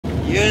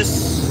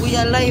Yes. We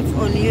are live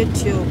on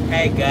YouTube.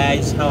 Hey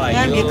guys, how are you?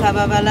 It's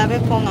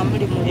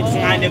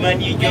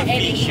Andeman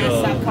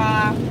official.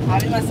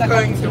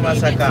 Going to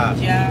Masaka.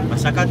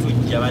 Masaka to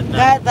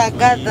Javana.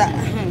 Gather.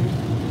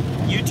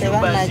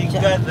 YouTubers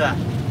gather.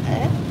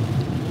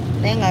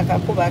 Nenga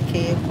kakuba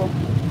keko.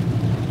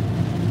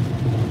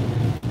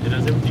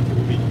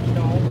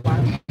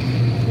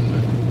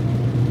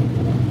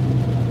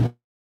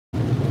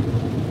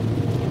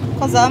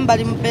 Cause I'm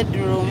bali mu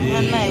bedroom.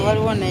 Hana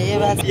waliwo naye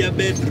basi. Your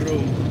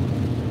bedroom.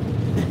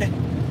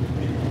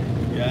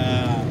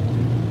 Yeah.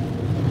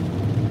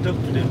 Talk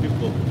to them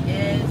people.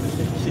 Yes.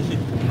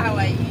 How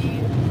are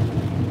you?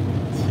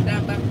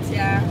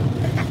 Ndambamtia.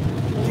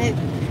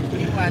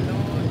 Iwano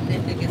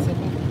netegeso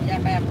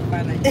yaka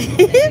yakufana.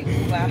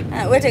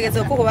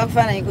 Wetegeso kuko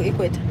bakufana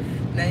ikweta.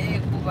 Na yeye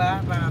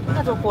kuba mama.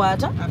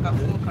 Katokwata.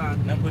 Akafuka.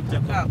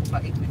 Nakutaka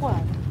Kuba ikweta.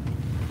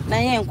 Na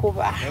yeye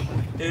nkuba.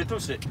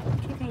 Tuse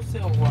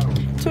owa.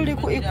 Tuli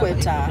ku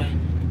ikweta.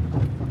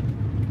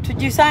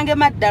 Tujisange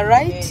madda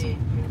right.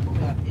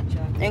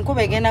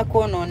 Enkuba egenda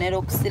kwonoonera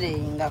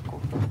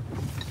okusirengako.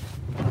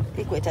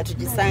 Ikweta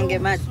tujisange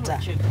madda.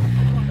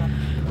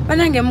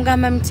 Banange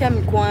mugamba mutya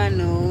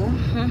mikwano.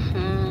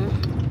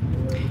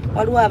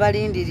 Waliwo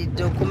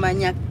abalindiridde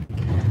okumanya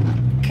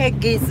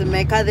Kegis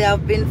Meka. They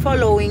have been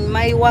following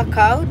my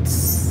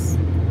workouts.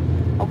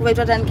 Okuva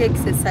twatandika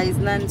exercise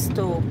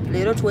non-stop.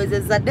 Leero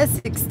tuwezezza day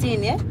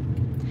 16, yeah?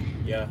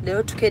 Yeah.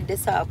 Leero tukedde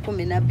saa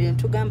 12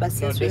 tugamba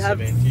since we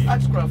have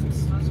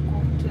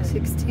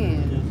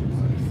 16.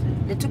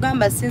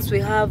 Netugamba since we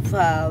have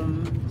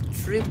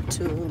trip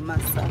to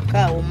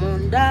Masaka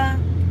omunda.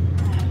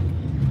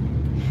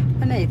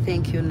 And I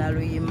thank you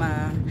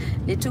Naluyima.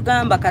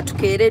 Netugamba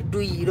katukere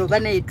duyiro.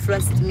 Bana I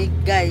trust me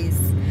guys.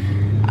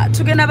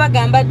 Tugenda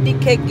bagamba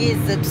Kegis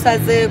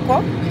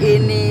tusazeeko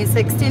in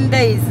 16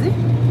 days.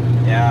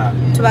 Yeah.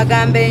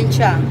 Tubagambe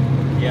encha.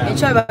 Yeah.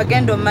 Encha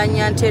bagenda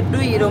omanya nti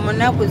eduyiro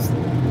munaku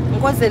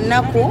nkoze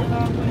ennaku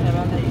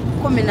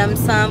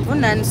 17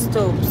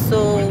 non-stop.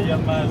 So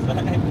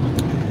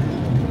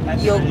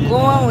you're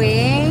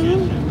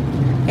going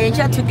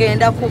encha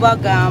tugenda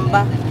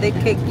kubagamba the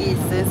Kegis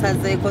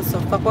nsazeeko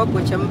sofa kwa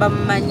gwe mba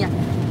mmanya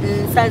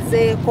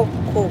nsazeeko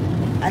ko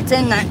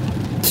ate nga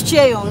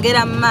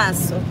tukyeyongera mu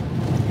maaso.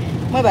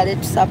 Mwebale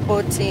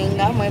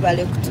tusupportinga,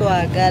 mwebale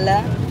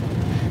kutwagala.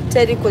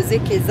 Teri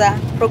kuzikiza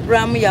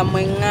programu ya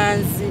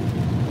mwenganzi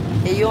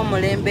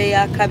ey'omulembe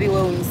yakabi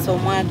wewunyisa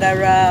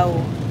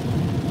omwagalwawo.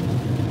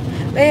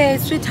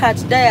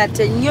 Sweetheart diet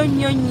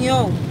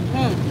nnyo.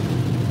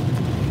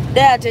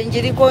 Diet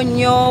njiriko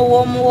nnyo,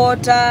 warm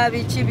water,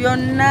 biki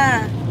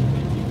byonna.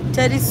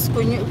 Teri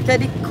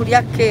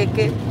kulya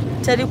keke,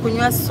 teri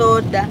kunywa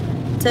soda,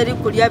 teri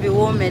kulya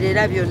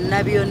biwoomerera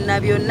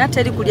byonna,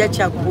 teri kulya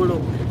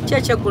kyaggulo.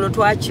 Kyekyegulo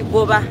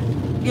twakigoba.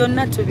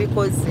 Byonna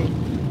tubikoze.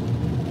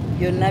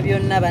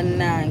 Byonna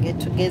bannange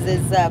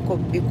tugezezzaako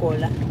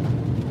bikola.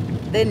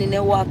 Then ne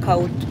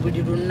workout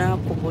buli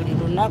lunaku.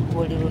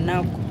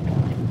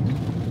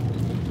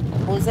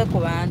 Buuze ku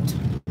bantu.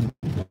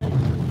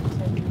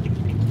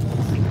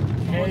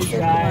 Hey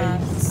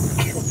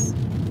guys,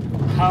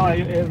 how are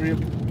you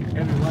everybody?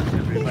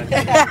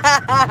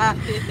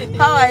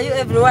 How are you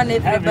everyone,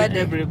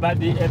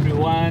 everybody?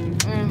 Everyone.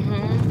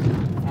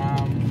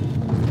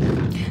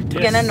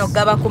 Tugenda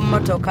nogaba ku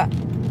mmotoka.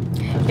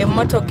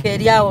 Emmotoka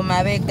eri awo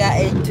mabega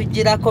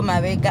etugirako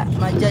mabega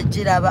majja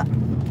giraba.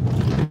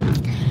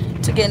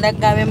 Tugenda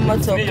gaba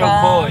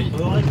emmotoka.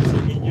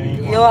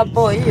 You're a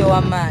boy, you're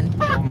a man.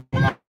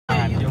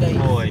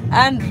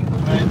 Andrew,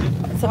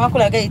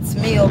 Samakulaga, it's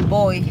me, your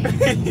boy.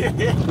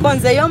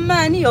 Konze, your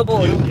man, your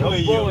boy. Your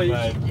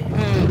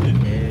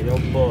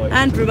boy.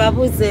 Andrew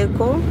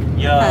Babuzeko.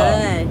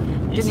 Yeah.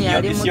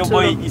 It's your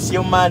boy, it's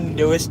your man,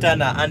 the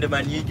Westerner, and the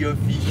man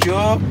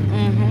official.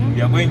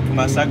 We are going to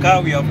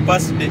Masaka. We have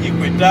passed the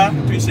equator.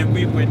 Twise ku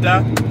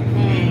equator.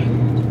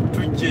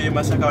 Tuje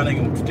Masaka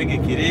wanage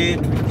mututegekere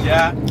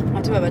tujja.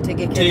 Ati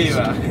babategekere.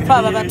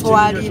 Fa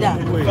babatwalira.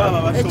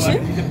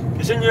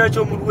 Ekinyira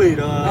kyo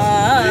mulwera.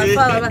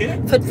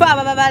 Fa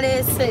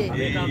babalese.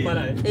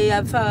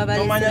 Fa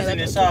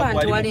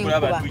babalese.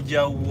 Kulaba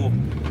tujjawo.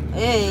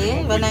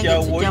 Banange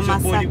tujja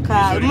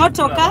Masaka.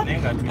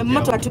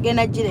 Emmotoka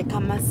tugenda gireka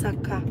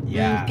Masaka.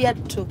 Mpya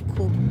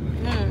tuku.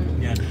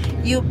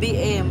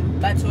 UBM.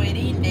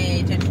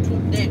 Batwerinde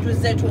tetutudde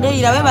tuzze tu.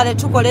 Leira webale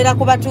tukolera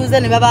kuba tuze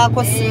ne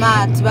babaako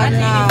smart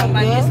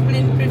bannange.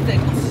 Discipline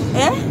prefect.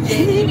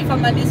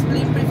 Uniform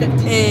discipline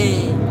prefect.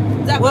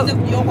 Zakoze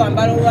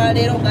kuyokwambala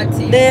olwaleero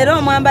ngati. Leero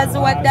omwambazi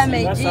wa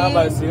damage.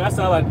 Singa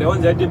sabadde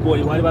onzedde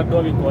boy wali badde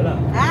obikola.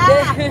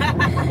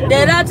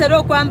 Leero atera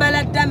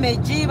okwambala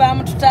damage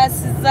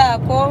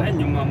bamututaasizaako.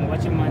 Nyuma mu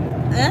bakimanyi.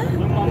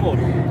 Nyuma mo.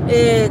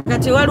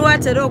 Kati waliwo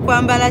atera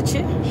okwambala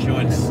ki?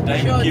 Shots,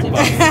 timekeeper.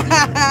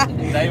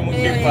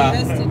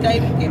 Best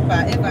timekeeper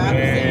ever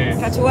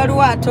absent. Kati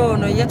waliwo ate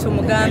ono ye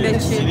tumugambe ki?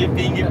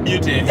 Sleeping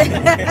Beauty.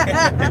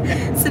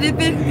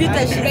 Sleeping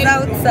Beauty, she's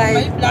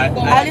outside.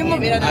 Ali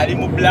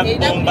mu Black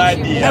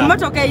Bombardier.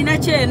 Emmotoka erina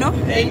ki eno?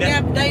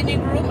 Erina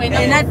dining room,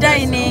 Erina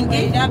dining.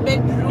 erina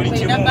bedroom,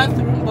 erina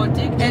bathroom,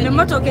 boutique. Eno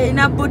emmotoka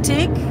erina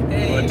boutique,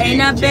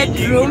 erina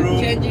bedroom,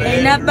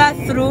 erina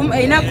bathroom,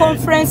 erina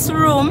conference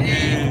room.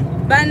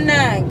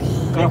 Bannange.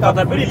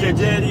 Comfortability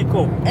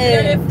gyeriko.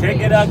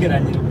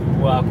 Tegeraageranye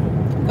wako.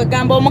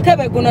 Kwegamba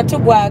omukebe guno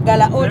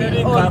tugwagala.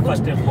 Very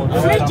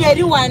comfortable. Fridge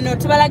eri wano,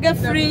 tubalage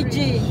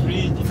fridge.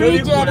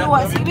 Fridge eri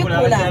wano,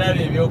 sibikula.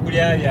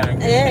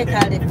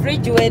 Kale,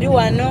 fridge eri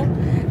wano.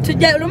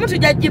 Lumu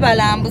tujja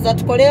gibalambuza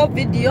tukoleyo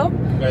video,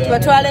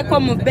 tubatwaleko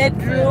mu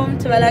bedroom,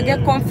 tubalage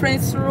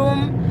conference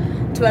room,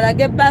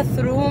 tubalage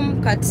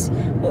bathroom. Kati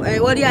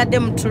wali adde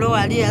mu tulo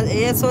wali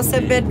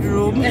yesoose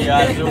bedroom.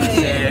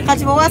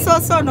 Kati bwe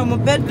wasoose ono mu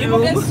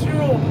bedroom.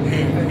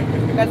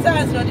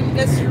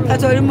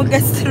 Kati oli mu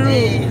guest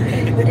room.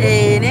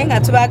 Naye nga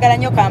tubaagala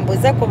nnyo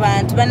kambuze ku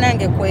bantu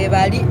bannange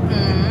kwebali.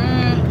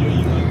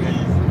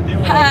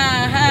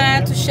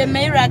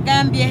 Tushemeirwa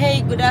agambye,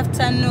 hey, good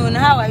afternoon,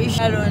 how are you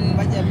Sharon?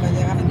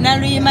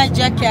 Naluyima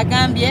Jackie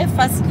agambye,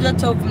 first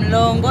lot of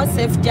Mlongo,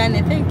 safe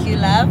journey, thank you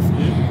love.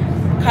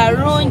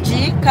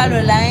 Karungi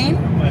Caroline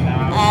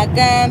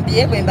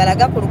agambye, bwe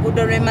mbalaga ku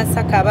luguudo lw'e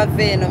Masaka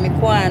abava eno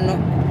mikwano.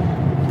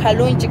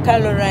 Karungi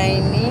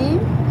Caroline.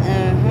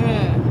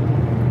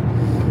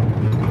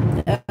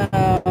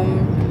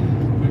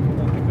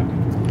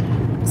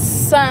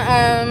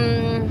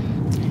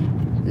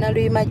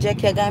 Naluyima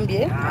Jackie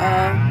agambye,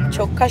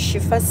 kyokka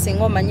Shifa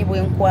singa omanyi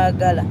bwe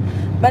nkwagala.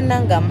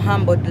 Bannange, I'm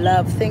humbled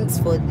love. Thanks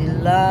for the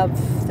love.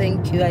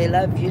 Thank you. I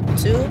love you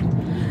too.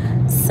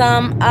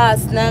 Sam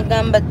As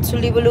nagamba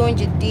tuli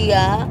bulungi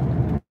dear.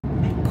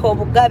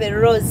 Kobugabe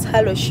Rose,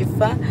 hello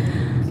Shifa.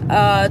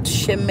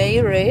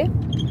 Tushemeire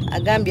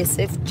agambye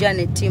safe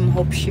journey team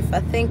Hope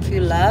Shifa. Thank you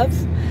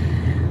love.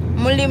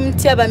 Muli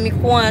mtyaba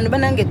mikwano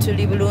bannange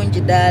tuli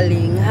bulungi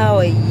darling. How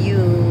are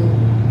you?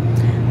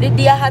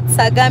 Lydia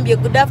Hatsa agambye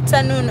good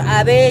afternoon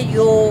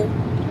abeyo.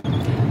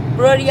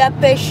 Gloria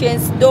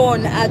Patience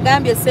Dawn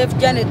agambye safe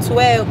journey to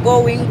where you're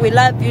going. We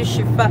love you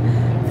Shifa.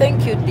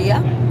 Thank you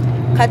dear.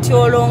 Kati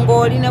olongo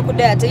olina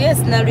kudayate. Yes,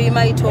 Nalima,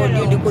 I told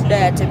you ndi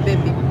kudayate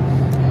baby.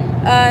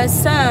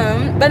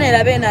 Sam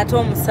banera bena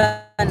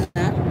atomusana.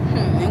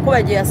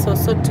 Enkuba gye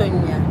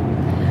yasosotonya.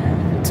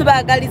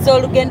 Tubagaliza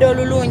olugendo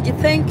olulungi.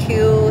 Thank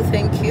you.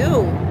 Thank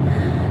you.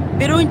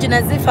 Birungi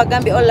Nazifa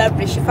agambye all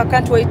love Shifa.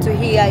 Can't wait to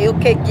hear your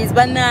cakes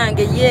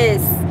banange.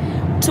 Yes.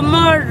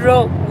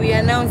 Tomorrow we are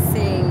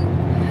announcing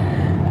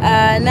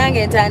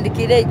nange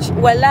ntandikire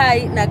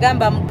walai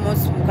nagamba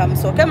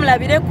mukamusoke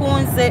mulabire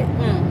kunze.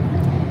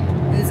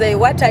 Nze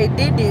what I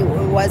did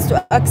was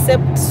to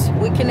accept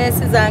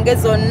weaknesses zange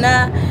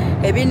zonna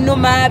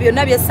ebinuma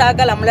byonna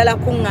byesaagala mulala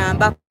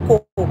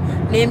kuŋŋambako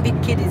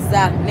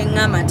nembikiriza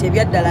neŋŋamba nti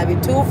ebyaddala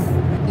bituufu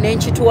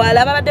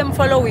nenkitwala. Ababadde mu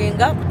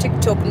followinga ku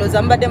TikTok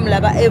noza mubadde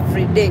mulaba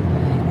everyday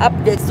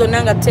updates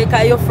zonna nga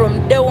tuteekayo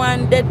from day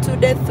 1, day 2,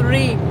 day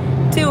 3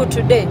 till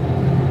today.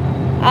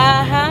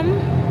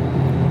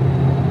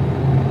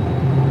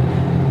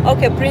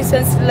 Okay,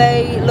 Princess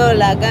Lay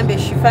Lola agambye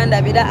Shifa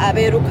ndabira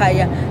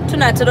abeerukaya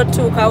tunatera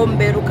tuukawo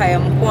mubeerukaya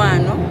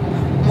mukwano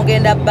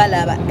mugenda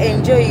balaba.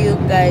 Enjoy you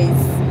guys.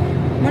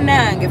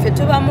 Munange fe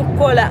tuba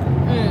mukola.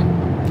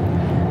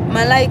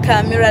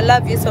 Malaika Mira,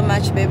 love you so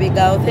much baby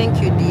girl.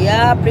 Thank you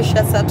dear.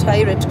 Precious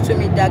Atwaire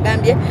tukutumidde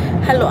agambye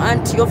hello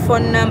auntie, your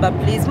phone number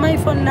please. My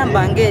phone number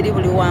ngeri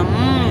buli wamu.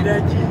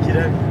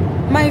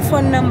 My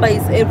phone number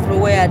is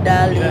everywhere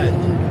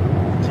darling.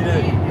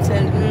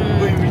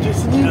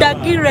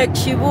 Ndagire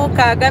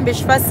Chibuka agambye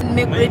Shifa send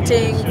me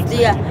greetings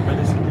dear.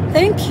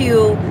 Thank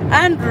you.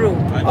 Andrew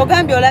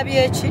ogambye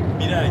olabye eki?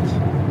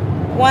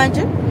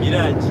 Wanje?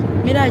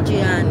 Miraji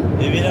yani.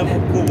 Ebira mu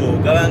kkubo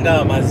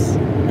gabanga amazzi.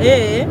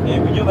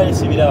 Ebyo bali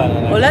sibira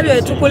bana. Olabye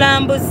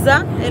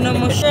wetukulambuza eno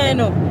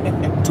musheno.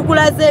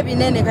 Tukulaze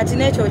ebinene kati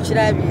n'ekyo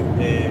okirabye.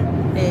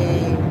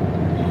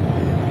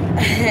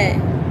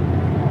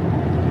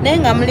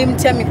 Nenga muli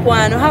mutya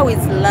mikwano. How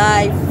is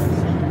life?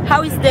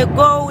 How is the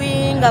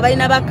going?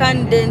 Abalina ba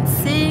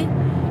candidacy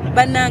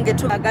bannange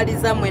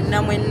tubagaliza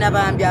mwenna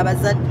bambi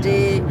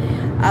abazadde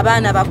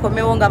abaana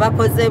bakomewo nga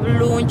bakoze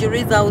bulungi,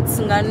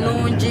 results nga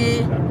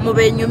nnungi,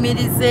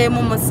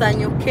 mubenyumirizeemu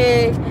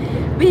musanyuke.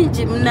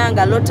 Bingi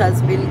munanga, lot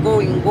has been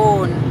going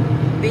on.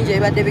 Bingi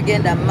ebibadde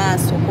bigenda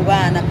maaso ku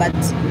baana,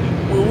 but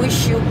we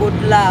wish you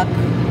good luck.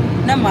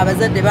 Nammwe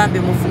abazadde bambi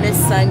mufune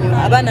essanyu,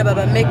 abaana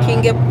baba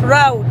making a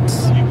proud.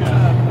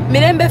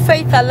 Mirembe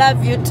Faith, I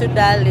love you too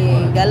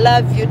darling. I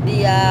love you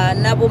dear.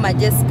 Nabuma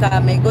Jessica,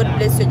 may God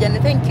bless you journey.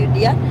 Thank you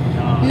dear.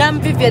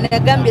 Nam Vivian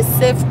agambye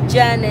safe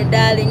journey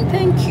darling.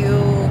 Thank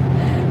you.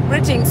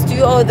 Greetings to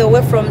you all the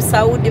way from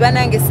Saudi.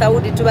 Banange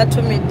Saudi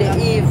tubatumidde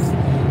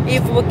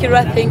Eve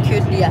Bukira. Thank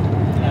you dear.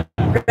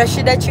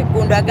 Rashida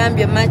Chigundu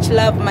agambye much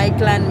love my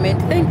clanmate.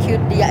 Thank you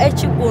dear.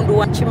 Chigundu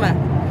Wanchima.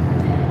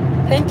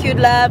 Thank you,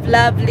 love,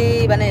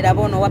 lovely. Banera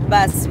bono wa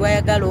bus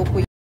wayagala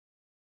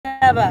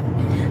okuyaba.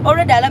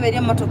 Already alabere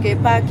emotoka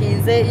parking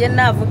nze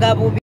yenna avuga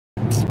bubi.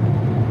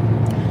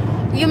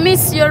 You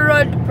miss your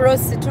road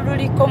prosi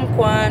tululiko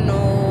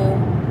mkwano.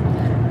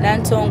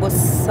 Nantongo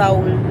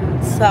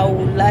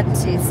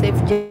Saulati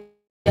Safe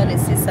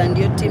Genesis and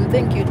your team.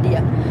 Thank you,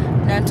 dear.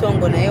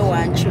 Nantongo naye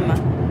wanchuma.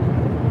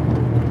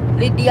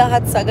 Lydia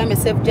Hatsagame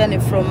Safe Journey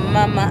from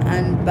Mama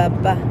and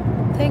Baba.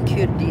 Thank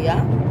you,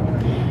 dear.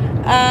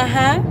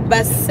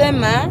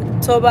 Basema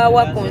toba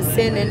wa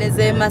konsene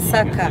neze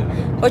Masaka.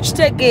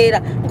 Okitegeera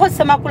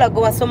nkosema kula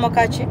go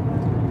wasomoka ki?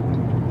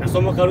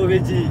 Nasomoka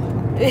Lubiji.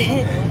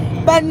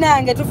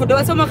 Banange tufude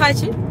wasomoka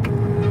ki?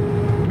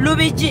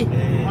 Lubiji.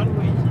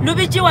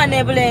 Lubiji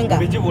wanebulenga.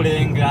 Lubiji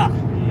bulenga.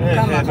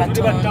 Kama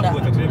katonda.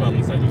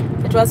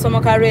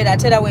 Twasomoka Rela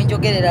atera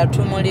wenjogerera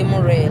tumuli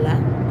mu Rela.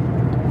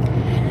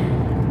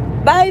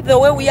 By the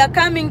way, we are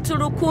coming to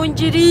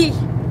Lukunjiri.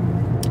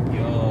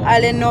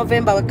 Ale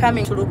November we're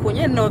coming to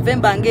Lukunye.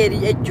 November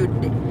ngeri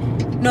ejjudde.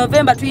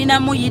 November tuyina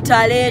mu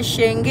Italy,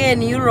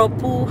 Schengen,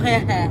 Europe.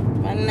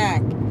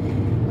 Manaki.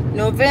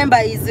 November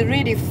is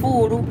really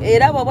full.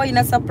 Era bw'oba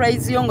ina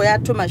surprise yongo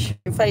yatuma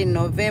shifa in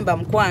November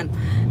mkwano.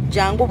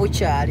 Jangu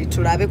bukyali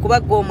tulabe kuba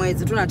gwo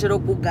omwezi tunatera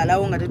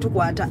okugalawo nga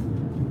tetukwata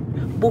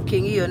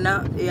booking iyo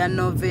ya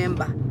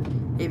November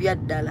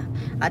ebyaddala.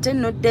 Ate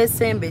no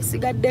December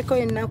sigaddeko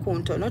ennaku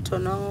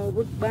ntonotono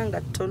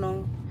obubanga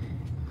ttono.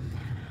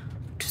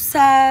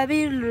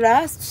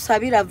 Tusabira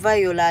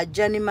Viola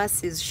Johnny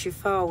Masses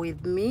Shifa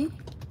with me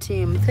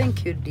team.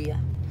 Thank you, dear.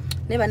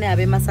 Neba ne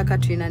abe Masaka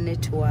tuyina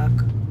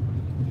network.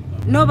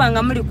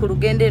 Nobanga muli ku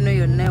lugendo eno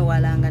yonna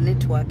ewalanga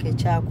network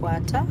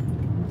ekyakwata.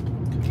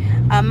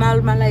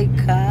 Amal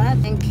Malaika,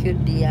 thank you,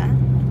 dear.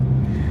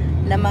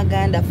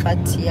 Namaganda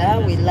Fatia,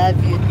 we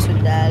love you too,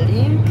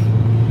 darling.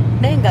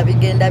 Nenga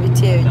bigenda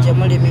bityeyo gye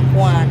muli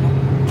mikwano.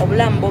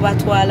 Obulamu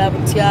bubatwala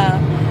butya.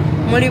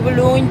 Muli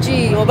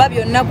bulungi oba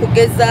byonna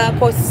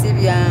kugezaako si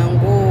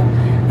byangu.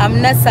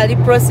 Amnasali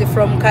Prosi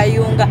from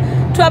Kayunga.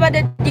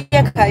 Twabadde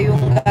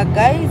Kayunga,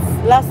 guys.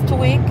 Last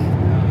week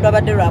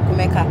twabadde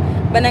lwakumeka.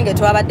 Banange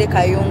twabadde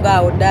Kayunga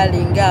awo,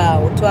 darling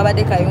awo.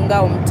 Twabadde Kayunga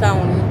awo mu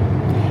town.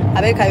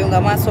 Abe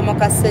Kayunga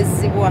mwasomoka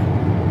Sezibwa.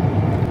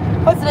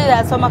 Ozirira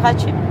asomoka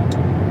ki?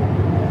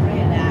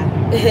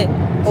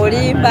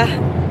 Olimba.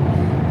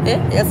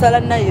 Yasala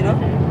Nairo.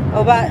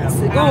 Oba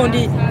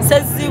sigundi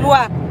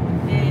Sezibwa.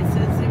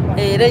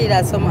 Leila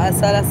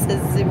asala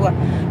Sezibwa.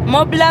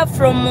 Mobla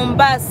from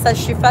Mombasa,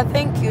 Shifa,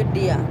 thank you,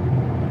 dear.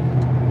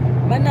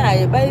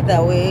 Manaye, by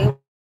the way,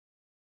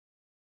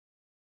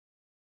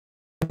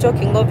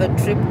 talking of a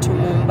trip to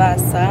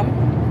Mombasa.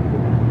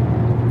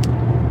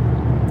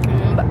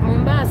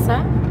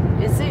 Mombasa,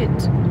 is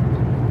it?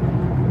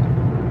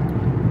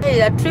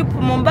 Hey, a trip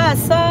to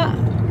Mombasa.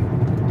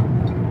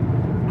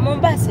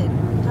 Mombasa,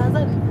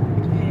 Tanzania.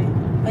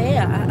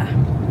 Yeah,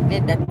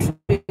 need that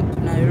trip to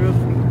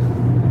Nairobi.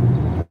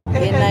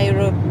 In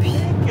Nairobi.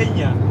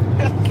 Kenya.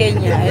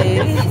 Kenya.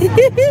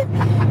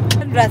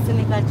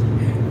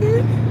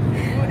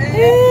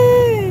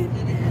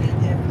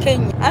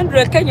 Kenya.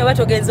 Andrew Kenya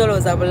watu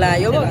genzoloza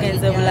bulayi oba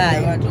ogenze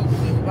bulayi.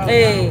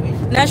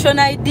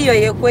 National ID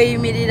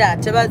yekweyimirira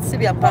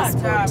tebasibya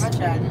passport.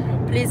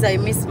 Please, I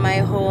miss my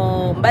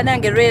home.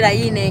 Banange Rela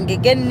yinenge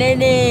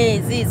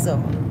gennene zizo.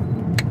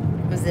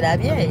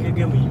 Muzirabye?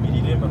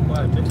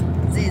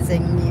 Zize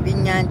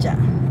nyibinyanja.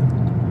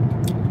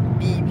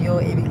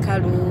 Bibyo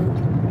ebikalu.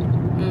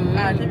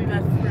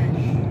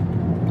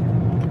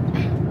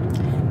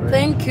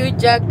 Thank you,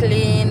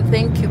 Jacqueline.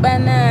 Thank you,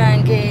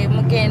 Banange.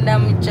 Mugende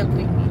mucha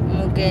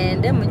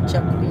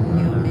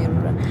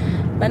kunyumirwa.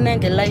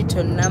 Banange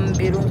Lighton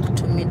Nambiru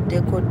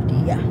nkutumiddeko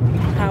dia.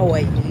 How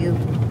are you?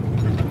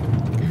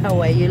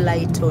 How are you,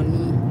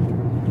 Lighton?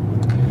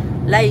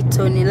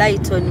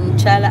 Lighton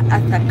mchala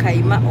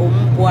Athakaima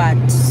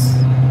ombwat.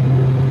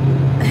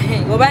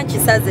 Obanchi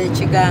saze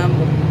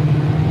ekigambo.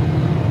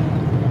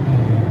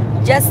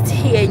 Just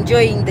here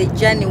enjoying the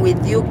journey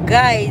with you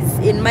guys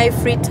in my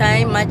free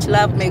time. Much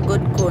love. May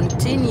God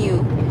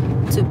continue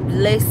to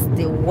bless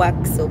the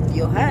works of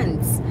your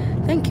hands.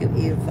 Thank you,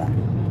 Eva.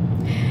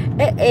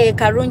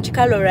 Karunchi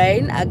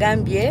Caroline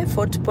agambye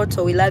Fort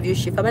Porto, we love you.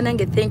 Shifa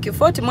Banange, thank you.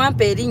 Fort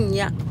mwampe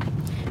erinnya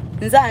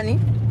nzani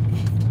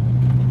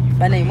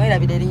bana imwera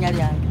biderinya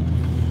lyange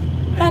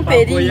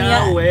bampe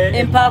erinnya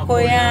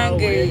empako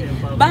yange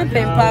bampe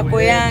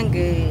empako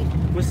yange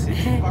pusi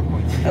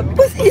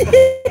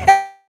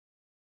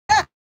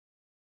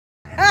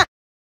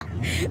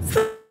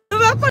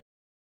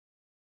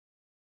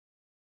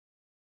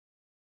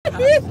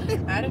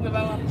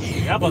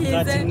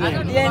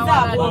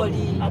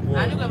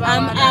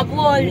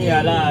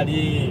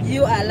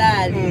You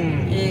alali.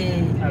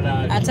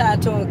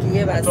 Atatoki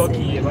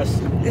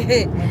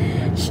yebase.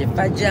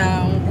 Shifa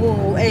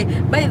jangu.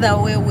 By the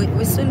way,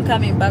 we soon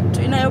coming back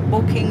to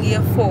booking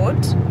here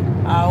Fort.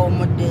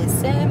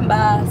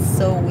 December,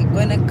 so we're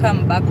gonna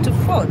come back to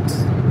Fort.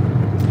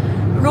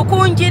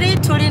 Rukunjiri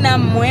tulina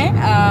mwe.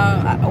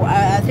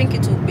 I think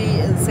it will be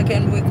the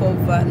second week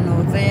of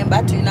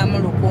November. Tulina mu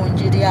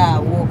Rukunjiri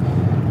awo.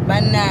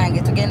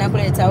 Bannange tugenda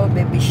kuleetawo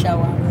baby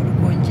shower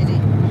Rukunjiri.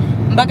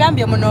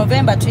 Mbagambye mu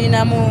November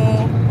tulina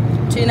mu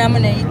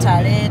ne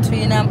Italy,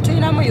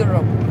 tulina mu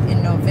Europe.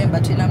 In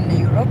November tulina mu ne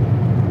Europe.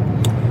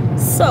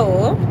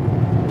 So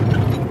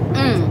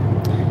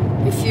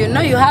if you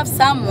know you have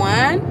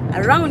someone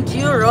around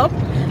Europe,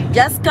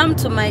 just come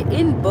to my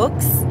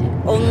inbox.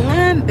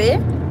 Ongambe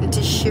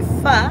nti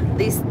Shifa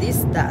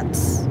this that.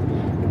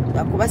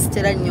 Akuba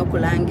sitera nnyo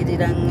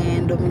kulangirira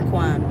ngendo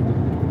mikwano.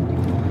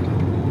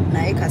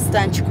 Naye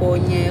kasita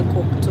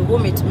nkikonyeko. To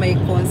whom it may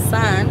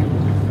concern.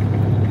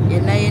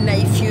 Yena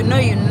if you know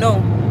you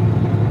know.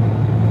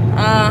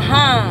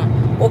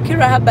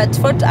 Okira habat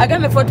photo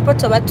agambe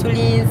photo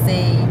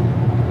batulinze.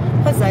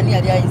 Kozani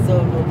yali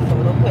ayizolo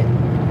kwe.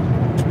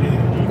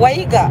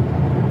 Wayiga.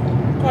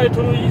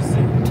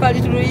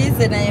 Twali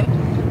tuluyize naye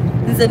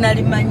nze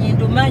nalimanyi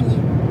ndumanyi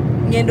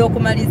ngenda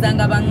okumaliza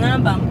nga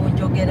bangamba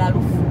mbonjogera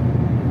lufu.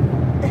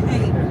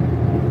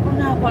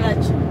 Unakola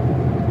ki?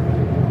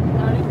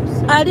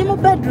 Ali mu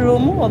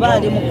bedroom oba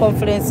ali mu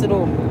conference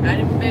room?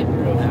 Ali mu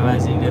bedroom. I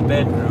was in the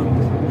bedroom.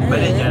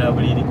 Balejala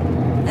buliri.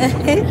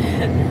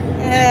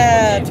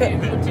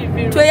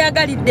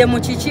 Tweyagalidde mu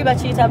kiki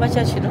bakiyita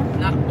bakya kino?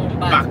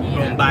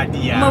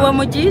 Bombardier. Mwe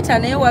mugiyita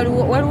naye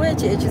waliwo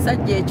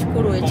ekisajja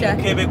ekikulu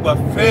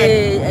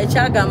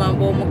ekyagamba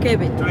mbu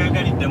omukebe.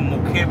 Tweyagalidde mu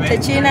mukebe.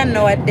 Tekirina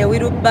nno wadde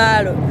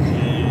wirubaalo.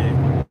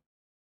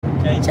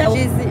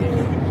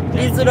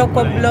 These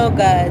local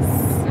bloggers.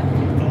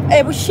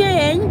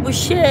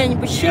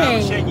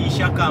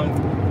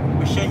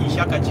 Bushenyi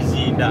shaka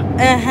Kizinda.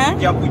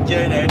 Ja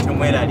kujja naye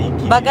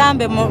temweraliki.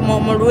 Bagambe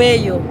mu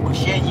lweyo.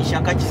 Bushenyi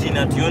shaka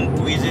Kizinda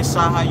tuyontuize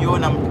saha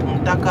yona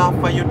mtaka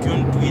afa yo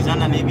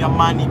tuyontuizana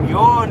n'ebyamaani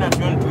byona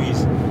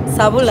tuyontuize.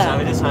 Sabula.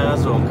 Sabule sana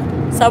zonga.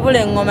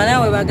 Sabule ngoma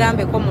nawe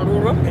bagambe ko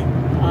muluro.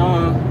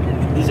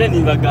 Nje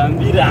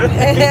nibagambira.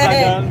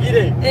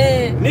 Nibagambire.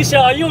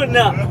 Nisha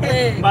yona.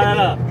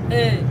 Bana.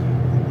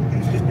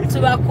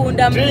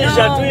 Tubakunda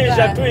mnonga.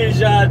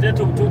 Tuija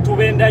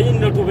tubenda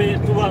yino tuba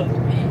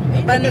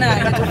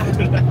bannange.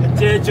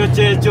 Checho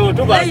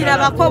tuba. Leira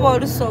bakoba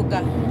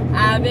olusoga.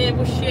 Abe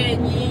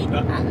Bushenyi.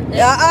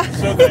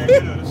 Soga.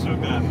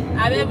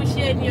 Abe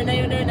Bushenyi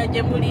yona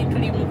gye muli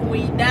tuli mu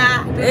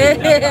kuida.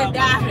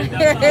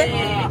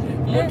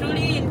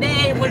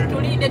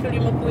 Mutulinde tuli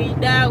mu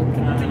kuida.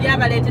 Tujja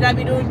baleetera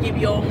birungi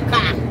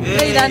byonka.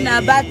 Leira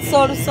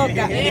nabatso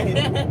olusoga.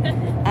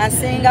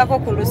 Asingako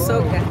ku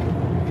lusoga.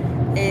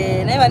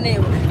 Naye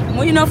baneewo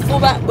mulina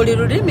ofuba buli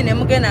lulimi ne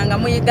mugenda nga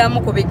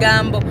muyigamu ku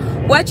bigambo.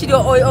 Wakiri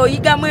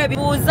oyigamu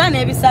ebibuuza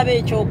n'ebisaba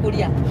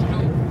ekyokulya.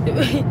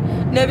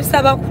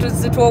 N'ebisaba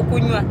kutuzitwa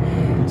okunywa.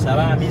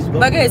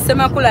 Bagese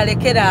makula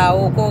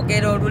lekeraawo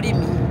okwogera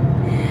olulimi.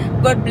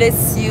 God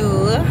bless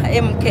you.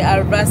 MK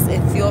Arvas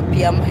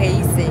Ethiopia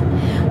Mheize.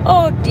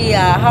 Oh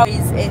dear, how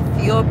is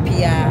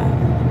Ethiopia?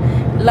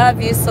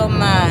 Love you so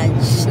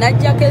much.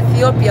 Najja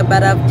Ethiopia,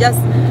 but I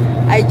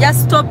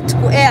just stopped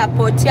ku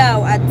airport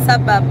yao at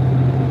suburb.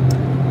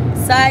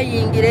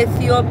 Sayingira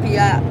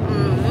Ethiopia.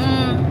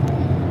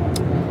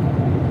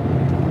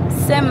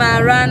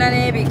 Sema rana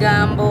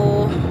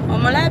n'ebigambo.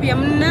 Omulabye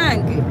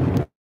munnange.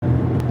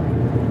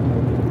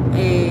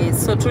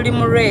 So tuli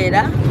mu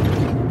Rera.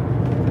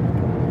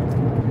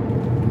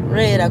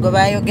 Rera gwe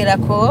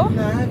bayogerako.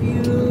 Love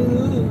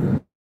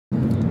you.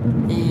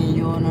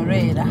 Yono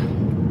Rera.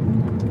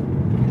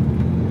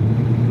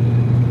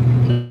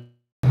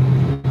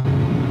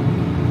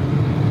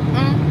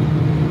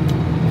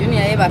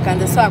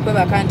 Bakanze so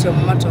akwebaka nti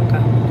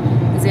omumotoka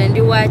nze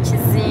ndi wa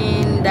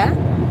Kizinda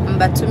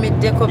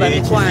mbatumiddeko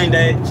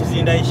babikwana.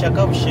 Kizinda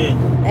ishaka Bushenyi.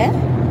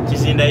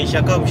 Kizinda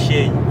ishaka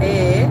Bushenyi.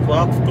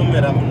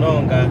 Twakutumira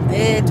munonga.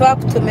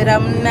 Twakutumira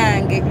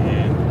munnange.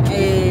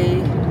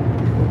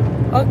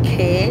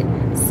 Okay,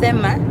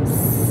 sema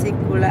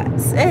sikula.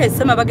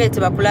 Sema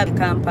bagete bakulabi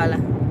Kampala.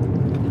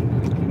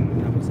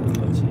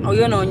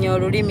 Oyo noonyo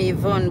olulimi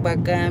Yvonne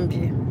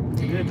bagambye.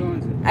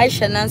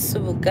 Aisha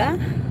Nansubuga.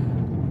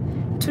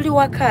 Tuli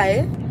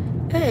wakae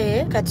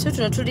kati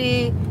tuno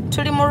tuli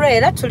mu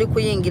Rera tuli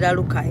kuyingira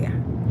Lukaya.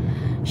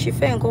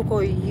 Shife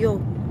enkoko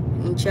yo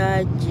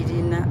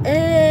nkyagirina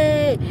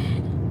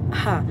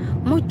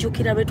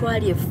mujjukira bwe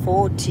twali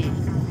 40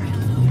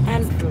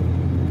 Andrew.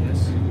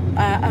 Yes.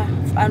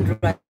 Andrew,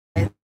 I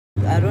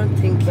don't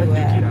think you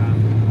were.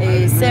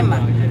 Sema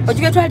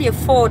ojjukira twali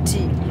 40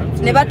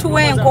 ne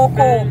batuwa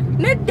enkoko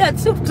nedda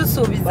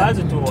tusuubiza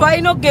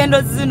twalina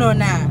okugenda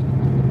zinona.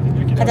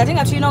 Kati ate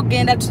nga tulina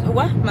okugenda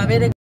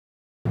mabere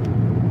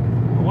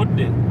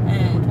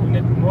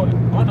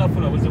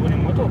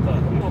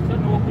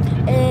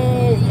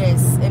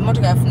yes,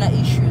 emotoka yafuna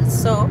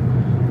issues, so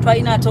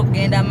twalina ate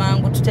okugenda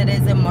mangu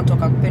tutereze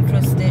emotoka ku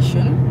petrol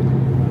station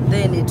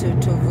then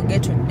tuvuge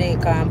tudde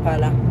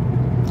Kampala.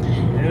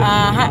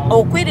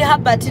 Okwiri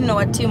Habert no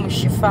wa team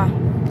Shifa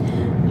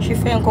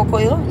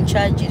enkokoyo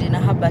nkyagirina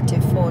Habert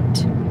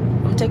Fort.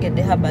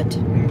 Omutegedde Habert.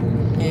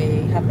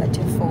 Habert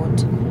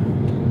Fort.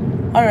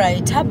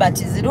 Alright, Herbert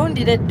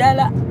zirundire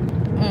ddala.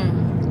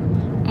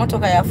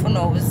 Motoka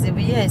yafuna obuzibu.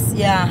 Yes,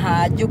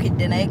 yeah,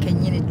 ajukidde naye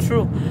kennyini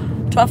true.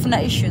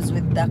 Twafuna issues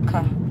with the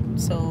car.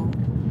 So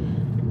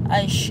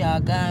Aisha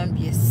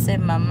agambye se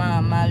mama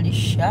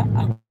Amalisha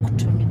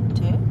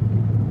akutumidde.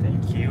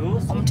 Thank you.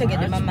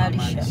 Omutegedde mama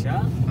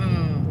Alisha.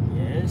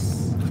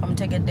 Yes.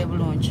 Omutegedde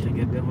bulungi.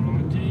 Omutegedde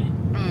bulungi.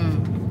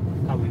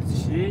 How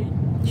is she?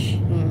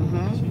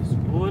 She's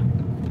good.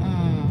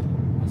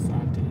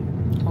 Asante.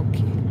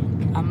 Okay.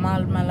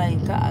 Amal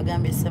Malaika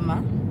agambye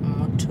sema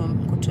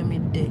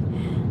kutumidde.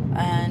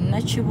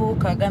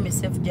 Nachibuka agambye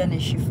Safe Journey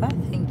Shifa.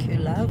 Thank you,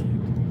 love.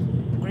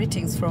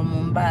 Greetings from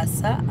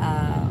Mombasa.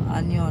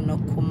 Anyono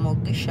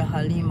Kumogisha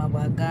Halima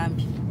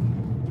bwagambye.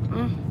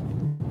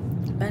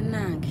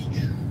 Banange.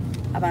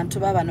 Abantu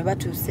babano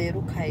batuuse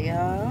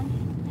Rukaya.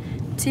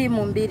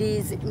 Timu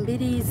Mbirizi.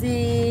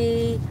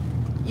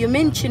 You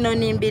mean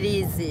Chinoni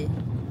Mbirizi?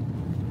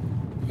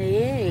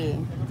 Hey.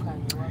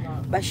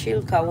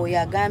 Bashir Kawo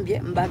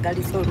yagambye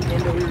mbagaliza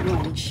olugendo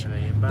lulungi.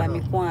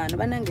 Bamikwano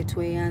banange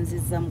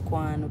tweyanziza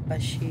mukwano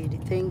Bashir.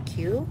 Thank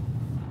you.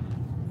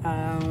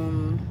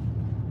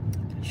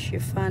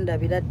 Shifanda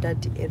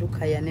biradadi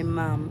Erukaya ne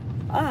mama.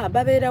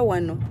 Babeera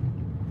wano.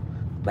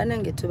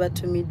 Banange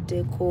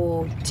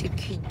tubatumiddeko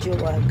Tikijjo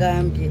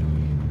wagambye.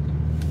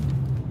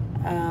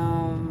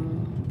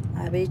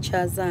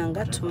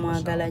 Abekyazanga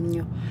tumwagala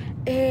nnyo.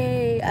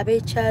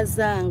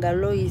 Abekyazanga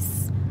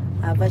Lois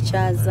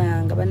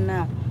abakyazanga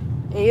banna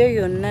eyo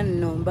yonna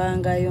nno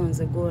mbangayo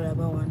nze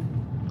golaba wano.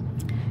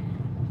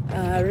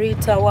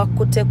 Rita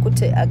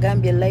Wakute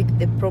agambye like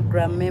the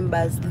program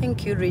members.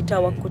 Thank you Rita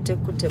Wakute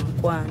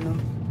mukwano.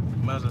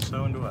 Maza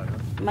sound wano.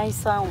 My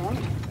sound.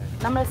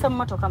 Namlesa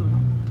mmotoka mno.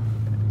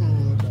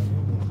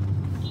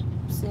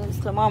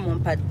 Since mama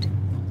mpadde.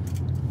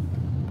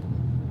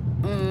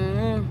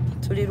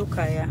 Tuli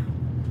Rukaya.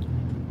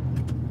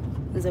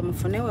 Nze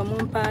mufunewe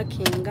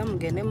mumpakinga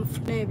mugende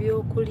mufune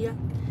ebyokulya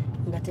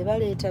nga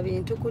tebaleeta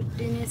bintu ku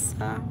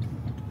ddinisa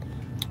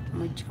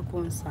mujja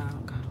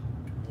kunsanga.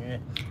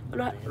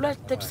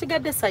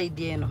 Tetusigadde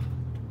side eno.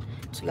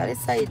 Tugale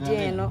side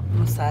eno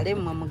musale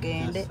mmwe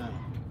mugende.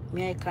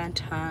 I can't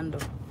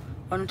handle.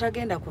 Ono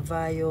tagenda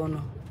kuvaayo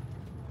ono.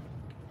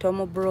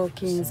 Tomu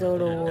blocking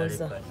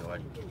olowooza.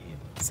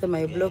 So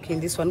my blocking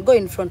this one. Go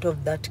in front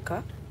of that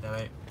car.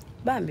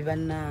 Bambi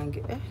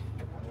bannange.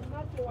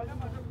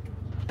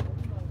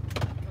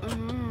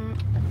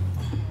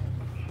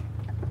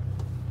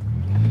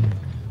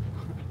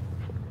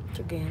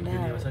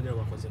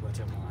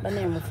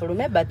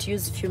 But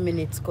use few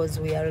minutes because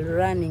we are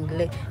running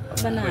late.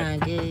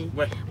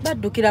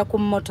 Badukira ku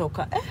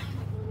motoka.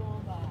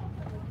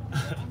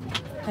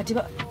 Kati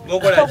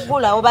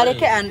bagula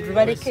obaleke Andrew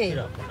baleke.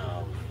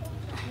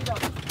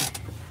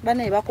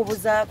 Bane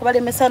bakubuza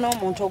kubalemesa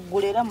n'omuntu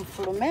okugulera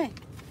mufulume.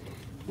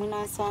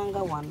 Munasanga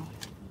wano.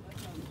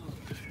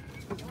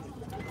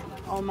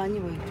 Omanyi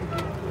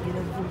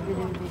bwetugire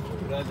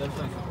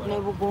ne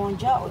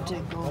bugonja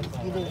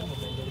otegire.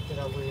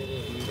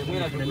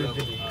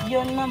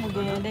 Byonna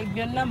mugende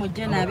byonna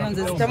mujje nabyo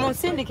nze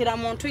zitamusindikira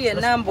muntu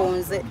yenna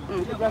mbonze.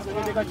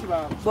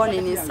 Born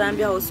in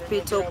Zambia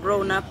hospital,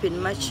 grown up in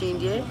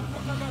Machindye,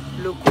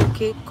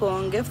 Lukuki,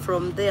 Konge,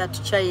 from there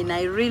to China.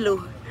 I really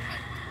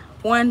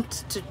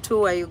want to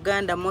tour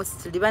Uganda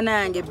mostly.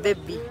 Banange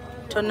baby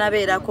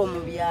tonabeerako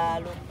mu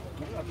byalo.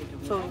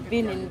 So we've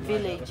been in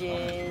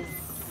villages.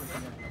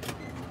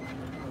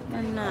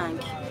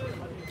 Banange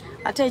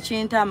ate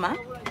ekintama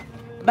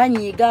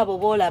banyiga abo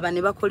boolaba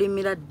ne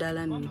bakolimira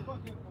ddala nno.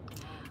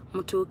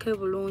 Mutuuke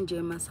bulungi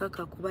e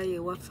Masaka kuba ye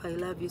waffe. I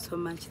love you so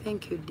much.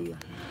 Thank you dear.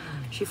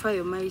 Shifa,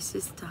 you're my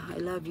sister. I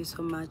love you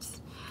so much.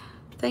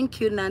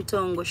 Thank you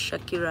Nantongo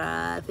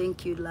Shakira.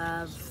 Thank you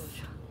love.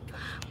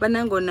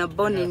 Banango na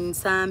born in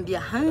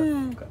Zambia.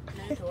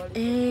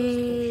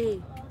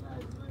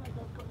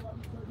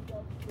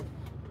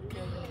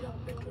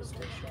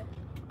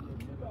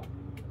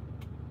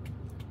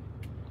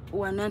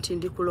 Wananti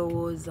ndi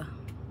kulowooza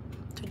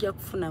tujja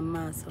kufuna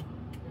maaso.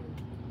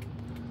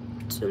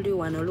 Tuli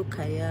wano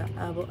Lukaya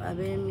abo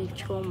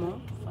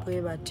ab'emichomo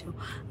bwe batyo.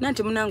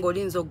 Nanti munange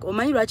olinzo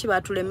omanyi lwaki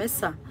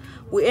batulemesa.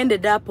 We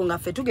ended up nga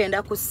ffe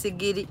tugenda ku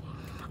sigiri.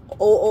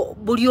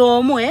 Buli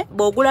omwe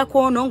bw'ogulako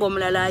ono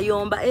ng'omulala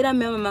ayomba era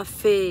mama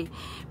maffe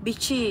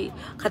biki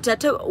kati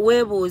ate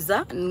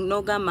weebuuza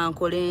n'ogamba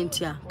nkole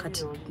ntya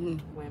kati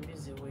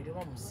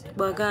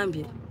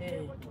bwagambye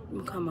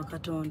Mukama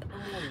Katonda.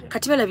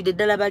 Kati balabidde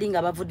ddala bali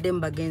nga bavudde mu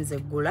bagenze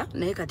eggula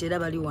naye kati era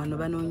bali wano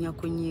banoonya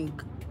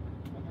kunyiga.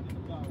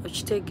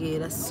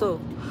 Okitegeera so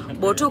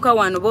bw'otuuka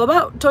wano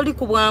bw'oba toli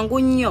ku bwangu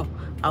nnyo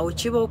awo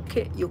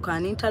kibokke you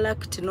can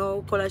interact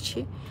n'okola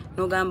ki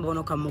n'ogamba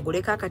ono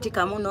kamuguleko akati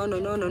kamu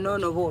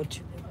nono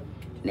bw'otyo.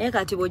 Naye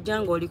kati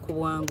bw'ojja ng'oli ku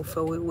bwangu ffe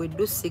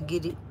weddu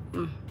sigiri.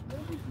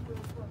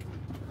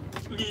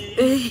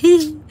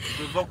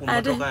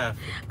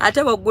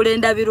 Ate bw'oggula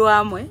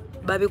endabirwamwe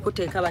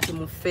babikuteeka bati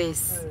mu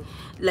face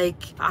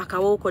like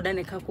akawooko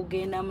dane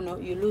kakugenda muno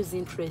you lose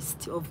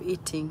interest of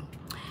eating.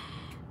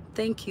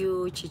 Thank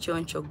you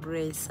Chichoncho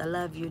Grace. I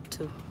love you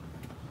too.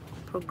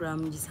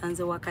 program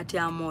gisanze wakati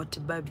amot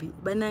babi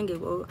banange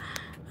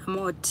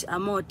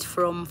amot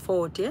from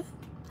Fort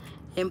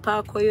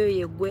empako yo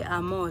yegwe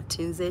amot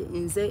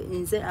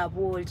nze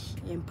aboli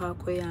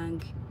empako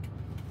yange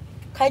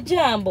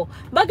kajambo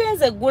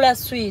bagenze gula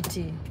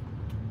sweet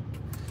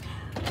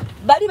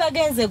bali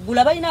bagenze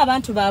gula balina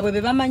abantu baabwe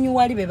be bamanyi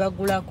wali be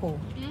bagulako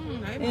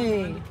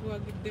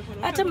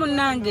ate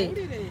munange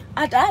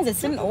atanze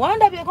sim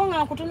wanda byeko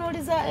nga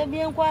kutunuliza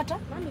ebyenkwata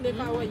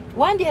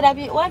wandi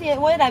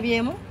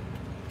werabyemu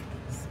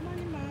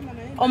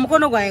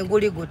omukono gwange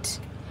guli guti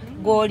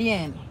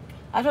golieno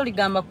ate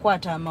oligamba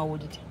kukwata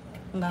amawulire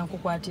nga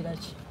nkukwatira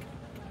ki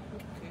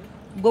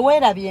gwe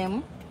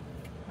werabyemu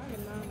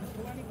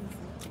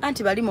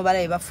anti bali mu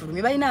balabe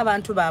bafulumye balina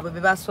abantu baabwe be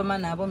basoma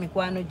nabo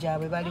mikwano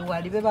gyabwe bali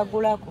wali be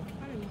bagulako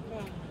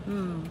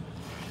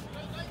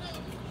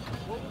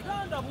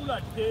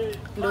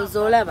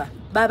ndozolaba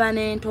baba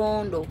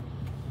n'entondo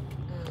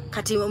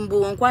kati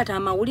mbu nkwata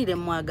amawulire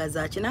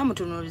mwagaza ki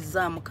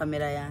namutunulizzaamu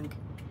kamera yange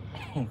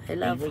I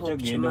love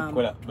hope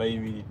mama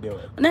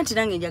nanti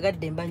nange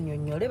njagadde mba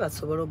nnyonnyole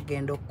basobole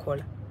okugenda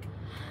okukola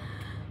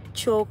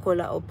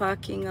kyokola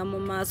opakinga mu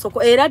maaso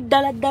era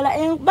ddala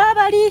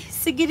babali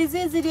sigirize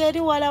eziri eri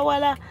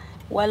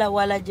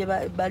wala gye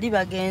bali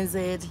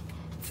bagenze eri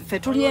ffe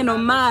tuli eno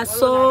mu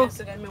maaso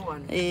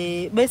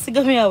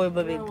beesigamye awe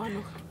babega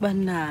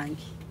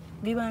bannange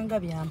bibanga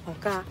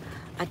byampaka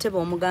ate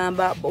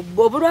bw'omugamba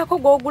obulwako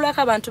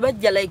gw'ogulako abantu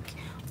bajja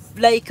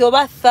like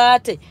oba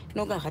 30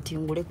 noga kati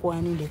ngule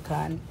kwaninde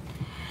kani.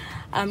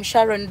 I'm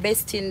Sharon,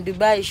 based in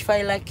Dubai. If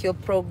I like your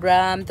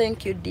program,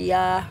 thank you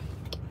dear.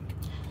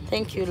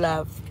 Thank you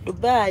love.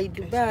 Dubai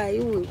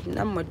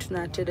namwe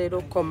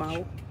tunaterero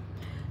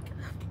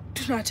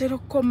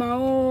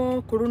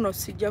komao kuruno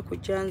sijja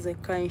kujanze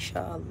ka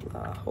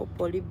inshallah.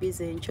 Hope oli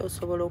busy ncho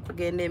sobola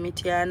okugenda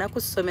emityana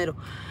ku ssomero.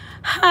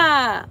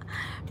 Ha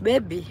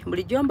baby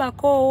mulijomba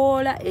ko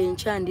wola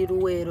enchandi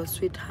Luwero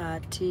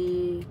sweetheart.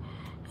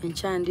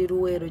 Enchandi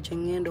Luwero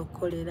jengendo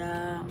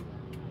kolera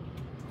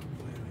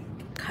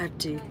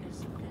kati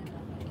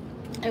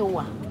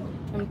ewa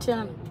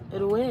mtyana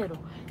Luwero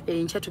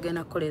encha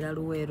tugenda kolera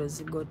Luwero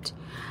zigoti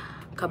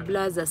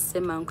kablaza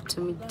sema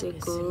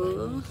nkutumiteko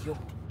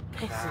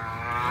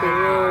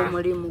bro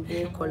mulimu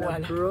gukola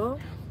bro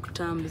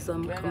kutambuza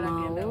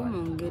mukamawo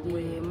mu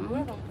ngeri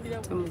emu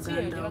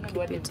temuganda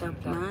okipita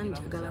man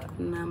njagala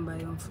ku namba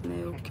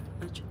yonfuneyo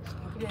kinacho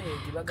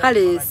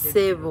kale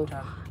sebo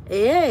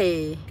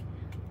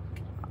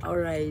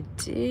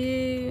alright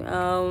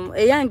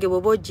eyange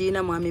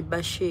bobojina mwami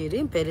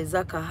Bashiri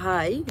mpereza ka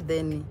hai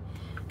then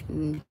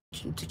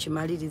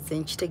tukimalirize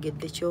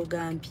nkitegedde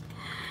kyogambye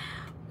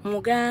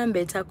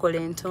mugambe takola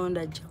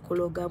entonda ajja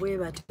kuloga bwe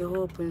bate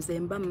hope nze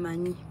mba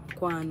mmanyi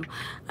kwano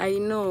I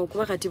know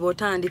kuba kati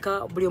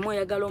botandika buli omu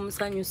oyagala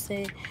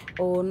omusanyuse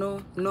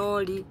ono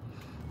noli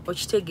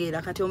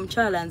okitegeera kati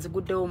omukyala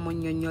nziguddewo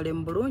munnyonnyole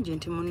mu bulungi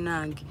nti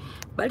munnange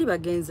bali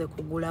bagenze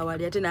kugula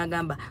wali ate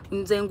n'agamba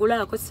nze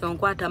ngulaako si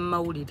onkwata mu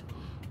mawulire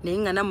naye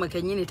nga nammwe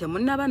kennyini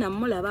temunnaba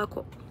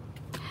nammulabako.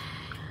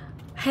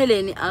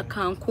 Helen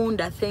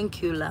Akankunda,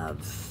 thank you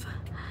love.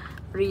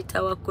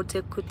 Rita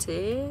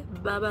Wakutekute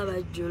baba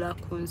bajula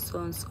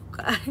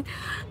kunsonsoka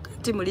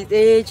kati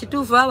muli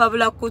kituufu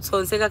ababula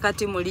kunsonseka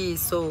kati muli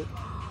so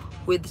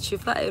with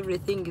Shifa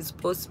everything is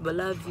possible.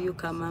 Love you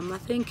kamama.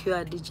 Thank you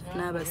Adija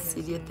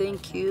Nabasirie.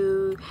 Thank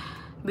you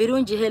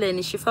birungi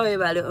Helen Shifa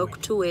webale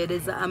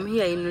okutuweereza. I'm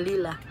here in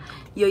Lila.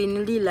 Yo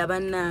in Lila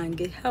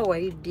bannange. How are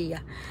you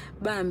dear?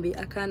 Bambi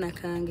akana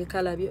kange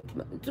kalabyo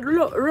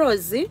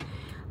Rosie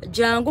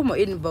jangu mu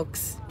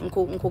inbox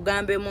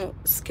nkugambe mu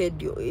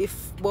schedule if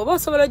boba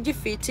osobola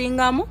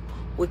gifittingamu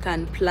we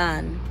can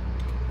plan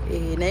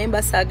naye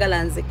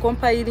mbasagala nze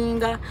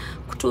compilinga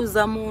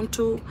kutuuza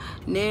muntu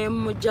ne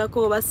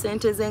mujjako oba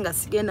sente ze nga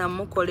sigenda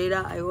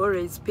mukolera. I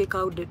always speak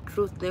out the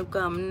truth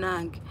nebwa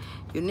munange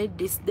you need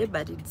this day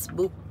but it's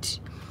booked.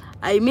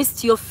 I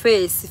missed your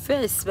face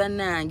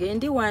banange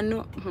ndi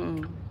wano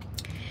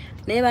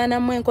nebana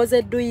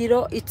mwenkoze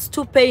dduyiro it's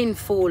too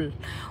painful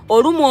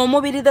olumu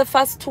omubiri the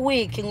first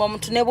week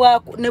ng'omuntu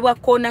nebwa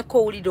kona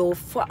ko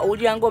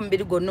ulyango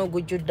omubiri gonna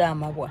ogujjudde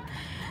amabwa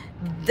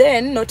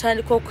then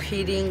notandika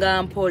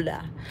okuhiringa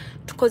mpola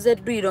tukoze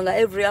dduyiro nga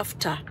every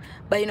after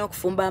balina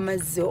okufumba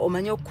amazzi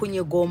omanye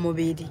okunyega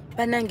omubiri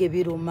banange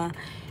biruma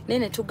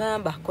nene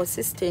tugamba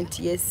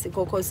consistency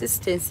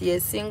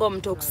yesinga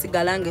omuntu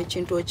okusigala nga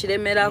ekintu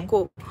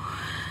okiremerako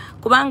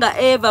kubanga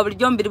Eva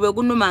bulijjo mbiri bwe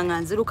gunuma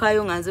nga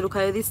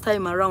nzirukayo this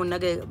time around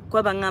nage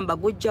kwaba ngamba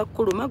gujja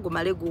kuluma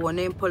gumale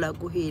guwone mpola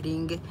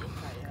guhiringe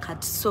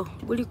kati so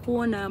guli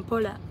kuwona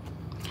mpola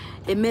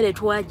emmere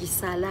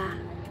twagisala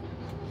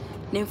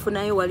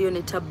nenfunayo waliyo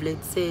ne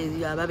tablets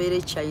ezo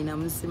ababere China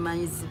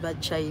musimanyi ziba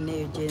China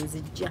eyo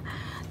genzijja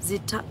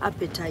zita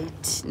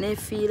appetite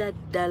nefiira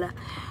ddala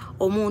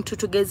omuntu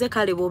tugeze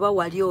kale boba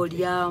wali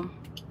olya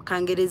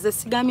kangereze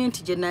sigamye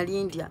nti je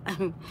nalindya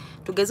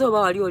tugeze oba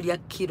wali olya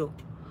kilo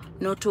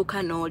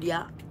notuuka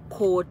n'olya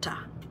quarter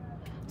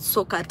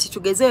so kati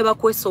tugeze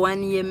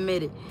bakwesowani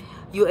y'emmere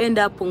you end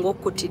up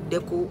ng'okkutidde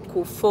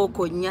ku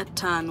fooko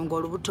 4-5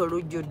 ng'olubuto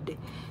lujjudde.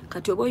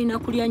 Kati oba olina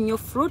kulya nnyo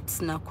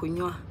fruits na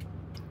kunywa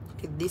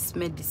with this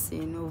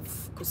medicine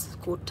of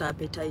kuta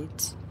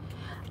appetite.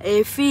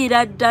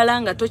 Efiira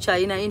ddala nga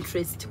tokyalina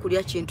interest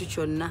kulya kintu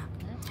kyonna.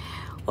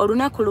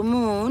 Olunaku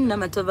lumu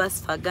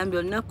Namatavas agambye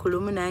olunaku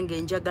lumu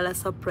nange njagala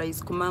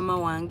surprise ku maama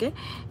wange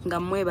nga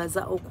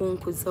mwebaza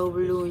okunkuza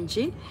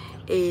obulungi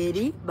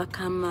eri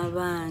bakama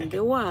bange.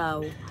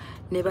 Wow,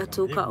 ne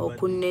batuuka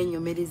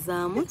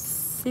okunnenyumirizaamu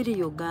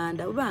siri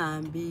Uganda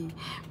bambi.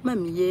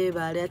 Mami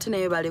yeebale ate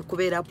naye bale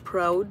kubeera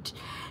proud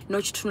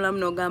n'okitunulamu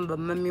n'ogamba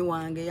mami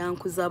wange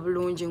yankuza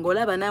bulungi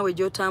ng'olaba naawe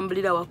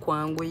gy'otambulira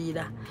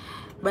wakwanguyira.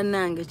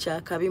 Banange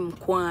kyakabi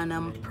mukwana,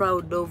 I'm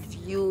proud of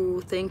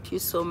you, thank you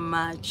so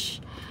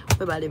much.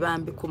 Webale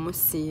bambi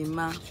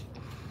kumusiima.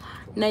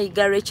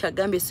 Naiga Rich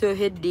agambye, so you're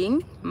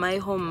heading my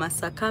home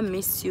Masaka,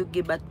 miss you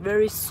but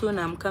very soon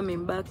I'm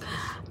coming back,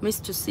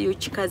 miss to see you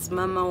chikazi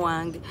mama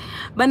wange.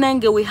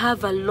 Banange we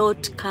have a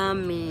lot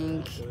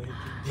coming.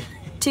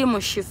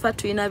 Timu Shifa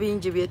tuyina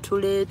bingi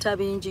byetuleeta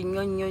bingi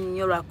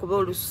nnyo lwakuba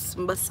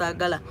olusimba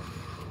saagala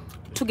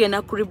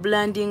tugenda ku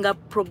rebranding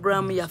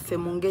program yaffe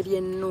mu ngeri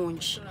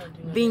ennungi.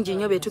 Bingi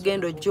nnyo bye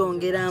tugenda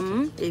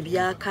ogyongeramu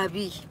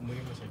ebyakabi.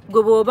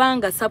 Gwe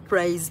bw'obanga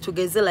surprise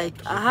tugeze like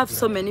I have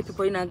so many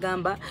people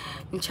inagamba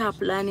ncha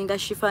planning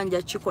Shifa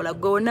nja kikola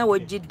gwe wonna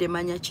wojjidde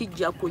manya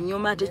kijja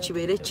kunyuma ate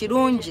kibeere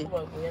kirungi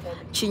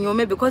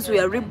kinyume because we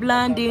are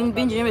rebranding.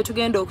 Bingi nnyo bye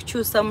tugenda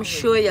okukyusa mu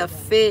show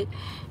yaffe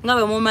nga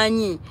bwe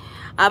mumanyi.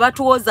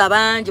 Abatuwoza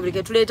bangi buli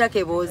ke tuleeta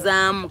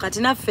kebozaamu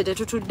kati naffe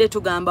tetutudde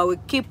tugamba we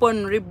keep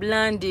on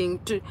rebranding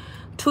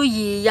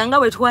tuyiiya nga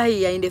bwe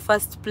twayiiya in the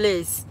first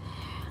place.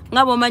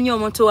 Nga bw'omanyi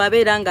omuntu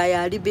wabeera nga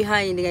yali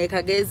behind nga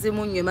yekagezi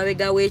munnyo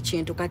emabega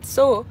w'ekintu kati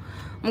so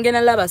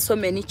mugenda laba so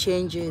many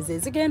changes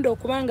zigenda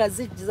okuba nga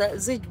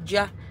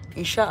zijja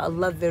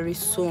inshallah very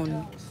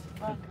soon.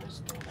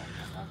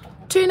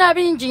 Tuyina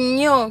bingi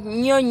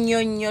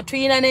nnyo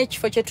tuyina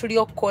n'ekifo kye tuli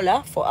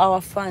okukola for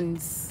our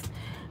fans.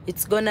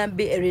 It's gonna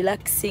be a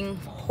relaxing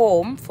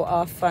home for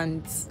our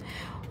fans.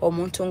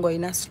 Omuntu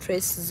ng'olina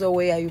stress zo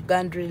where you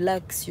can't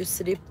relax, you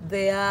sleep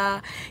there,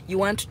 you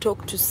want to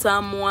talk to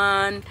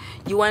someone,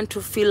 you want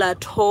to feel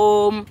at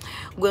home.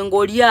 Gwe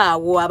ng'oli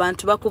awo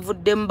abantu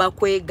bakuvuddemu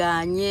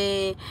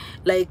bakwegaanye,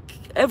 like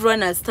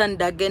everyone has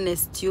turned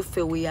against you.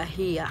 We are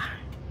here.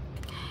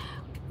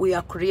 We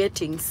are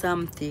creating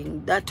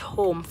something, that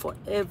home for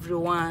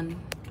everyone.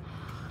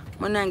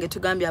 Munange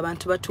tugambye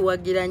abantu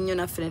batuwagira nnyo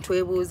naffe ne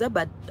twebuuza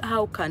but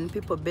how can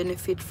people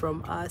benefit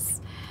from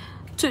us?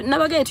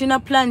 Nabagee tulina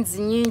plans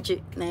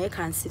nyingi naye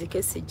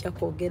kansirike sijja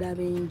kwogera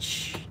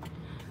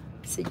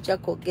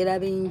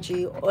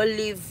bingi.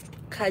 Olive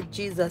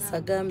Kajiza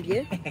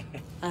agambye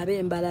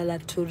ab'embalala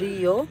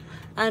turiyo.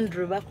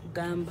 Andrew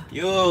bakugamba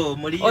yo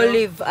muliyo.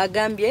 Olive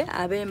agambye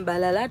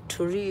ab'embalala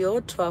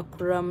turiyo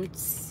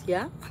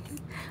twakuramusya.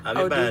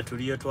 Ab'embalala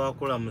turiyo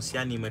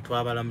twakuramusya nimwe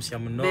twabalamusya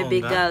munonga.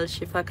 Baby girl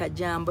Shifa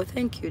Kajambo,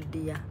 thank you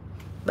dear.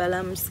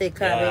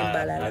 Balamuseka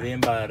ab'embalala.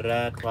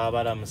 Ab'embalala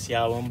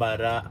twabalamusya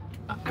ombara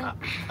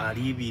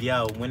alibiri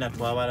awo mwena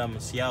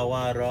twabalamusya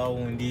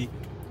around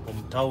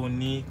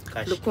omutawuni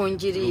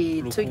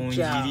Lukunjiri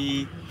tujja.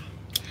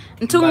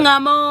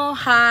 Ntungamo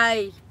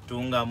hi.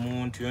 Tunga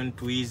muntu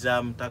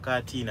yontwiza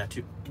mtakatina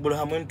bulu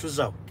hamwe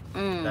ntuzawo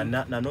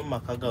na no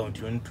makaga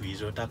onti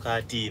yontwiza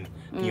otakatina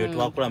niyo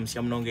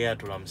twakulamusya munonge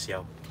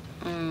yatulamusyawo.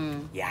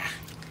 Yeah.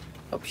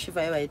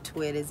 Okushiva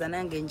yabaituweereza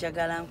nange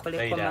njagala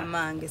nkoleko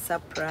mamange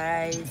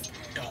surprise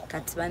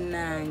kati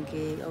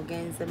bannange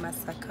ogenze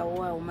Masaka.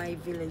 Wow, my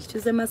village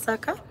tuze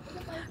Masaka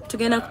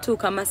tugenda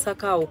kutuuka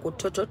Masaka awo ku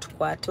Toto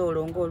tukwate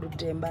olongo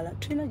oludde Embala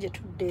tulina gye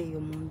tudde eyo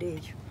munda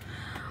eyo.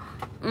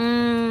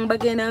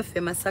 Bagenda ffe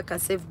Masaka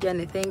safe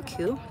journey, thank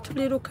you.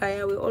 Tuli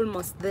Lukaya, we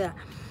almost there.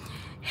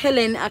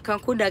 Helen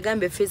Akankunda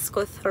agambe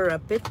physical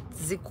therapy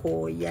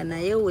zikoya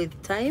naye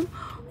with time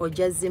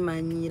ojja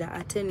zimanyira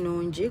ate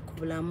nungi ku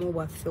bulamu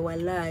bwaffe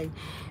wallahi.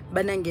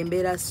 Banange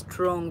mbeera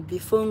strong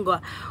before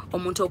nga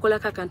omuntu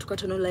okolako akantu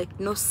katono like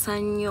no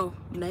sanyo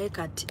naye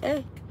kati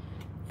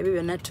ebyo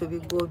byonna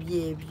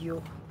tubigobye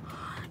ebyo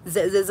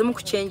zezimu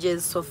ku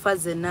changes so far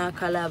ze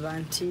naakalaba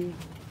nti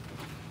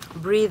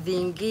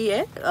breathing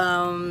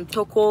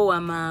toko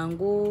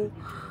amangu.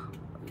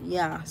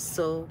 Yeah,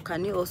 so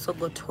can you also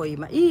go to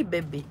Hoima?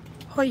 Baby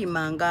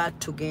Hoima nga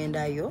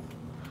tugendayo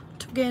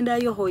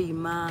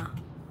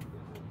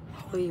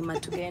Hoima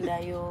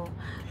tugendayo.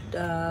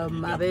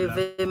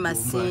 Mabeve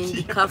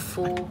Masindi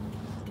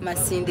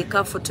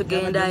Kafu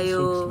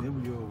tugendayo.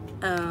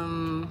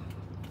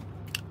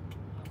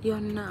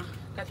 Yonna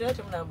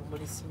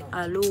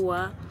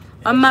Aluwa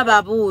amma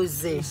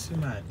babuuze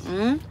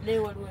ne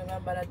waliwo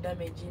bambala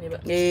damage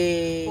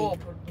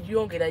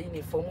yongera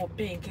uniform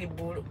pink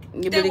blue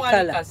buli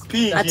kala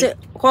ate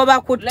ko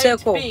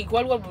bakutteko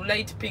waliwo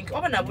light pink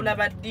oba nabula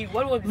baddi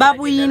waliwo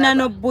babuyina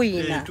no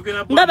buyina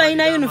nga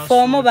bayina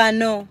uniform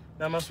bano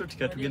namasuti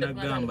katugenda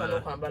gamba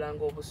kwambala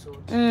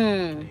ng'obusuuti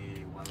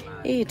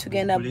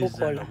tugenda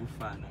bukola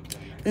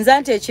nze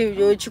nti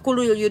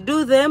ekikulu you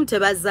do them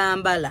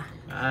tebazambala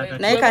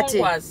naye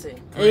kati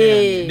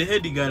the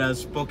head girl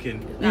has spoken.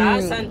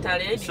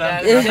 Santale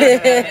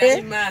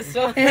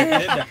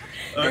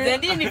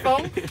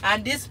uniform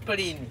and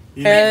discipline.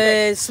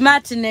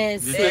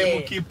 Smartness.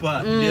 The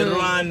keeper, the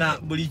runner,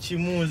 buli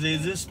chimuze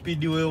is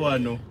speed we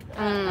wano.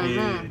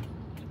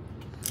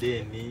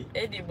 Deni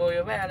Eddie boy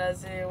oba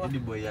yalazeewa. Eddie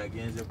boy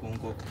yagenze ku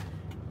nkoko.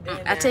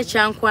 Ate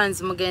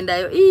Kyankwanzi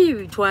mugendayo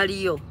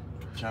twaliyo.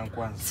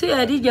 Kyankwanzi. Si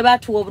yali gye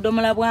batuwa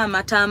obudomola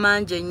bw'amata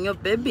amangi ennyo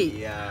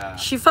baby.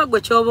 Shifa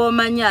gwe ky'oba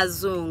omanyi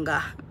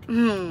azunga.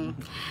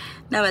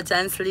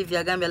 Nabatani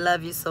Sylvia Gambia,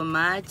 love you so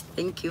much.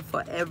 Thank you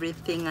for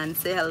everything and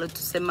say hello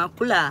to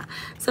Semakula.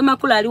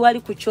 Semakula ali wali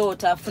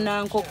kuchota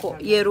afuna nkoko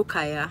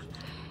yerukaya.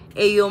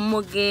 Eyo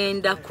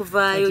mugenda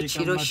kuvaayo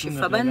kiro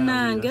Shifa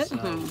bannange.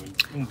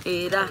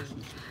 Era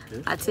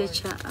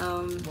atecha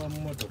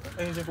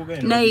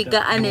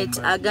Naiga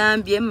Anet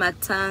Agambye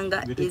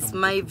Matanga is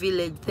my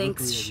village.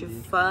 Thanks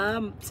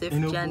Shifa. Safe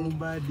journey.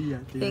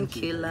 Thank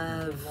you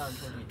love.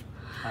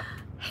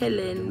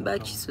 Helen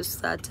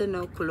Bachisusate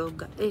no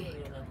kuloga.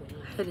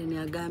 Helen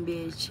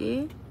Agambye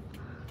echi.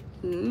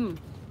 Helen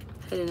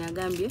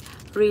Agambye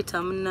Rita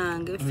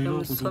Munange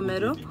from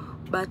Somero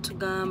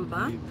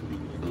batugamba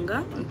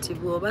nga nti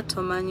bwoba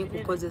tomanyi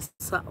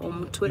kukozesa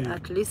omutwe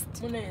at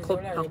least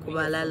koppa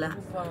kubalala.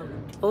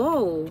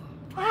 Oh,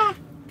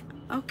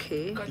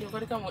 okay.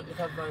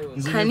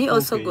 Can you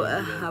also go?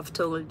 I have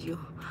told you.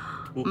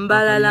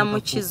 Mbalala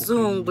mu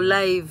Kizungu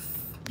live.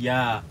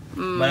 Yeah,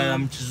 mbalala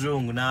mu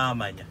Kizungu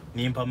namanya.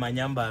 Nimpa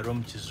manyamba ro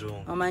mu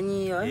Kizungu.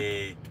 Omanyiyo?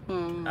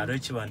 Aro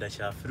kibanda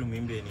kya film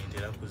imbe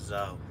nintera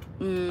kuzaawo.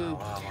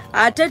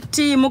 Ate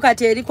timu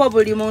kati eriko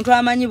buli muntu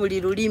amanyi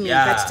buli lulimi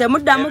kati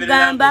temudda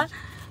mugamba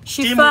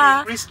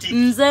Shifa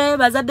nze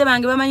bazadde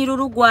bange bamanyi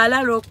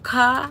lulugwala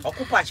lokka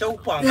okupacha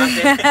ukwanga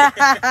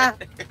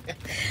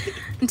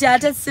nti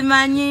ate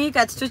simanyi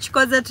kati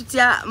tukikoze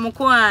tutya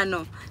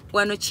mukwano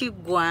wano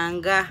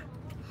kiggwanga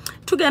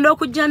tugenda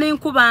okujja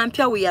n'enkuba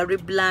mpya we are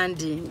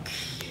rebranding.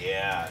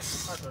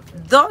 Yes.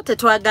 Though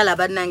tetwagala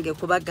bannange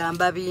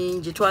kubagamba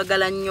bingi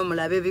twagala nnyo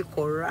mulabe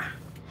bikolwa.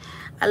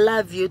 I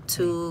love you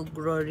too,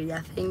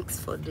 Gloria. Thanks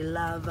for the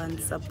love and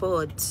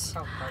support.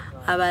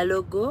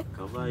 Abalogo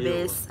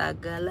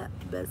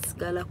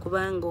besagala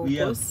kubanga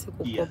okosi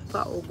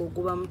kukopa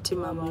ogoguba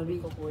mutima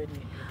mubi.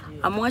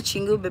 I'm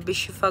watching you, baby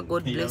Shifa.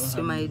 God bless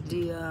you, my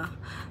dear.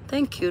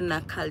 Thank you,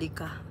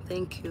 Nakalika.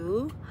 Thank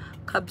you.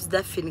 Kabs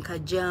Dafin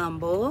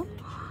Kajambo.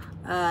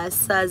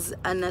 Saz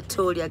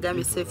Anatolia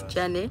Gami Safe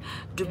Journey.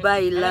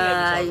 Dubai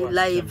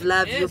live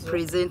love you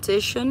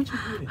presentation.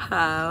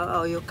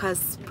 Your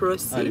cast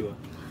proceed.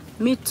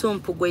 Me too,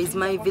 Mpugwe is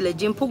my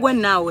village. Mpugwe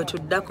nawe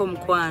tuddako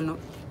mkwano.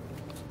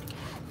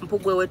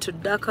 Mpugwe we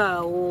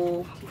tuddaka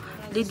o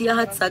Lydia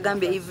Hatsa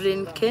Gambia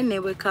Evelyn Kene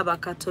we kaba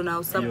katona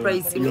o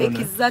surprise you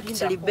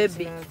exactly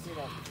baby.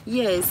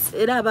 Yes,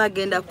 era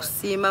bagenda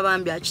kusima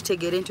bambi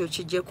akitegere nti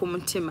okijje ku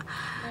mutima.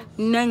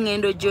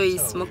 Nangendo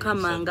Joyce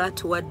mukama nga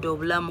tuwadde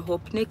obulamu.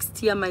 Hope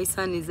next year my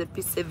son is a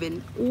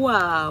P7.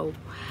 Wow.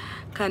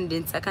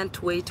 Candence, I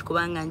can't wait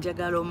kubanga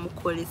njagala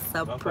omukole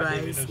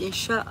surprise.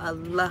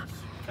 Inshallah.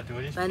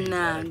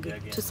 Banange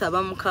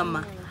tusaba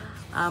mukama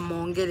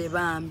amongere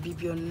bambi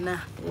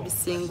byonna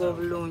ebisinga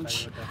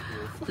obulungi.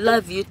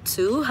 Love you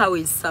too. How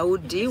is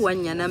Saudi?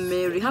 Wanyana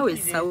Mary. How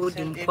is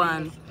Saudi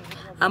mkwano?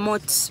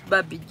 Amot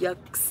Baby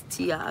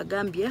Jackstia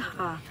agambye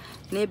ha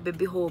ne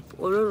baby Hope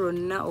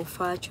oloronna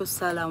ofacho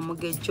sala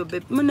omugejo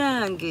baby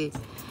munange.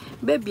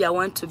 Baby, I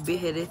want to be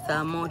here with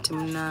Amot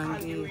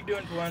munange.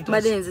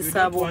 Madenzi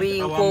sabo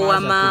binko wa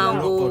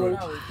mango.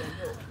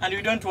 And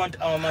we don't want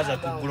our mother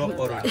to grow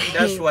old.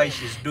 That's why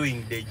she's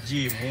doing the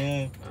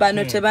gym.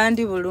 Bano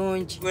tebandi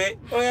bulungi.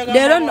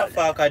 Lero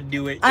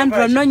fakaddiwe.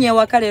 Andro nonye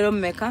wakalero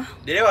mmeka?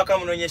 Lero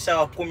wakamunonyesha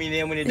wa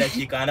 11 ne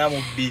dakika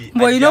 42.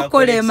 Mboyino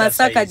kole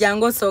Masaka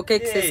jango soke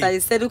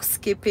exercise self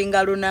skipping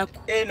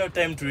alunaku. No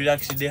time to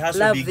relax. The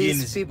hustle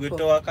begins.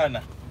 Gweto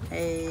wakana.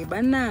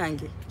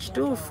 Banange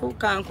kituufu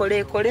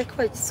kankole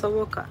koleko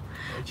ekisoboka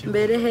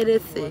mbere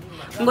herese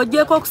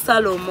ngojeko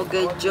kusala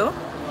omugejjo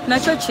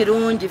nakyo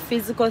kirungi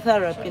physical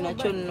therapy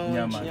nakyo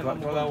nnungi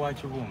nyama wa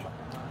kibumba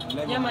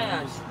nyama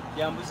yashi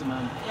yambuzi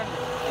mama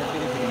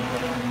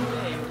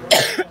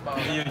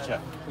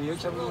iyo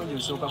cha bulungi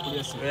usoka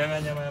kulya si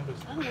oyanga nyama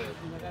yambuzi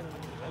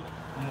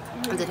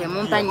nze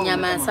temumpa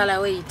nyama nsala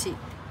weight.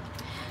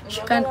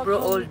 She can't grow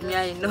old me,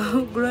 I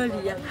know.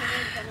 Gloria,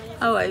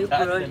 how are you,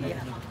 Gloria?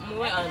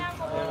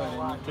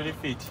 To the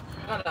feet.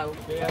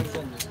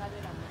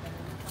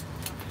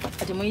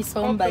 Ati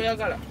muisomba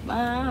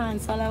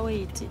nsala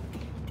weight.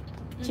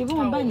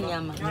 Kibumba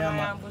nyama.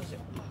 Nyama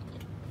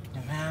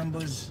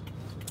yambuzi.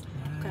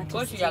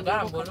 Kochi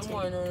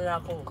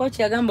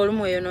yagamba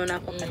olumwoyo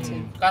nonako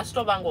kati.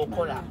 Kasito banga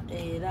okola.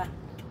 Era.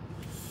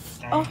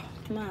 Oh,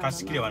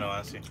 kasikire wana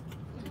wansi.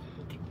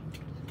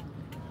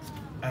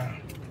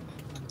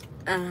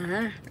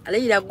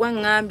 Leila gwa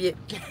ngambye.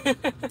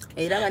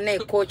 Era bane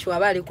coach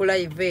wabali ku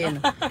live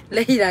eno.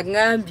 Leila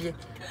ngambye.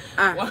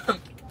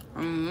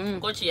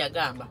 Kochi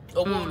yagamba.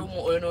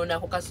 Omulumu oyo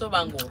nonako kasito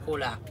banga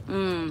okola.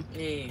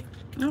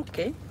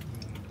 Okay.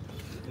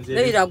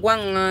 Leira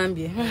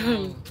gwangambye.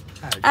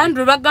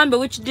 Andrew bagambe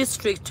which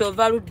district of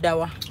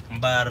Aludawa?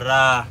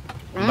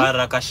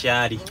 Mbara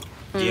Kashari.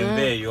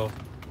 Jembeyo.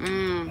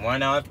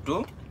 Mwana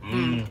watu.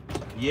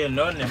 Ye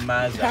none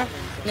maza.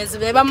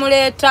 Nezibe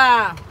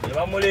bamuleta.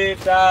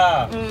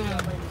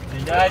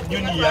 Nja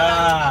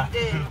Junior.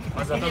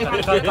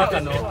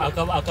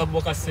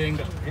 Akaboka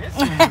senga.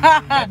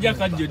 Ajja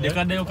kajjudde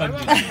kaddayo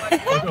kajjudde.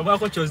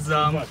 Obaako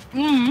kyozaamu.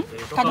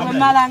 Kati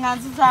malanga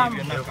nzizamu.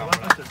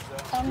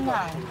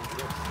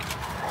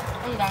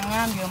 Era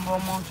ngambye mbo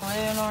omuntu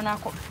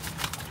yeyonoonako.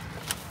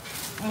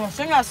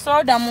 Musinga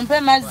soda mumpe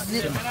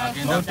mazzi.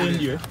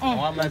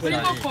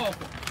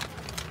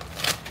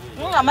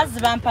 Nga mazzi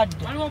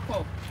bampadde.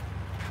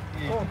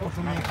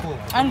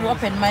 And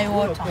open my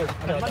water.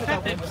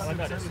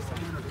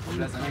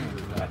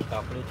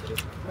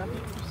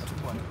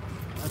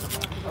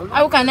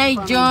 How can I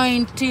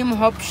join Team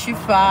Hope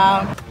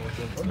Shifa?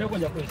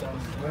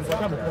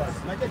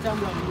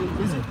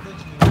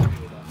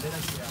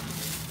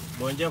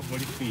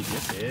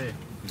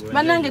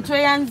 Banange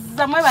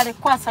tweyanza mwebale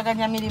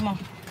kwasaganya mirimo.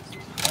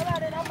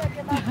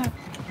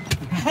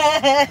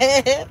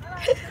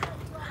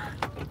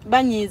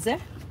 Banyize.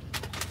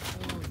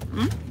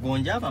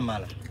 Gonja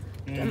bamala.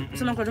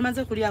 Sino ko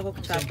tumaze kulyako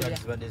kukyakula.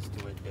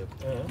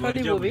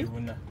 Kodi bubi.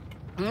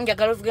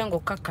 Njagala uvuge ngo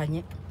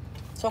kakkanye.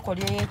 Soko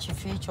lye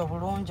ekifiicho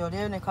bulungi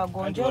olyo ne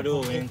kagonjo.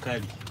 Waliwo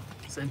enkali.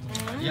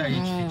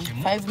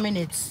 5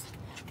 minutes.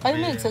 5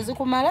 minutes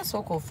ezikumala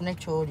soko ofune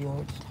kyoli.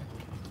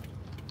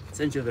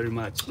 Thank you very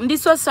much. Ndi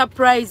so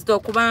surprised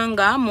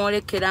okubanga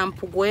mwolekera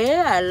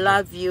Mpugwe. I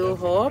love you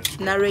Hope.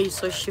 Nare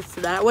so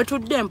shifula.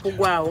 Wetudde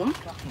Mpugwawo.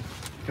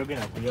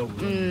 Togena kulya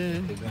ubu.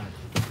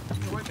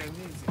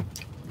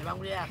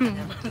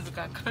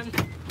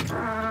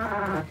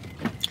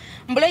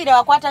 Mbuleira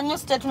wakwata new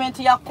statement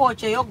ya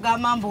coach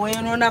eyogamba mbu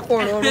weyononako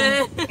olwo.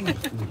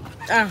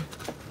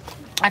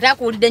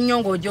 Atakuwulidde nnyo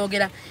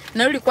ng'ojogera.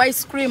 Naluli kwa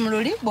ice cream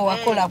luli bwe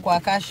wakola kwa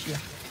Kashia.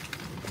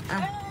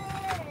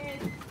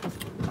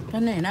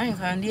 Naye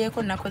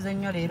nkandyeko nakoze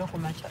nnyo leero ku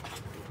makya.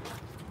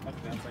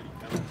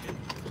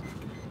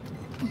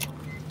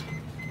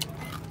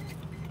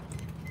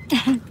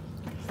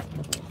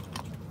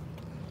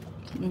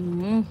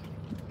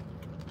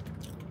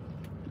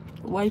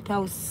 White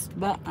House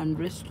Bar and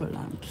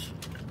Restaurant.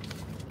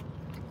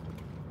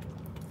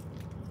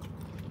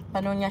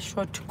 Banonya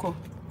shotko.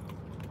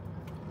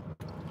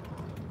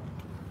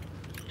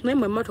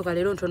 Nemwe motoka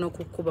leero ntono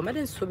kukuba.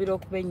 Made nsuubira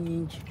okuba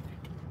ennyingi.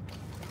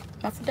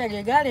 Mafuta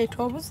ge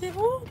galeeta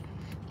obuzibu.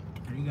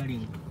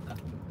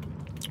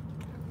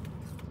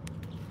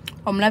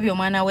 Omulabye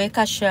omwana we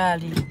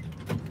Kashali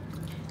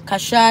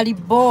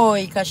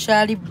boy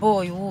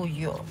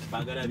wuyo.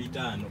 Bagala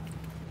bitano.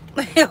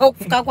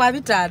 Okufuka kwa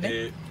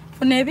bitano.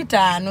 Fune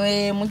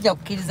bitano mujja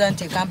kukkiriza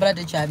nti Kampala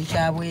tekyali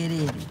kya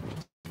bwereere.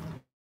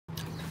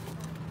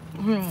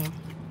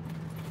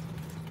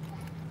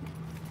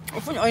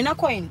 Oyina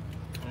coin?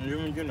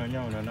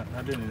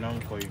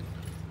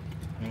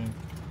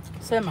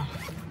 Sema.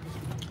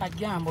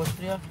 Ajambo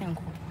tulio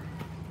finko.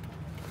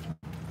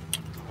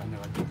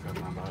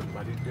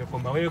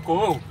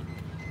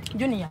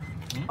 Junior.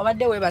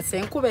 Obadde webase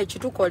enkuba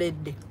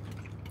ekitukoledde.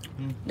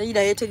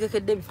 Leira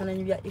yetegekedde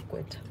ebifaananyi bya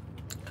Equator.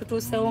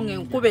 Tutuusewo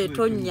ng'enkuba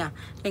etonnya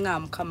nga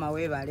Mukama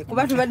weebale.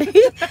 Kuba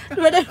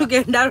tubadde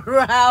tugenda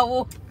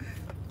lwawo.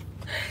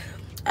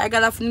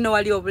 Ayagala afunine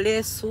wali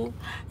obuleesu.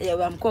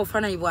 Bamuka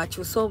obufaananyi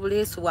bwakyusa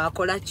obuleesu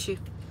bwakola ki.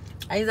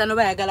 Ayinza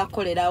noba ayagala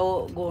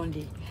kukolerawo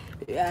gondi.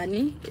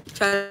 Yani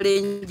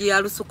challenge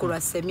ya lusuku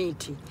lwa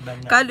semiti.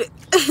 Kandi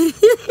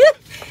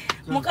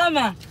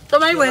Mukama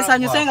tomanyi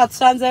bwensanyuse nga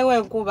tusanzeewo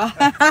enkuba.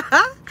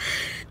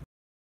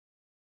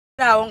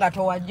 Awo nga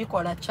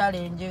towagikola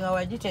challenge nga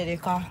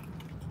wagitereka.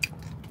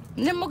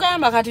 Ne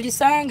mugamba kati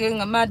lisange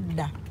nga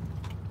madda.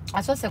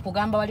 Asose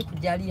kugamba wali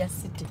kujali ya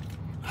city.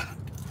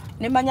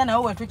 Ne manya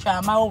nawo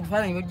wetukyamawo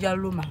obufaananyi bujja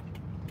luma.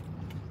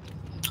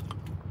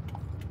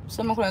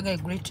 Soma kulaga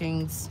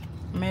greetings.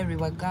 Mary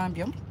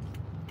wagambye.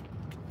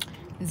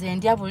 Nze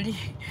ndya buli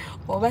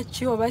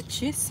oba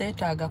ki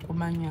seetaaga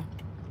kumanya.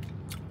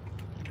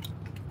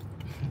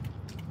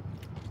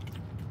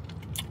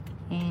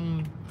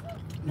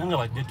 Nanga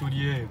badde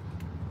tulye.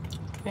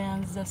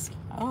 Tweyanza si.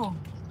 Oh.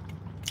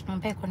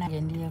 Mpeko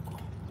nange ndyeko.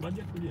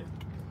 Badde tulye.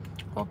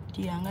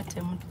 Opti yanga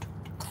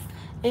temutuka.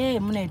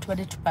 Muna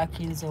etwadde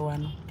tupakinze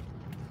wano.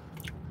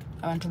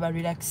 Abantu ba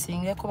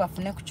relaxingeko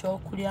bafune ku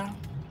kyokulya.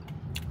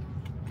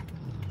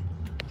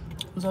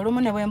 Nze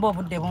olumu ne bwemba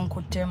obudde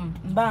bunkuttemu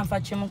mba nfa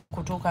kimu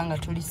kutuuka nga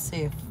tuli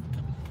safe.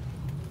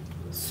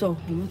 So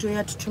omuntu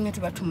eyatutumye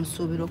tuba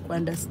tumusuubira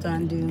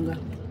okuunderstandinga.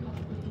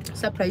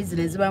 Surprise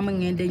nezibaamu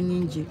ngende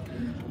nnyingi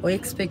o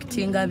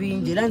expectinga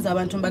bingi era nze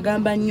abantu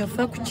mbagamba nnyo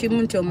fa ku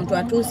kimu nti omuntu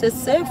atuuse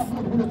safe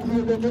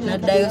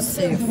n'addayo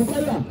safe.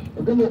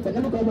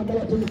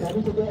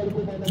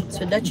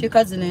 So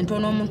dakiika zino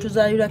entono omuntu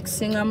za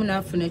relaxingamu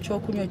n'afuna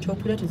ekyokunywa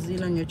ekyokulya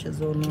tezirina nnyo kye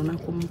zoonoona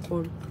ku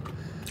mukolo.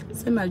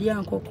 Sema lya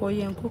nkoko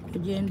y'enkoko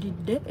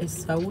gyendidde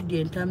Saudi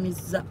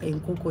entamiza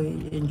enkoko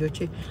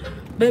enjoche.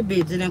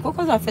 Baby zine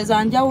enkoko zaffe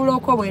za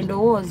njawuloko bwe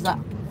ndowooza.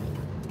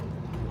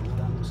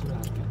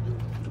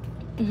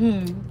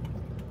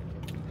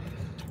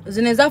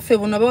 Zine zaffe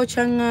buno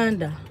bookya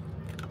nganda.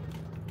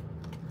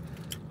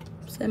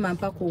 Sema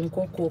mpa ku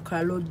nkoko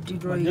kalodi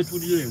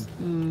rice.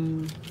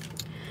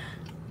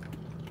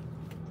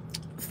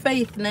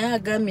 Faith naye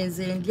agambye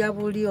nze ndya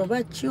buli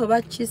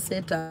oba ki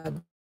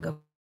seetaaga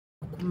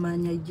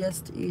kumanya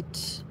just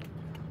eat.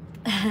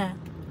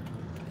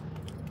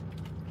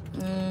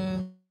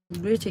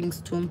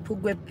 Greetings to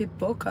Mpugwe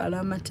people,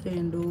 Kalama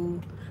Tendo,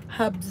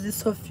 Habzi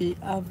Sophie,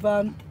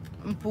 ava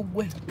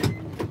Mpugwe.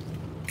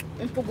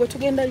 Mpugwe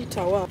tugenda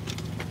litawa.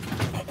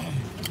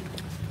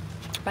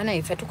 Bana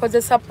ife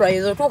tukoze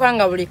surprise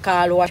tukanga buli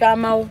kalo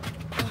wachamawo.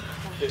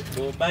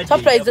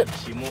 Surprise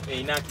chimo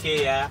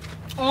einakea.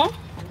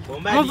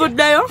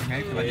 Muvuddeyo?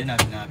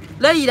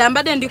 Leira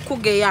mbadde ndi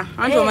kugeya.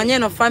 Anti omanye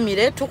no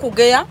family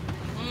tukugeya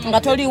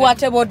nga toli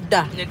wate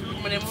bodda.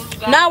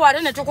 Naawe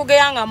ate ne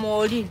tukugeya nga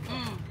mwoli.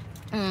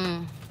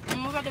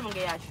 Muvadde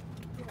mugeyacho.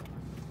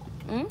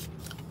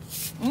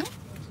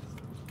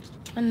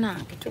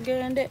 Anange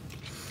tugende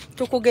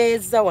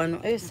tukugeeza wano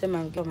sema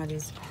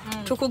ngamaliza.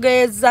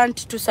 Tukugeeza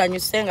nti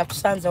tusanyuse nga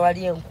tusanze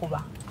wali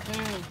enkuba.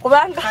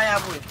 Kubanga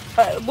kayabwe.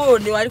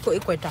 Gundi waliko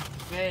ikweta.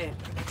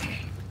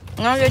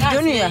 Ngange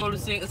junior.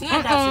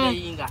 Singa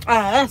tasireyinga.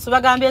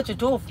 Sibagambye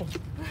ekituufu.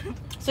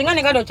 Singa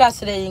ne gado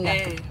kyasireyinga.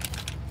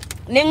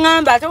 Ne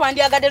ngamba ate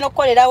wandyagadde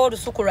n'okukolerawo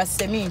olusuku lwa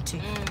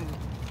seminti.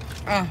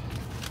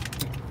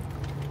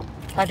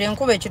 Ate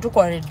enkuba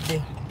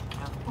ekitukoledde.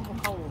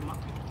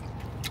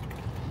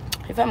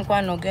 Ifa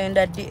mkwano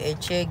genda di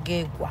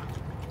ekyegegwa.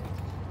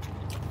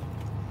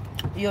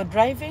 You're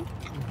driving?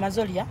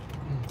 Mazolia?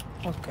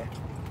 Okay.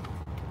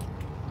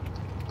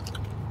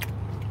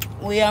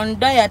 We are on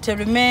diet,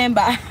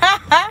 remember.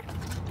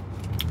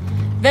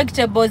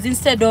 Vegetables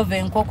instead of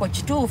enkoko.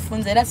 Kituufu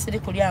nze era siri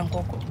kulya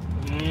nkoko.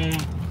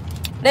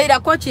 Leira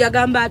kochi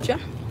yagamba atya?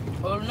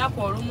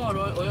 Olunaku olumu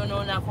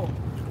oyonoonako.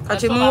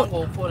 Kati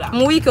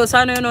mu wiki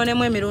osaana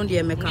oyonoonemu emirundi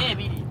emeka?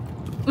 Ebiri.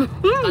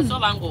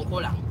 Kasoba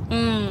ng'okola.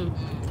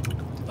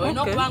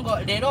 Oyina okuba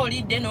nga leero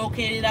olidde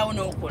n'okeererawo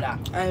n'okola.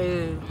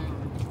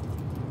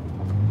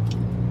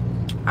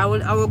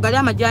 Awo gali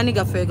amajaani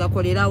gaffe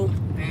gakolerawo.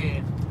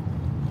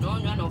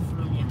 N'onywa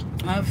n'ofulumya.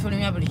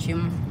 Afulumya buli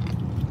kimu.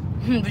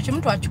 Buli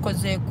kimu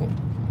twakikozeeko.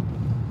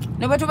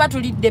 Ne bwe tuba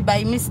tulidde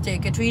by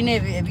mistake tulina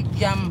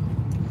ebijjamu.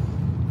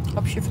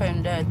 Hope she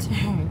found that.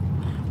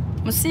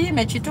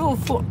 Musiime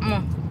kituufu.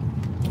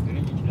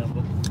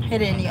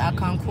 Heleni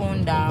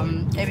akankunda.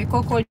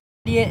 Ebikoko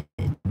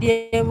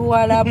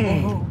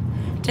by'ebuwalabu.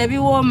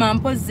 Tebiwooma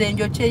mpozi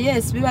enjoche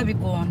yes biba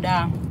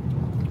bigonda.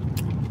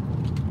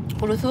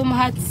 Kuluthum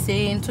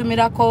hatsi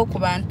ntumirako ku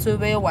bantu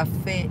be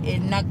waffe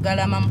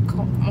Naggalama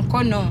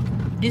Mukono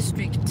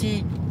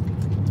district.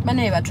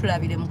 Bane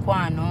batulabire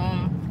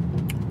mukwano.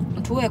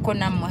 Ntuweeko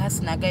nammwe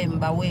hasinagaye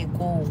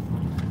mbaweeko.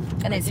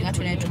 Kana singa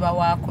tune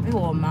tubawaako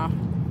biwooma.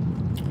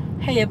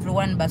 Hey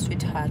everyone but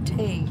sweetheart.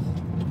 Hey.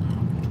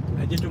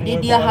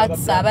 Lydia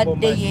Hats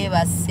abadde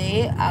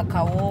yeebase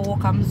akawoowo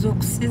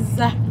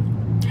kamuzuukusiza.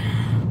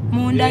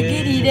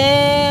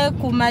 Mundagirire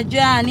ku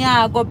majaani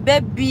ago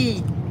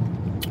baby.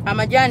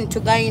 Amajani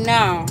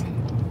tugayina.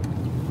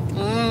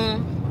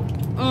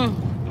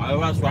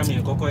 Awa swami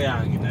enkoko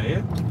yange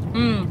naye.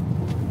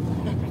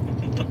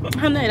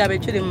 Hana irabe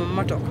kiri mu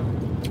motoka.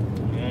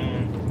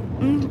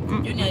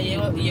 Junior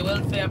ye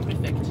welfare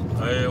prefect.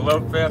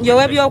 Welfare.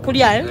 Yewe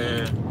byokulya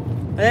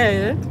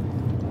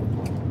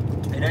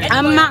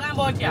Amma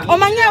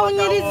omanya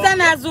onyiriza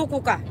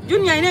nazukuka.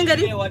 Junior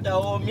inengeri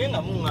wataomye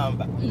nga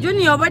mungamba.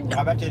 Junior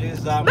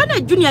abatereza. Bana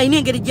Junior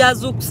inengeri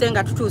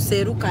jazukusenga tutuuse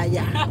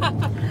erukaya.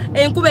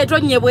 Enkuba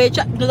etonye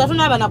bwecha ndoza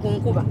tunaba ku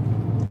nkuba.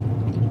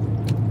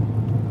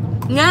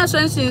 Nyaso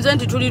ensinze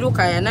nti tuli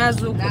lukaya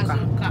nazukuka.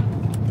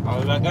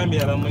 Awo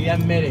bagambye abamulya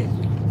mmere.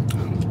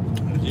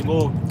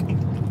 Nzibo.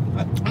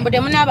 Mbude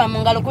munaba mu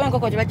ngalo kuba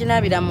enkoko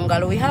tebaginabira mu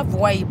ngalo. We have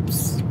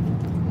wipes.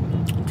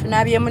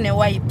 Tunabyemu ne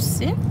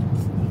wipes.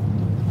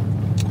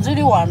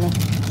 Ziri wano.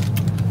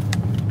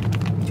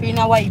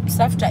 Tulina wipes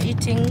after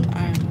eating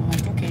and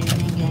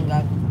cleaning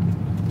engalo.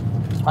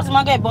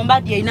 Kwasimaga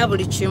bombardie ina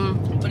buli kimu.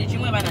 Buli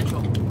kimu eba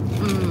nakyo.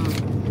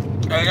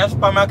 Aya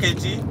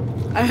supermarket.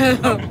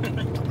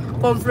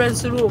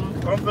 Conference room.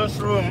 Conference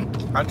room.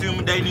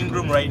 Until dining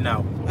room right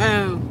now.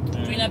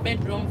 Tulina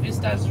bedroom,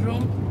 visitors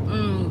room.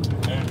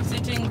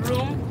 Sitting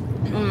room.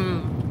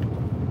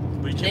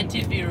 The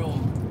TV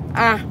room.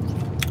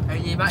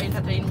 Yeba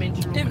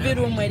entertainment room. TV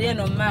room eri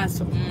no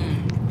maaso.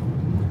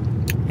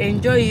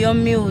 Enjoy your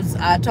meals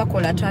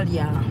atakola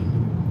talya.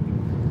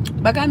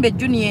 Bagambe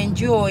Junior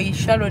enjoy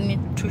Sharon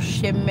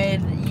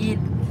Tushemeire.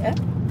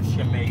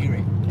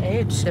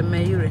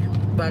 Tushemeire.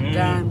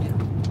 Bagambe.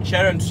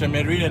 Sharon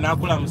Tushemeire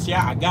nakula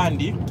musya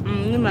agandi.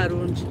 Ni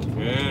marungi.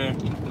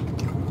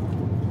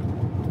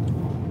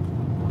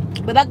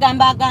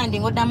 Bagamba agandi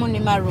ngodamu ni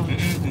marungi.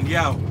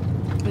 Ndiawo.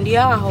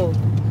 Ndiawo.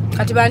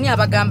 Kati bani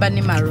abagamba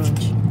ni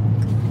marungi.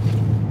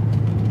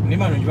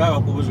 Nimano njibaba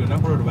kubuzo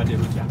nakolo lubadde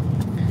lutya.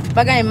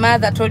 Bagaye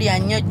mother toli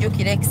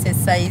annyojjukira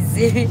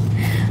exercise.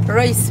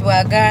 Royce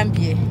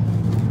wagambye.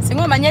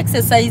 Singa omanya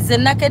exercise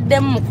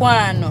nakeddemu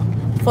mukwano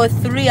for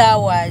 3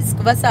 hours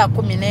kuva saa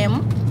 11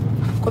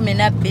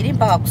 12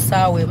 mpaka ku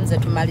saawa emu ze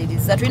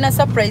tumaliriza. Tulina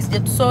surprise gye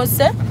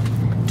tusoose.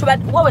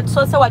 Wowe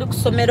tusoose wali ku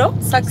ssomero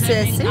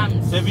success.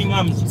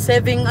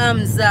 Saving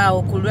arms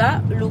awo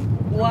kulwa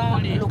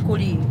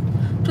Lukuli.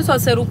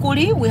 Tusoose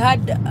Lukuli. We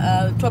had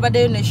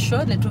twabaddeyo ne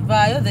show ne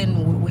tuvaayo,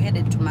 then we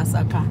headed to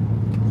Masaka.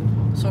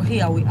 So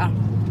here we are.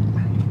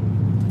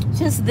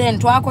 Since then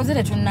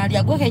twakozere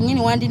tunalya gwe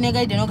kennyini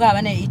wandinegayide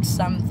nogaba ne eat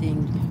something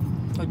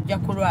ojja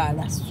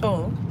kulwala.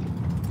 So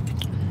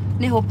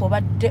ne hope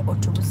obadde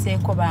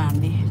otubuseeko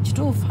bambi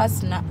kituufu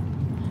Hasna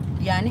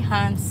yani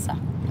hansa.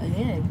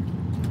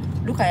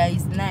 Look at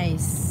is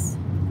nice.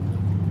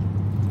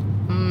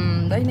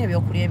 Balina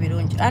ebyokulya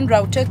ebirungi. Andrew,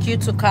 I'll take you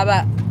to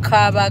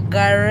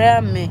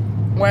Kabagarame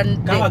one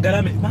day.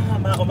 Kabagarame,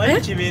 mama,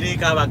 omanyi kibeere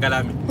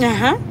Kabagarame.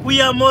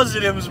 We are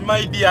Muslims,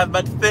 my dear,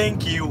 but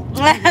thank you.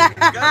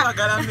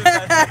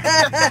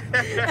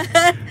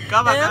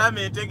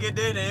 Kabagarame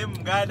tegede naye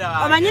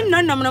muganda. Omanyi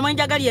nno muno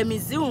mwenjagali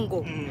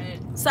emizungu.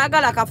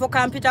 Saagala kafo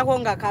kampitako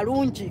nga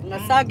kalungi nga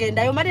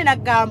saagendayo mali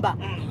nagamba.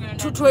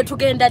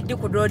 Tugenda ddi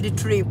ku road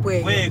trip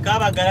eyo. We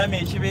Kabagarame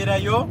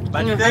ekibeerayo,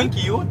 but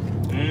thank you.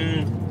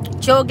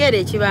 Kyogere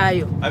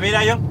ekibaayo.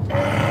 Abeerayo.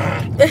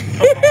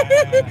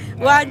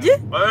 Waji?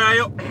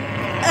 Abeerayo.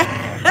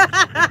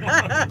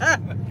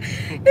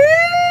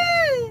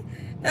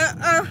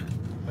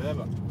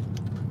 Whatever.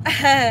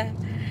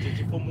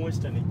 From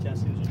Western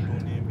Chassis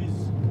on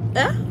embizi.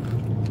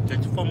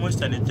 From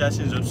Western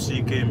Chassis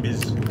otusiika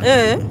embizi.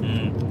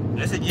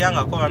 Lese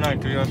gyanga ko bana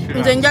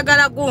tuyofira. Nze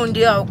njagala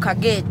gundi awo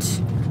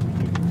Kageti.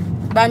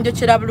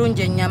 Banjokera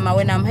bulungi ennyama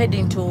when I'm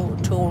heading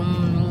to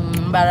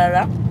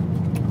Mbarara.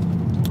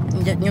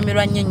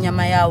 Nyumirwa nnyo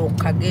ennyama yawo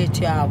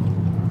Kageti awo.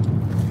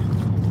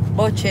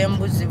 Bocha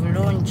embuzi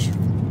bulungi.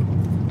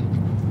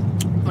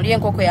 Mulye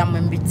enkoko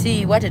yammwe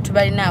mbitiibwa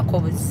tetubalinaako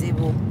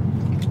buzibu.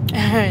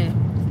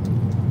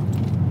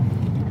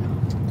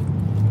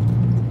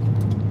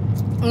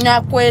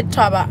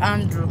 Nakwetaba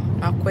Andrew,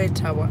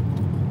 nakwetaba.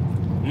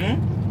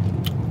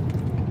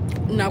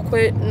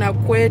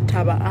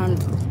 Nakwetaba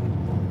Andrew.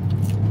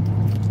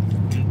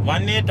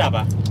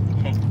 Wanetaba.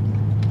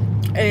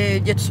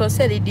 Gye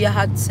tusoose Lydia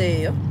Hats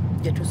eyo,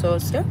 gye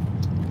tusoose.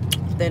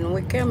 Then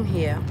we came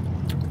here.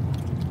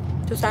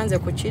 Tusanze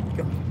ku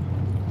Kidjo.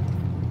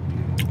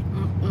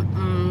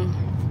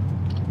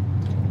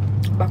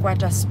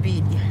 Bakwata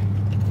speed.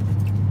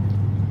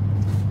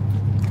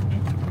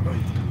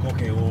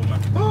 Okay, Oma.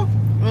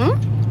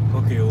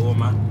 Okay,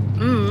 Oma.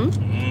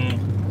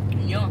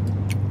 Nyo.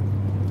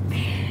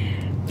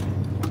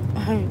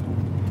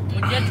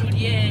 Mujja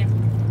tulye.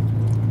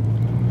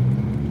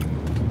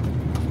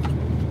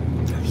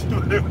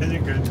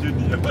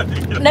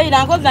 Naye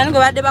nankoza ngo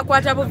badde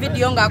bakwata bu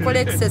video nga akola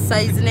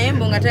exercise naye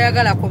mbu nga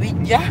tayagala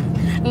kubijja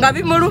nga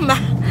bimuluma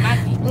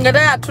nga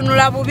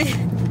tayatunula bubi.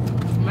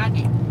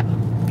 Magi.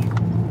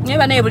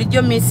 Neba naye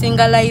bulijjo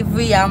missinga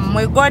live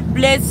yammwe. God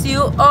bless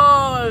you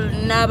all.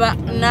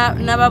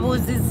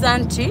 Nababuuzizza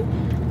nti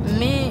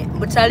mi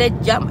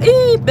butalejja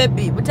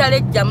baby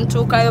butalejja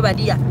mutuukayo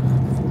baliya.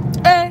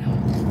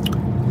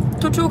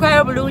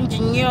 Tutuukayo bulungi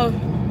nnyo.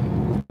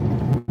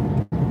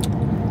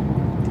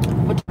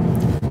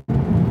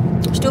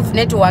 Kituufu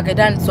network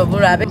etandise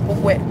obulabe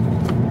Mpugwe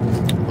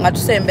nga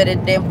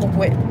tusemberedde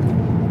Mpugwe.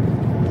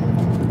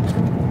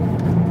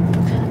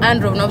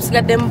 Andrew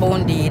n'obusigadde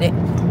mbundiire.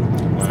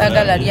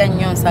 Sagala lya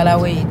nnyo nsala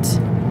wait.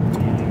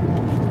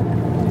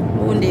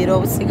 Bundiire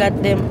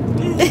obusigaddemu.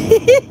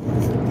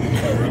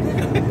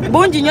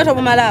 Bungi nnyo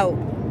tobumalaawo.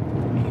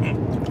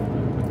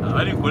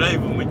 Abali ku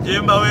live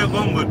mujemba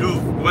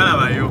weegongoduufu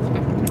kubalabayo.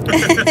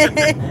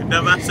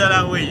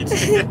 Namasala wait.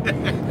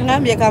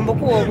 Ngambye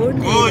kambukuwa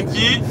obundiire.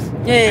 Goji.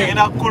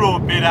 Era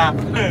kulopera.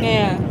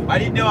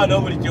 Balidde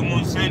wano buli kimu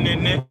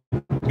nsenene.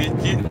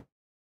 Biki.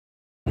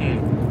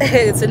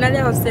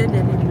 Sinalyawo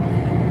senene.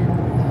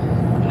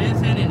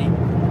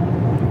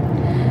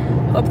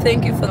 Hope,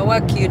 thank you for the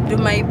work you do.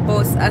 My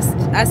boss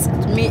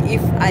asked me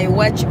if I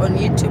watch on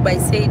YouTube. I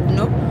said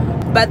no,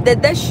 but the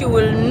day she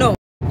will know.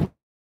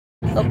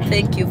 Hope,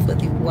 thank you for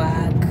the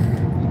work.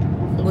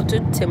 Go to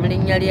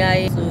Temlinga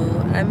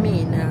Yesu.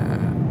 Amina.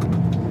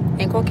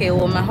 Enkoke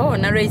woma ho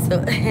na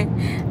reso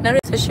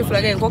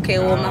shifula enkoke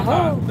woma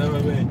ho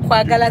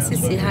kwagala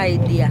sisi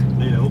haidia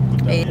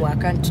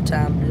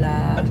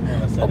wakantutambula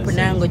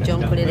opunango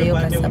jonkolereyo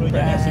ka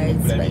surprise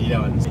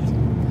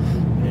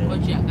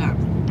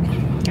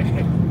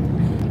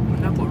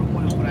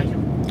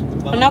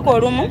onako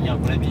olumu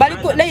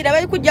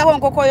bali kujjaho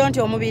nkoko yo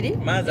nti omubiri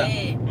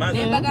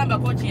bagamba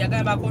kochi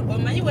yagamba ko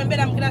omanyi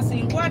wembera mu klasi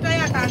nkwata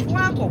ya kantu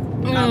wako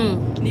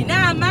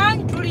nina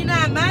amanyi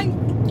tulina amanyi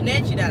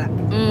n'ekirala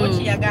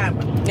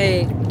okiyagamba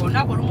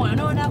olunaku olumu oyo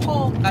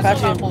n'onako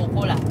kasooka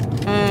okola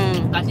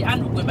kati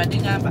Andrew gwe mbadde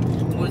ngamba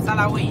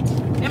ng'osalawo eki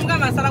ne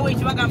mugamba nsalawo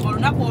eki bagamba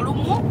olunaku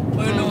olumu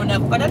oyo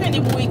n'onaku kati ate ndi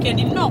mu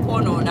wiikendi nina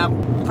okwonoonako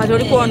kati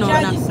oli kwonoona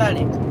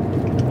ekyagisale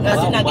nga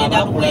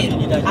sinagenda Luweero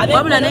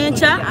wabula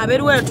n'enkya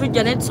abeeruweero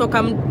tujja ne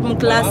tusooka mu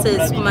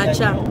classes ku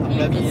makya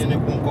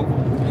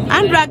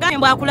Andrew agambye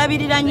mbw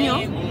akulabirira nnyo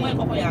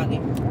enkoko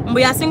yange mbu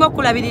yasinga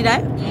okukulabirira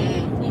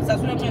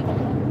musasulemu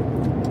enkoko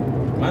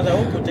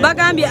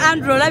bagambye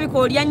Andrew olabika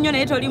olya nnyo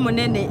naye toli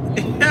munene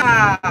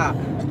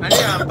ani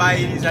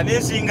ampayiriza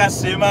nesinga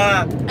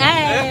sema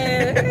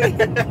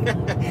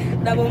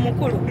daba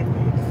omukulu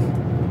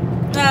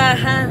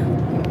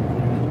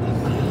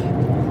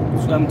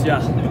sula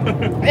mutya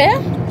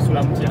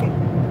sula mutya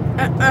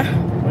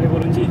oli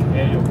bulungi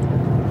eyo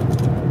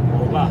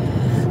oba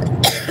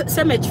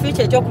sema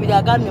ekifiiki ekyokubiri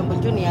agambye mbu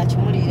junior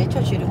kimuliire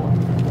ekyo kiriwo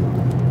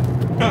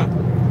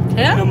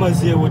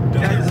namazeewo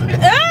dda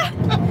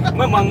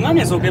mwe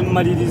mwaŋŋamye nsooka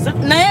emumaliriza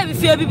naye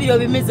ebifo ebibiri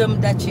obimize mu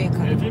ddakiika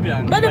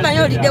bade manyi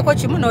oliddeko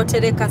kimu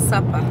n'otereka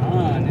sapa.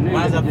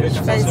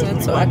 She's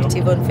not so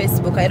active on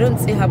Facebook. I don't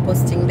see her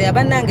posting there.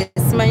 Banange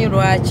simanyi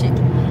lwaki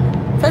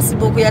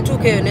Facebook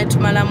yatuuka eyo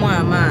netumalamu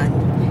amaanyi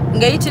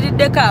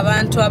ng'eyitiriddeko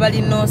abantu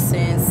abali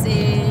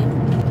nosensi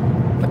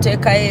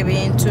oteekayo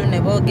ebintu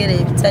ne boogera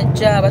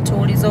ebitajja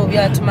abatuwuliza obi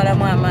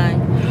atumalamu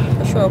amaanyi.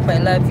 For sure, I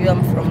love you.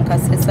 I'm from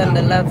Kasese and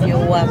I love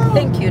your work.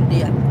 Thank you,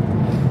 dear.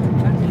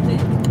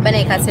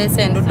 Bane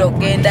Kasese ndudo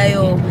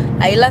gendayo.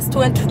 I last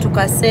went to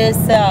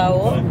Kasese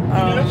awo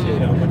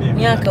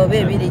myaka oba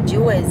ebiri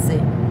giweze.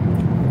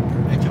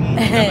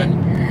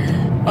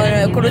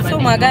 Ku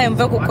lusumu agaye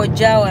mve ku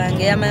kojja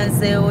wange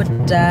yamazeewo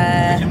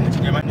dda.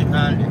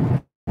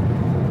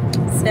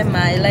 Sema,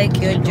 I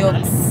like your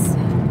jokes.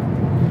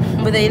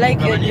 But they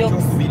like your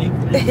jokes.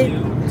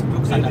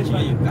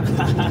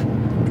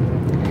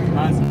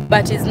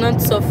 But it's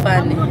not so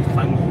funny.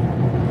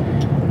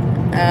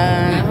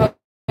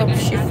 Hope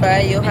she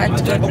fire your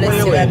heart. God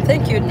bless you and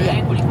thank you,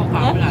 dear.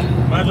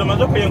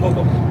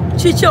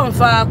 Chicho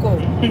mfako.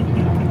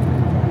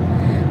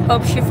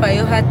 Hope she fire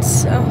your heart.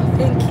 Oh,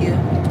 thank you,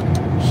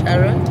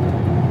 Sharon.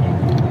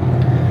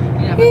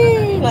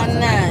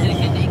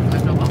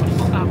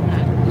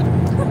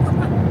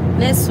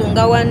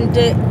 Nesunga one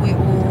day we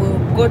will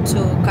go to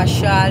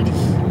Kashali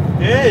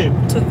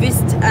to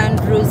visit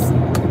Andrew's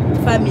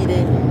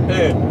family.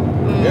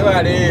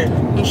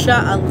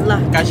 Inshallah.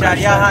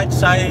 Kashali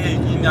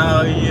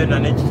ina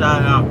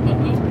nechana.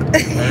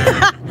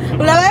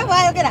 Ulawe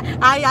wayogera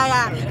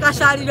aya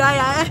Kashali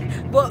aya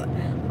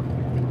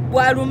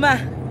bwaluma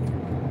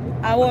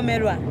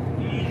awomerwa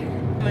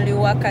muli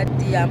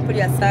wakati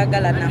ampuli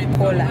asagala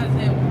nakola.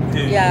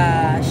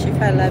 Yeah,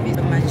 Shifa, love you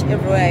so much.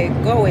 Everywhere I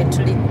go,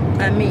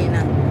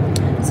 Amina.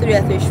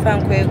 Seriously, Shifa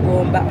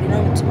nkwegomba.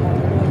 Olina mutima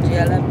mulungi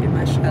ya Rabbi,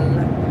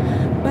 mashallah.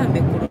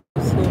 Bambe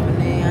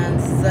kulusumne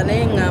yanziza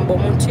naye ngamba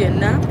omuntu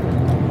yenna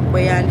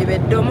bwe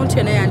yandibedde, omuntu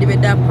yenna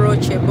yandibedde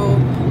approachable,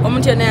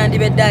 omuntu yenna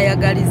yandibedde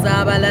ayagaliza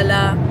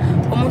abalala,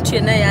 omuntu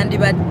yenna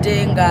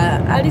yandibadde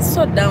nga ali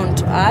so down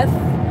to earth,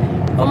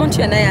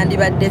 omuntu yenna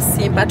yandibadde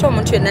simple, ate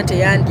omuntu yenna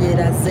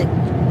teyandyeraze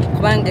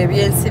kubanga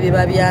ebyensi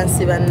biba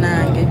byansi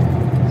bannange.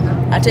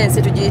 Ate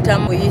ensi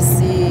tugiyitamu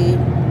buyisi.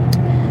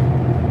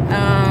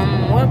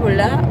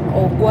 Wabula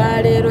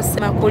ogwaleero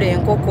Semakula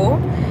enkoko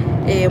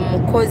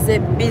mukoze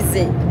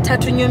bize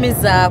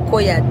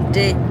tatunyumizaako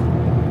yadde.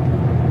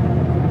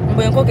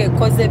 Mbwe enkoko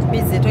ekoze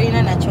bize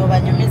toyina nakyo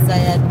banyumiza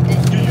yadde.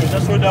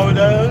 Soda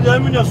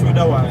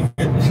wange.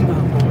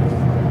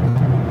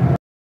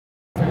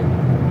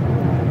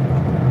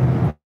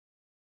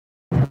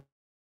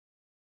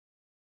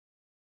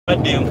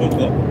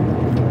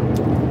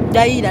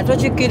 Daira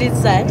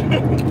tokikkiriza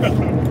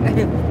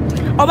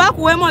oba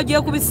kuwema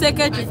ogiye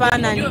kubiseeko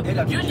ekifaananyi.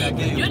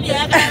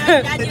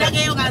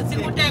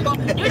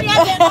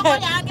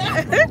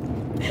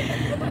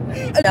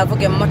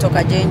 Avuga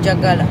emmotoka gye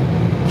njagala.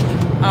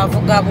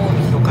 Avuga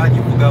bubi.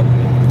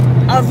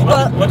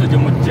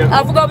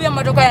 Avuga bubi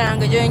emmotoka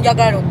yange gye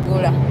njagala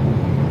okugula.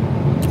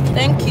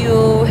 Thank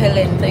you,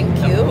 Helen. Thank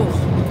you.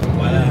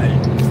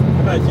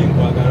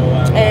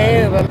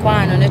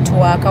 Bakwano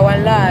netwaka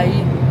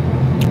wallahi.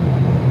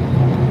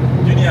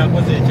 Junior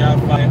akoze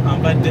ekyafa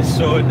ambadde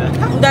soda.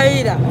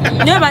 Daira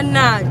ne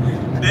bannaayi.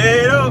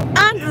 Leero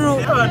Andrew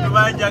abantu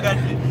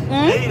banjagadde.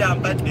 Daira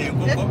ambadde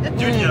enkoko.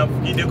 Junior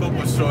afugiddeko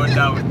ku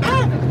soda.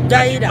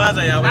 Daira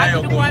Maza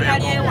yabayo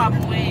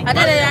kumbe.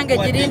 ate le yange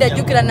girinde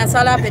jjukira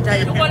nasala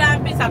appetite. Tukola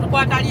mpisa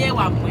tukwataliye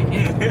wammwe.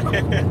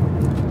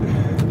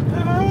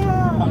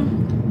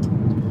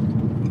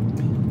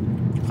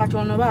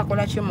 Katono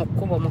bakola ki mu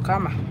kkubo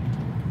mukama.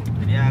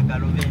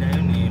 Ayagala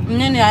obeerayo n'emu.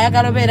 Nene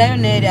ayagala obeerayo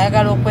n'eri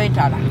ayagala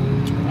okwetala.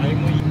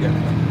 Ayimuyiga.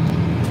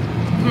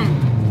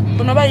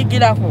 Kuno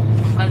bayigirako.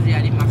 Kazi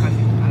yali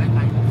makazi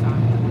aleka yusana.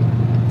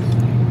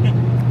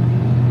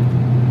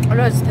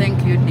 Rose,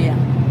 thank you, dear.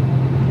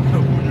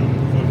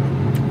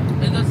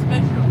 It's a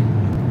special.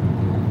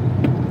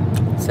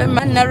 So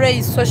man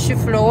narray so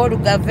shiflo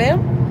olugave.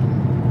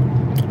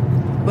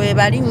 bwe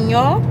bali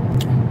nnyo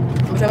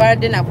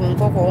mutabaladde na ku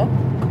nkoko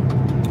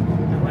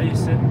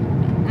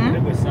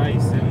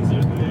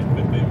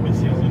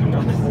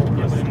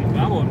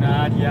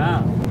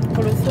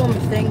Kulthum,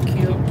 thank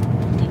you.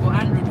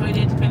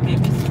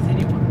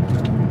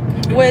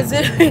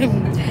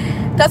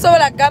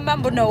 Tasobola gamba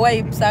mbuno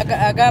wipes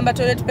agamba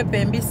toilet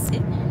paper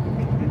embisi.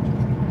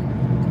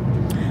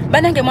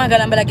 Banange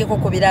mwagala mbalageko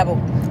ku birabo.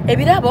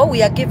 Ebirabo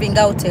we are giving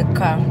out a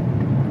car.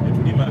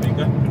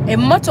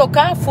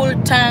 Emmotoka full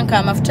tank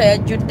amafuta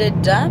yajjudde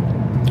dda.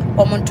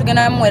 Omuntu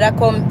tugenda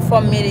mwerako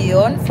 4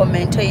 million for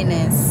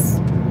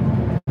maintenance.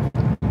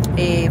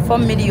 4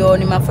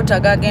 million mafuta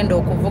gagenda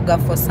okuvuga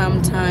for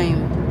some time.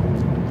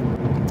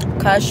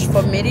 Cash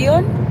 4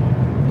 million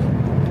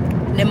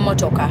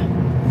n'emmotoka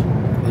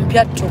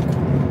mpya tuku.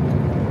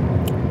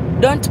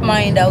 Don't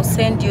mind, I'll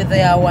send you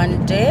there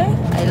one day.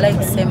 I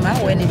like Sema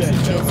when it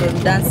reaches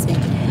on dancing.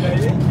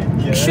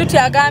 Shoot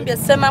agambye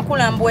Sema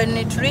kulambu when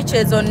it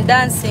reaches on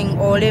dancing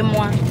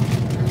olemwa.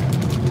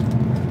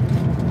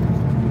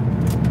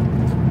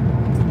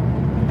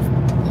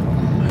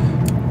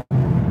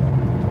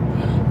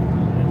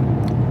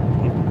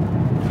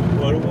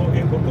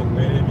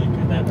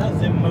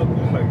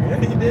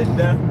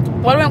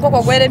 Waliwo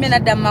enkoko gweremye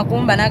nadda mu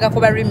magumba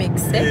n'agakuba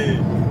remix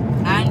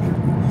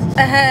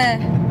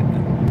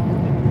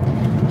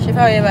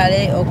Shifa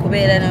webale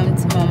okubeera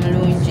n'omutima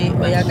omulungi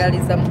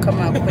oyagaliza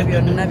Mukama akuwe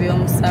byonna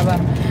by'omusaba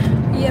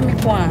ye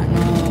mikwano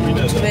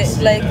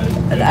like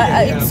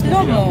it's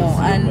normal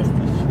and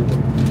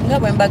nga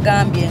bwe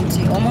mbagambye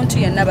nti omuntu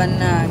yenna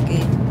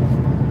bannange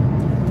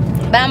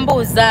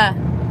bambuuza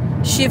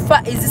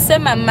Shifa is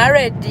Sema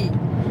married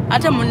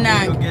ate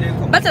munnange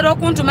batera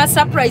okuntuma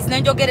surprise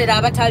nenjogerera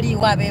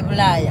abataliiwo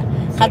ab'ebulaaya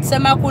kati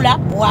Sema kula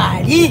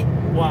wali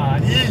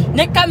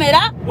ne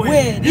kamera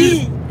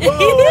weri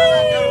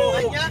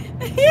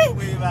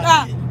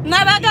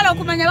nabagala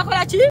okumanya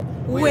bakola ki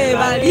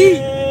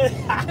webali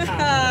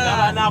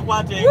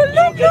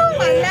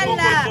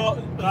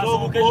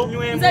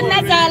nze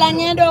nazaala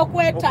ngenda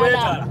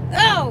okwetala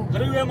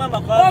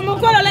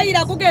omukolo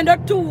layira gugenda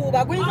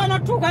otuuba guyinza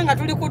notuuka nga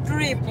tuli ku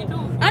trip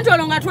anti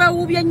olwo nga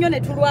twewuubye ennyo ne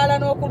tulwala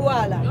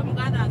n'okulwala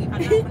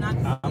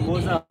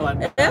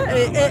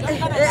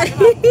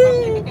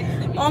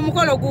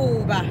omukolo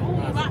guuba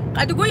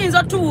kati guyinza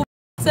otuuba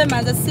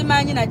Sema nze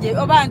simanyi naje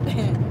oba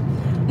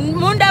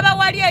mundaba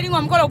wali eri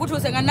omukolo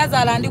gutuuse nga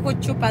nazaala ndi ku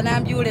chupa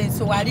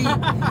n'ambulance wali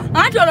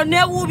anti olwo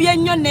neewuubye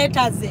ennyo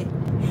neetaze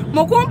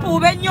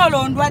mukumpuuba ennyo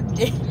olwo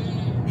ndwadde.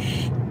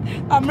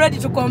 I'm ready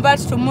to convert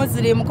to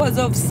Muslim because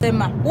of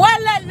Sema.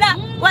 Walala,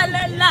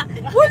 walala,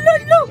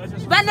 ululu.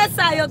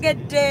 Vanessa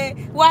ayogedde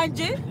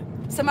wanji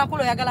Sema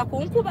kulo yagala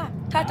kunkuba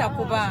tata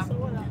kuba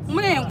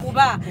mune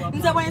nkuba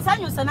nze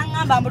bwensanyusa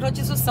nangamba mboto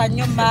kisusa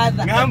nnyo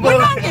mother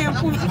munange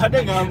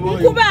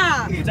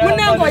nkuba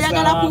munange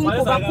oyagala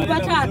kunkuba kuba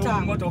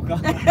tata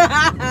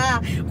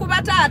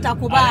kuba tata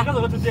kuba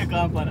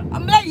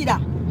mlayira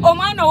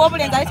omwana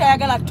ow'obulenzi ayita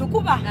ayagala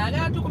tukuba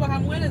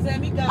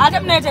ate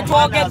munete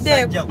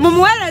twogedde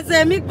mumuweereza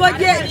emiggo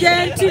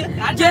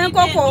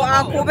gy'enkoko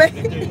akube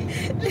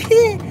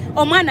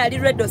omwana ali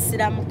ready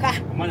osiramuka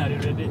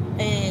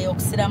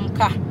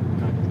okusiramuka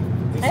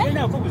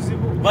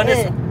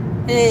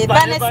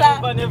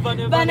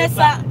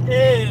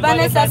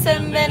Vanessa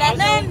Sembena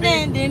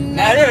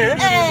nendina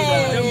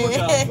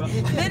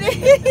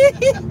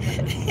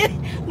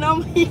no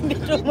muhimbi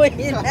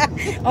tumuhina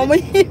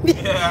omuyimbi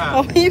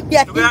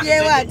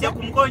akibye waje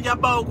kumkonja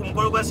bao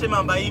kumukolo kwa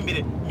Sema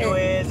mbayimbire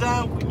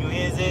nyweza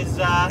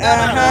kunywezeza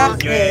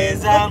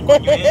nyweza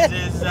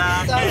kunywezeza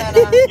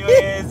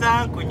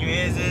nyweza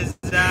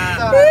kunywezeza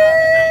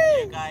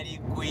kali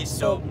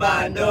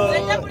kuisobando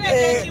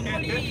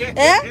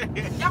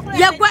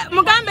yagwe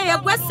mugambe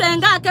yagwe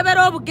senga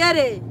akebera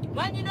obugere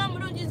wanyina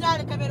omulungi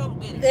zaale kebera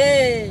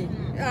obugere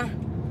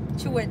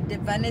chiwedde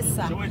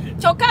Vanessa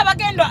choka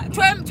abagenda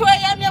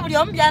tweyamye buli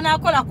omu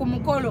byanakola ku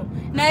mukolo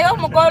naye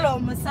omugolo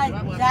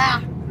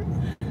omusajja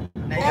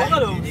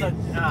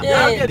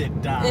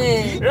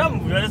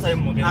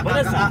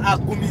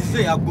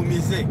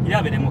agumize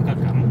yabere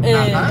mukakamu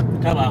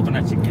kaba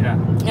akona chigira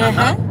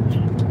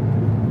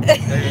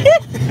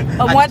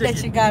omwadde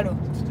kigalo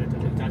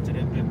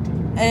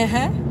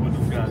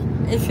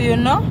if you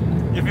know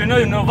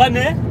you know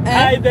Vane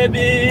hi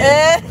baby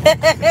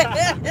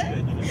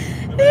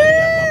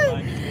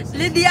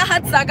Lydia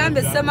Hatsa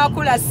agambe Sema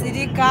kula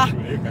sirika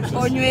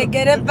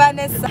onywegere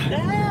Vanessa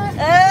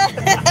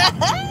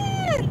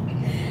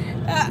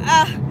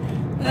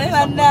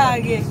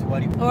Nage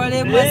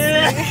ole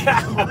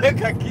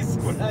weka kisu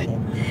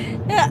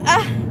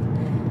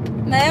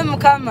naye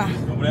mukama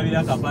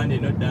omulabira kapande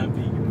no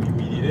dumping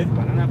mubirire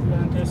banana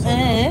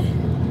plantation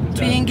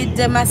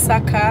tuyingidde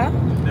Masaka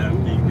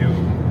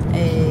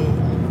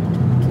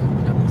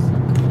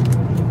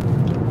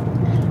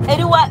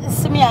eriwa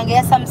simu yange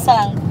ya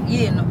Samsung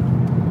yino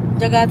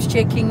njagala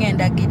tuchecking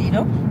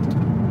endagiriro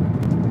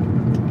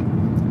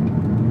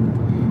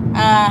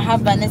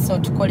Vanessa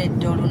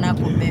otukoledde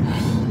olunaku bebe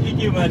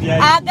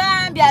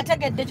agambye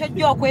ategedde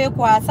kyojja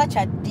okwekwasa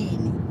kya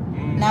ddiini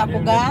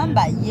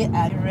nakugamba ye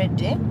are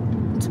ready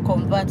to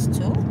convert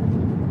to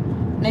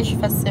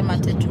Neshifa sema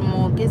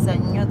tetumwogeza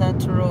nnyo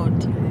that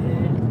road.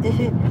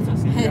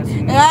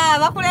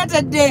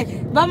 Bakuleetedde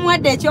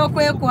bamuwadde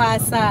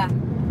ekyokwekwasa.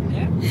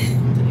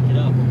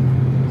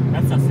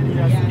 That's a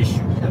serious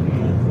issue.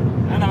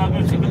 And I'm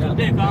going to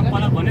take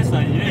a Vanessa.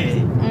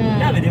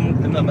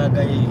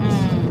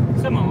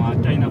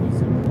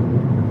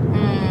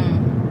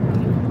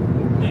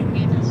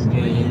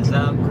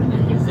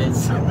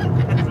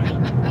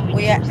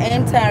 We are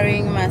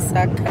entering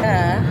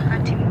Masaka.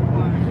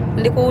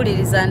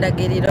 Ndikuwuliriza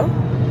ndagiriro.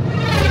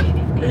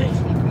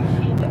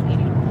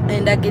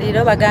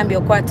 Endagiriro bagambye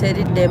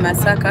okwateeridde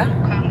Masaka.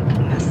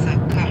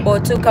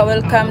 Botuka,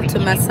 welcome to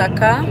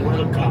Masaka.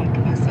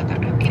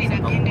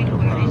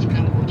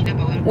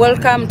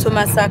 Welcome to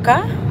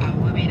Masaka.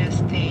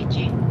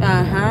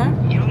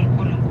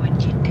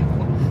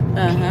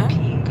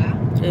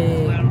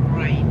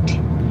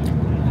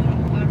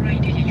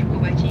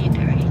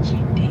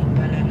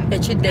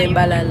 Echidde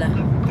mbalala.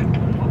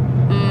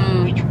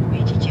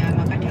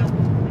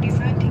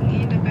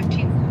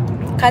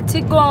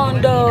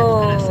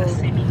 Katigondo.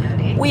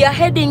 We are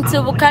heading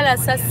to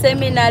Bukalasa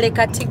Seminary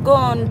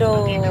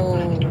Katigondo.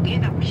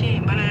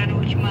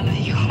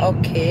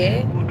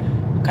 Okay.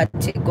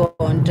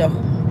 Katigondo.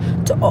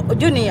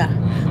 Junior,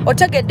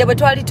 otegedde bwe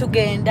twali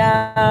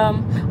tugenda.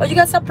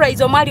 Ojiga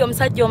surprise omwali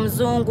omusajja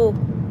omuzungu.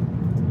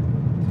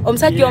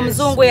 Omusajja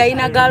omuzungu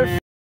yalina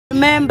girlfriend.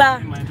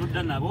 Remember?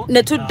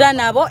 Ne tudda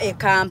nabo e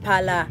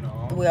Kampala.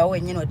 Wewe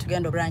wennyini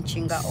wetugenda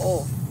branchinga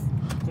off.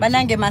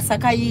 Banange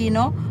Masaka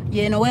yino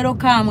yeno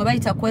welcome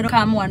bayita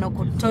welcome wano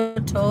ku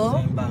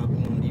Toto.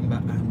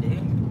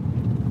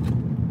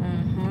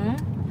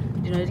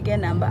 Dino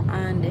ligenda namba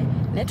ande.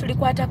 Ne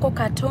tulikwatako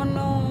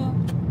katono.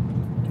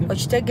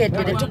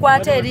 Okitegedde ne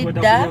tukwata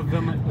eridda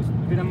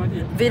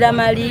Villa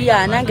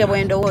Maria nange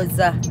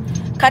bwendowooza.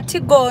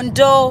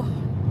 Katigondo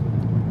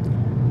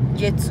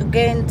gye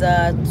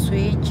tugenda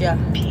twijja.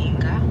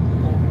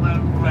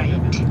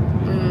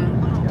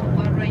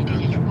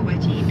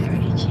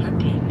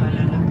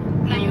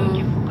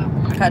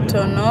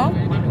 Katono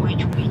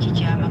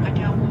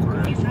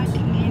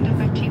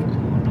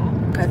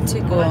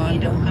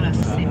Katigondo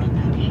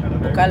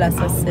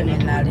Bukalasa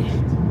Seminary.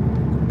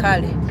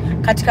 Kale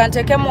kati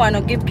kantekemu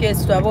wano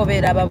GPS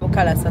twabobeera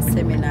ababukalasa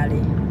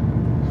Seminary.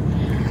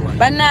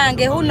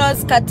 Banange who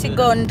knows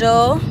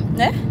Katigondo?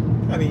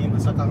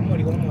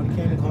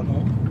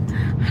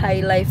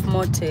 High Life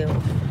Motel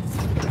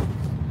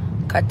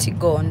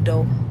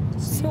Katigondo.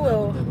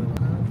 So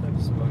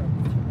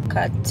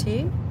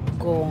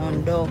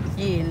Katigondo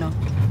yino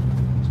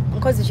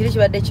nkozi kiri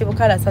kibadde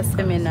kibukalasa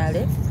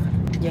Seminary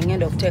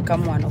yengenda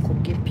okuteekamu wano ku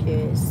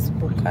GPS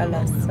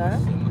Bukalasa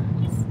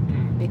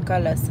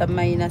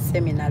Minor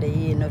Seminary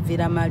yino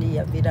Villa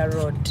Maria Villa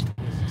Road.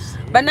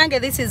 Banange,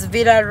 this is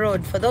Villa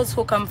Road for those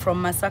who come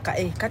from Masaka.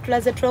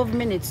 Katulaze 12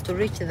 minutes to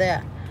reach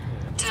there.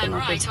 Turn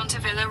right onto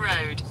Villa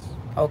Road.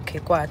 Okay,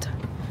 kwata.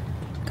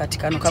 Kati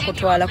kano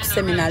kakutwala ku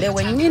seminary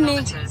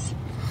wennyini.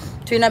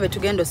 Tuyina be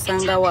tugenda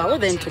osanga waawo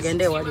then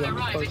tugende wali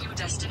omukolo.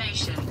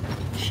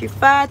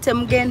 Shifate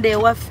mugende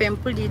ewaffe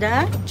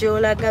mpulira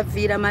gy'olaga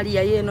Villa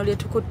Maria yeno lye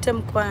tukutte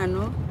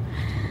mukwano.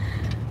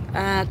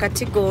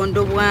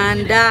 Katigondo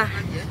Bwanda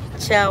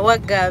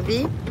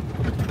Kyawagabi.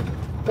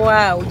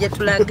 Wow, gye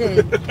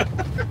tulage.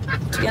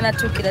 Tugenda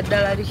tukira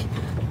ddala li.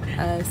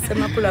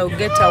 Semakula will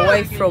get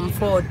away from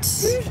Fort.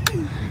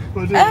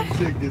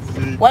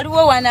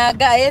 Waliwo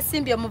wanaga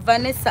yesimbye mu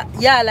Vanessa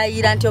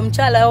yalayira nti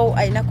omukyala wo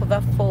alina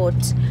kuva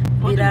Fort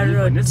Villa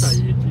Road.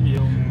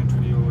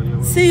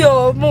 Si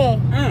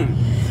y'omu.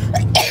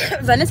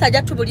 Vanessa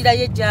ajja tubulira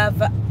ye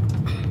Java.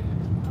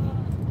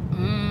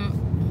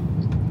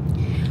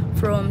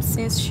 From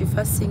since she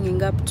first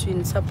singing up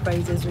twin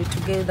surprises we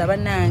together.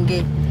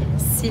 Banange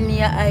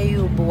Senior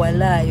Ayub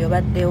walayo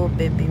baddewo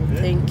baby.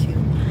 Thank you.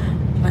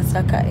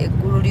 Masaka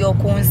eggulu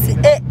ly'okunsi.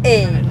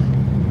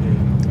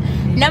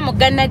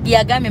 Namugana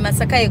diagame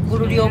Masaka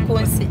eggulu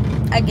ly'okunsi.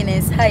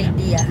 Agnes, hi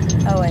dear.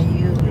 How are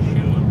you?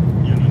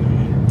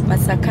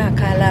 Masaka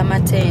kala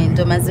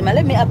matendo mazima.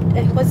 Let me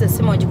update. Koze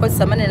simo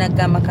jikozesa mane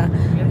nagamba ka.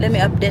 Let me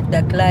update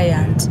the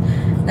client.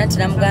 Nanti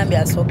namugambye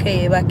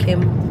asokeye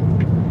bakemu.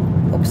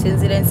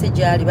 Okusinzira ensi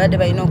gyali badde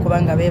balina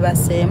okubanga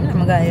beebaseemu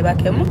namugamba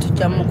beebakemu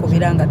tujjamu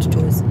kubiranga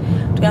tutuuze.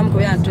 Tugamba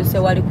kubiranga tutuuse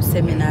wali ku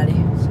seminary.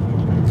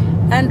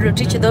 Andrew,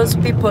 teach those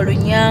people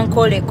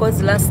Nyankole,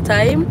 cause last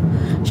time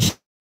she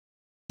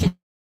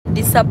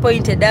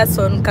disappointed us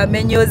on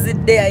Kamenyo's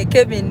day. I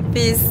came in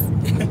peace.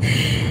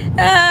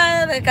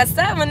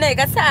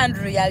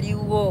 Andrew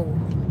yaliwo.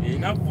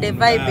 The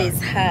vibe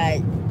is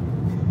high.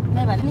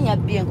 Never near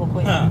being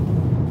koko.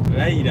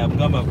 Raira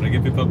mgamba kulage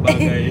paper bag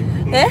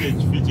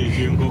kifiche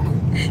chengo.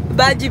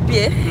 Baji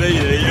pie.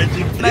 Raira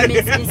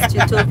Mami's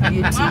Institute of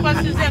Beauty.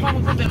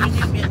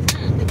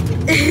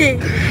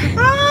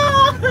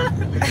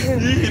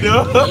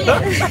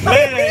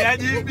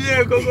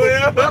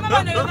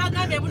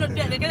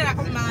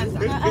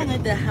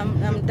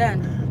 I'm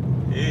done.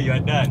 Hey, you are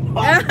done.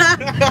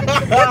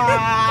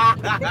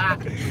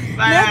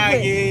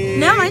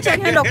 Nama ncha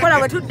ngendo kola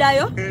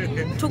wetuddayo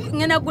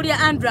ngena gulya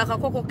Andrew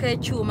akakoko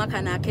k'ekyuma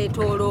kana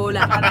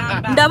aketoloola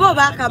ndabo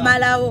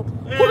bakamalawo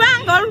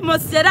kubanga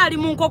almost era ali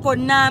mu nkoko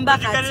namba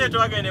kati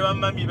twagende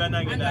bamami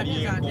banange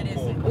nali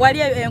enkoko wali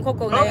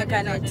enkoko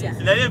ngayekana etya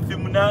nali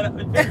efimu nana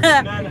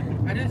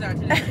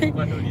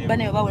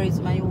bane where is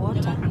my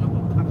water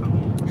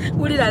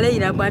ulira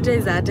leira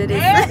bwateza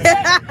aterese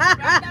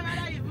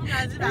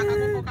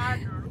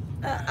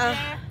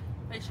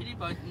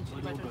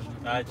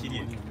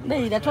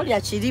Leila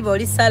tolya chiribo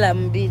lisala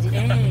mbiri.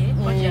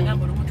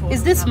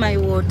 Is this my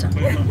water?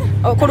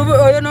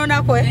 Oyo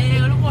nonako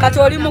kati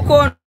oli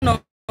mukono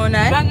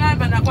naye.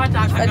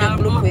 At the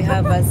group we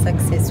have a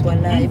success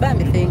wallahi.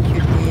 Bami thank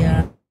you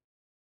dear.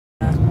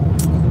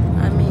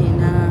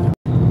 Amina.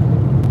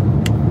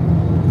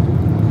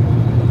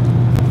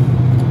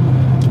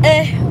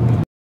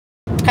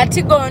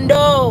 Kati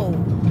gondo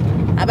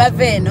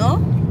abaveno.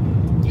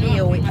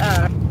 Here we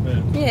are.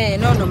 Yeah,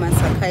 no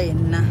Masaka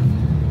yenna.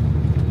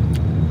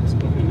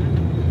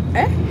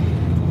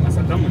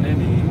 Masaka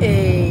munene.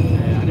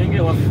 Alenge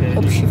waffe.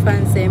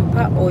 Okushifanze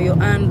mpa oyo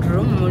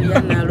Andrew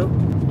mulyanalo.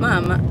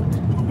 Mama,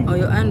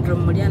 oyo Andrew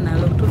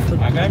mulyanalo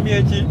tufu. Agambye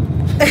eki?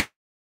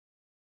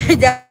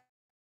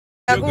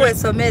 Akuwe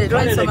somere,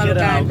 twansoma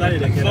Luganda.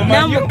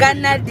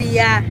 Namugana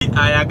dia.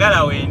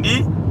 Ayagala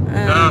wendi.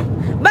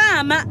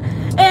 Bama,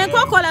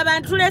 enkokola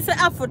abantu tulese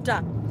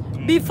afuta.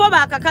 Before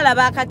bakakala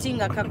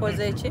bakatinga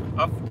kakoze eki?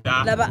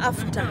 After. Laba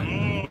after.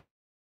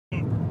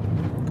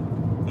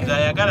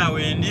 Ayagala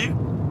wendi.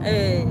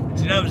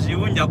 Sina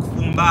mzibu nja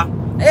kufumba.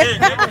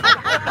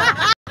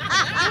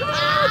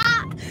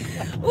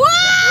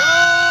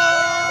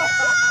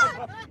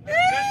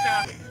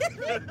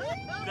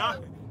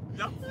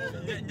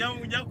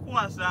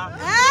 Njakuwasa.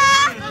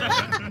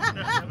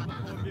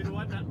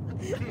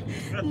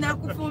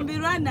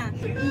 Nakufumbirwana.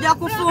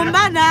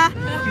 Njakufumbana.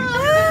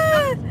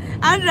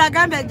 Andra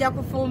agambe ajja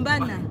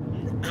kufumbana.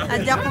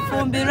 Ajja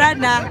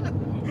kufumbirana.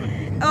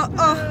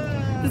 Oh.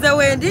 Nze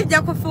wendi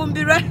ajja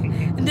kufumbirwa.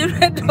 Ndi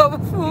ready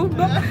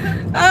obufumba.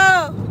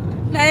 Oh.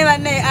 Naye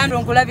banne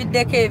Andrew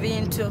nkulabiddeko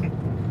ebintu.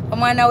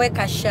 Omwana we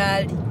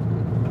Kashali.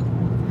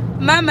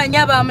 Mama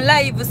nyaba am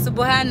live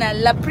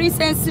subhanallah.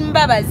 Princess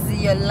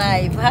Mbabazi you're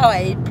live. How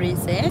are you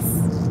princess?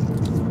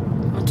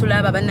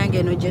 Tulaba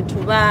banange no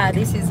jetuba.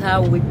 This is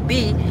how we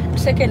be.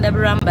 Second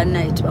abramba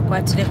night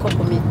bakwatireko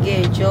ku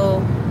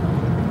migejo.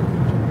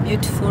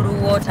 Beautiful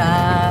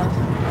water.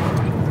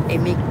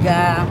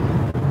 Emiga.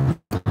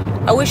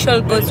 I wish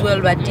all goes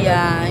well, but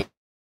yeah,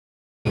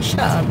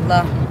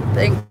 inshallah.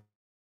 Thank you.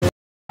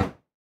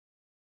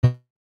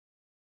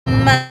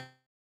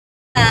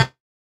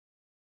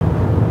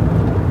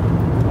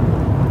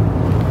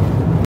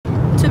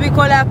 To be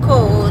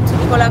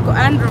Kolako,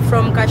 Andrew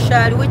from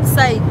Kashari. Which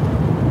side?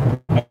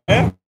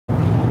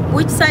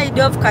 Which side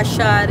of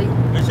Kashari?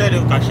 Which side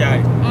of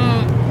Kashari?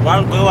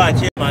 One go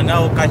watch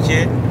now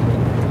Kache.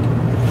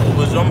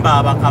 Ubuzomba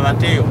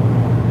abakabateyo.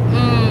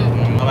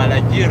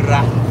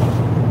 Abalajira.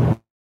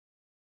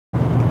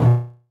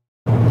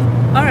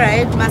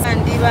 Alright,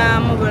 masandiba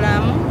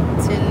mubulamu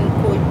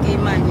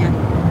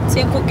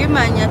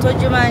tinkugimanya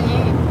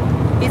tojimanyi.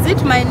 Is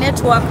it my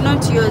network,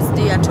 not yours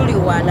dear?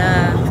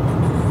 Tuliwala,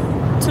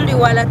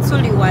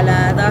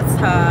 that's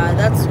her,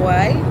 that's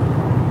why.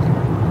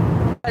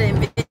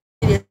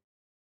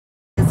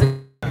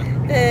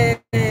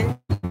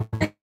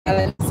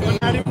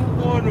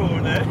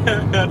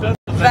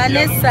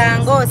 Vanessa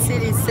ngo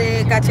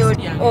sirise kati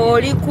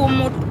oli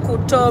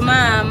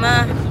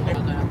kutomama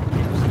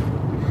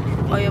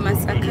oyo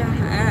Masaka.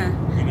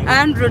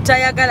 Andrew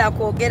tayagala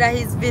kwogera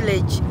his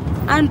village.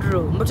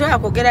 Andrew mbutoya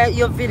kwogera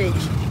your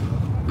village.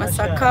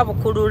 Masaka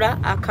bukulula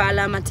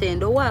akala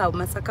matendo. Wow,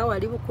 Masaka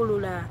wali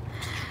bukulula.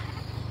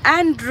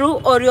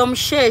 Andrew orio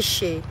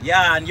msheshe.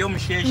 Yeah, ndio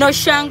msheshe. No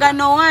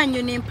shangano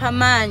wanyu ni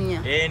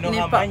mpamanya. No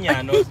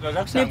hamanya, no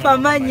ni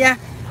mpamanya.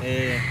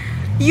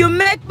 You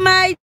make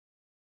my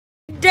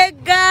day,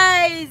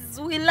 guys.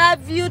 We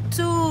love you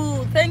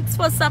too. Thanks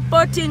for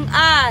supporting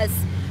us.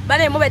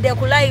 Bane mubede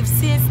ku live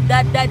since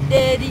that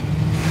day.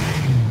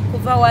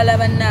 Kuva wala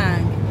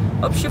banange.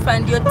 Hope you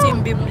find your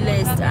team be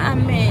blessed.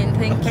 Amen.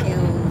 Thank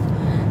you.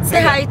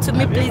 Say hi to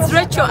me please.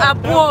 Rachel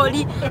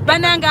Abwoli.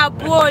 Bananga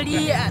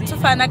Abwoli.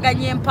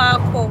 Tufanaganye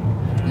mpako.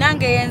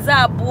 Nange yenza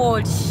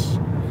Abwoli.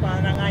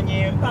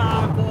 Tufanaganye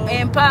mpako.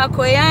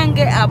 Empako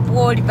yange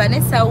Abwoli.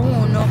 Vanessa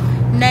uno.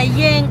 Na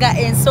yenga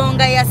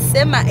ensonga ya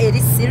sema eri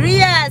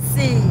serious.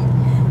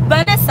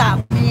 Vanessa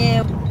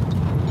myebu.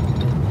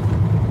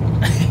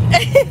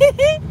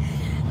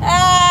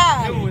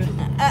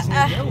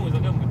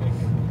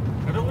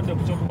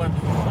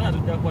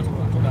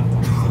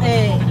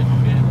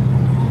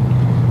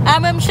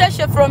 I'm a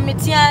msheshe from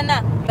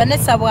Mitiana.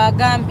 Vanessa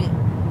Wagambi.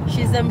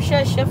 She's a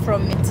msheshe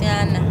from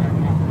Mitiana.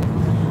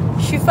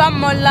 She found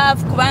more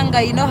love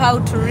kubanga, you know how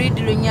to read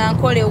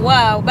Lunyankole.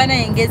 Wow, bana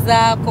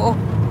ingezako.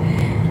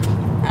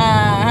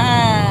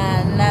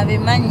 Na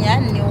bimanya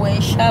ni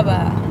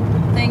wenshaba.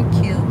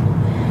 Thank you.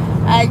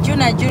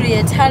 Juna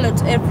Juliet, hello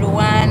to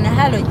everyone.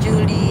 Hello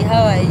Julie,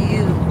 how are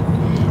you?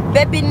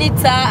 Baby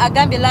Nita,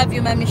 Agambi, love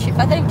you, Mami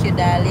Shifa. Thank you,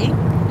 darling.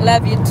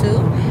 Love you too.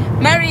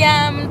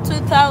 Mariam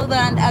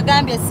 2000,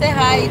 Agambi, say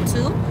hi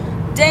to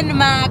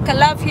Denmark. I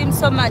love him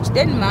so much.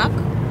 Denmark?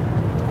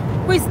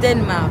 Who is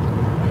Denmark?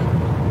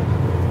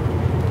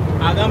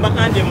 Agamba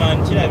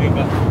Andeman,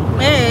 Chilabika.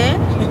 Eh?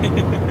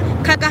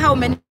 Kaka, how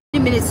many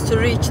minutes to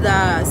reach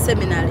the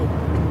seminary?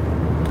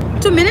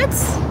 2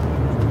 minutes?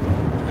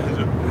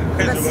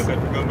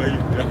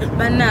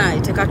 Bana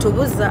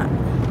itekatubuza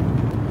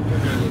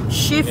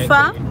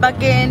Shifa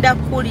bagenda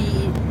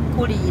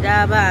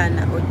kulira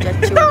abaana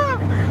ojjacho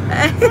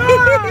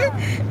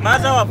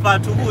Maza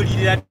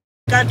wapatubulirira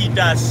can't eat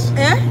us.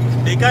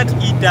 They can't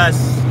eat us.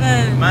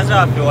 Maza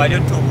wape wali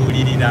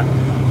otubulirira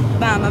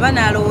bama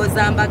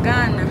banalowooza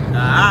mbagaana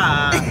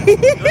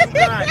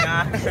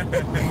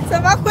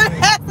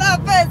sebakulesa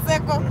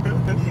peseko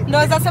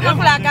ndoza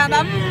semakula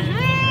agamba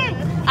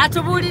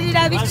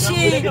atubulirira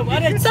biki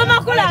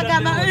semakula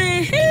agamba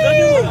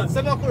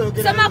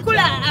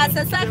semakula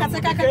asasaka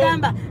seka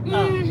kagamba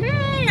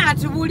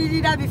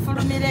atubulirira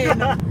bifulumire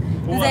eno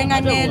nze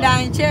nga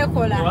ngenda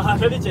nkyekola.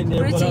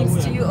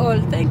 Greetings to you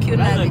all. Thank you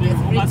Nagige.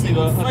 Greetings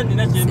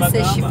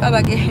sise Shifa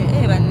bage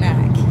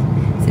bannange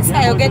sise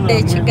ayogedde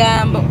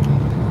ekigambo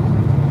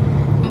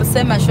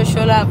mbusema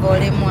shoshola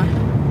abolemwa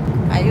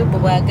Ayubu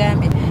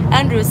bwagambye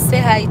Andrew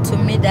say hi to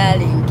me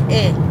darling.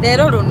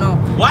 Lero luno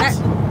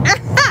what?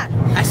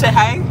 I say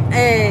hi.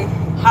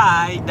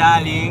 Hi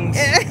darlings.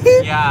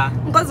 Yeah.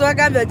 Nkozi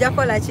wagambye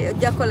ojakola ki?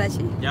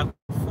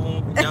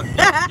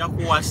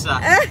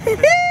 Jakuwasa.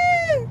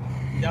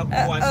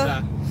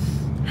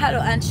 Hello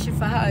Aunt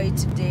Shifa, how are you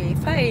today?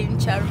 Fine,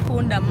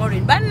 Charhunda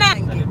Morin.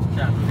 Banange.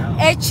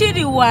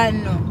 Echiri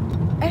wano.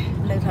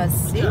 Let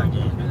us see.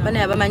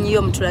 Bana abamanyi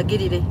yo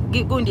mutulagirire.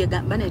 Gundi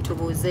bana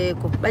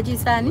etubuzeeko.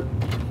 Bagisani?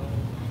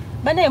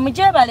 Bana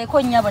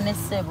mujebaleko nnyabo ne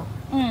ssebo.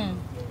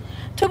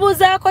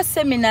 Tubuzaako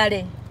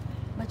seminare.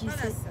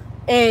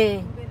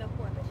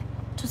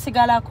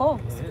 Tusigalako?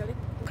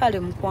 Kale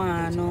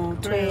mukwano.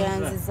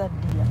 Tweyanziza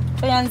ddia.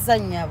 Tweyanziza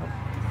nnyabo.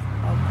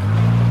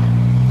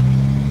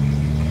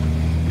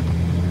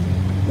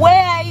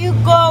 Where are you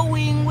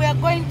going? We are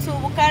going to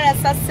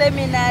Bukarasa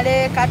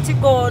Seminary,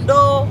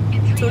 Katigondo,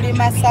 tuli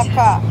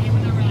Masaka.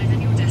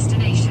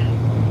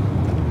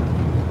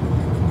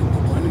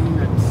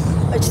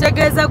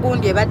 Ekitegeeza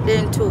gundi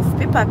ebadde ntuufu.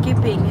 People are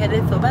keeping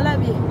health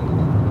balabye.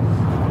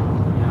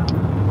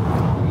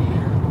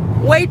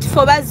 Wait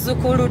for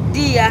bazzukulu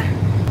dia.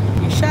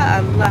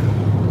 Inshallah.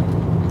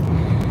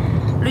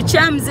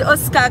 Luchamzi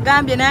Oscar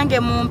agambye nange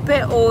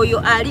mumpe oyo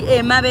ali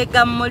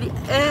emabega muli.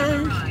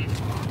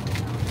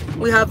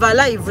 We have a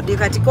live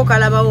katiko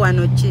kalabawo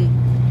wano ki.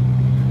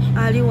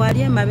 Ali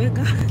wali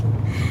emabega.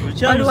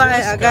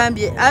 Wali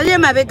agambye ali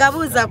emabega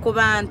buuza ku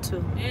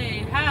bantu.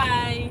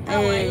 Hi.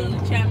 How are you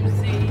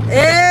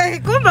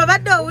Luchamzi? Kumba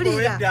badde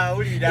owulira.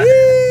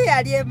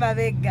 Ali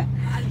emabega.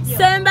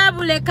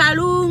 Sembabule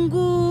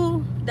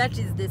Kalungu. That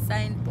is the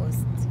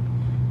signpost.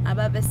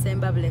 Ababe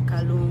Sembabule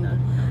Kalungu.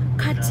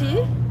 Kati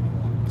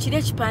kiri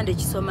ekipande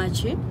kisoma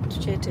ki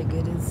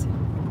tukyetegereze.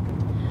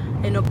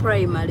 Eno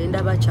primary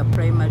ndaba cha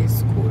primary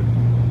school.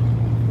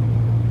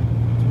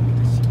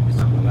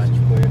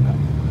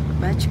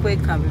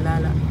 Bachikweka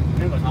bulala.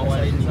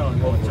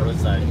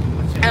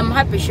 I'm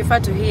happy Shifa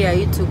to hear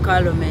you to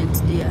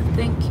Parliament dear.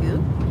 Thank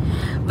you.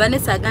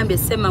 Vanessa agambye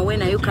sema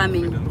when are you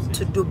coming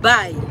to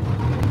Dubai?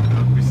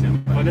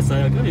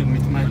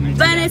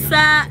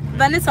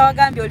 Vanessa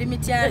wagambye oli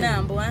mityana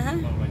ambo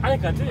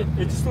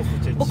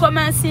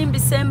Bukoma Nsimbi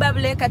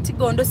Sembabule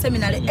Katigondo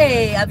Seminary.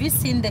 Have you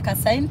seen the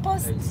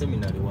signpost?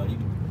 Seminary wali.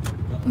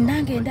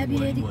 Nange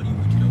ndabye eri.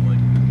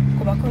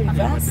 Kubako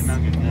reverse.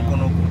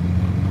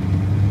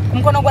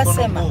 Mkono gwa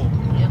sema.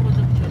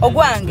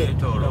 Ogwange.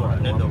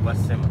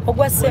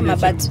 Ogwasema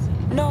but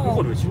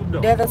no.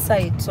 The other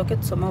side soke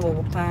tusoma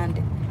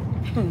obupande.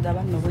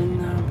 Ndaba no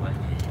bwengamba.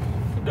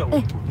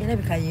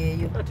 Erabika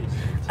yeyo.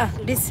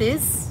 This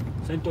is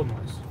St.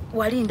 Thomas.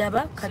 Wali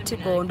ndaba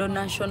Katigondo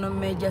National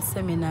Major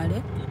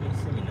Seminary.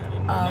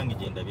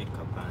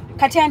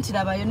 Kati anti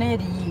laba yo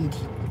neri yindi.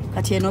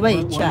 Kati eno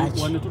bayi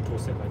church.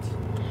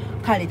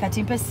 Kale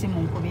kati mpe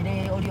simu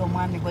nkubire oli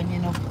omwami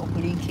gwennyina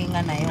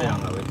okulinkinga nayo.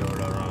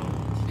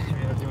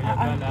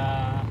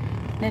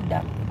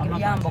 Nedda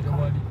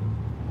yamboka.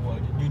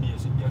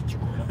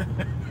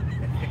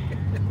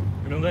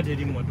 Nonga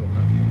teri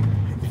motoka.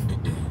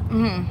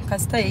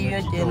 Kasita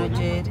yiyo jeno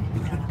jeri.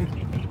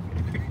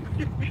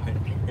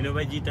 Eno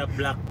bagita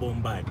Black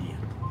Bombardier.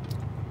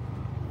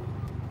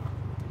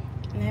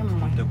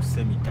 Nemma. Ku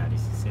seminary.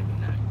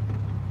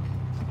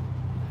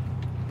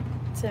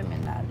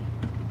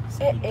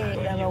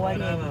 Laba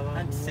wali.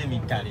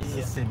 Seminary.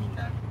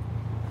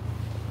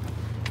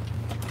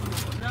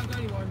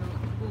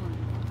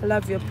 I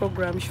love your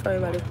program, Shifa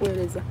bale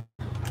kueleza.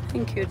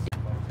 Thank you.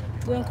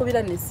 Gwe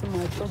nkubira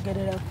nesimu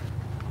atogerera.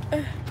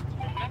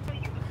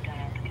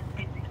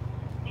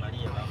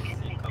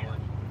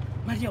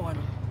 Maria wano.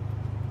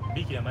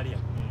 Bikira Maria.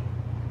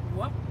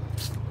 What?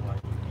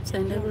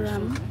 Sende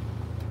bulamu.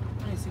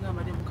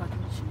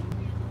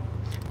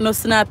 No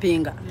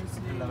snappinga.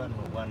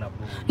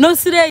 No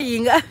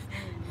sireyinga.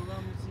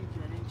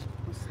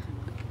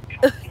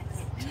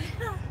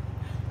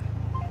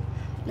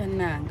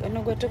 Nananga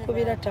ono gwe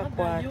tukubira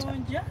takwata.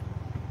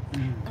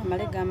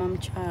 Kamale gama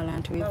mchala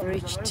and we've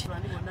reached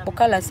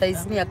Bukala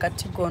size near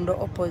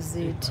Katigondo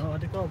opposite.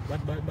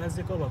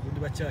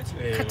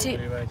 Kati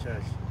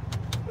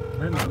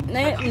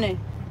ne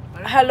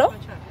hello.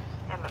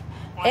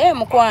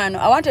 Mukwano,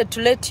 I wanted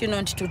to let you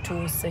know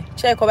tutuse.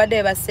 Cheko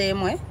bade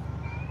basemwe.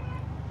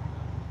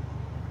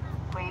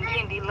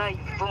 Ndi live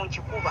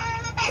bonchikuba.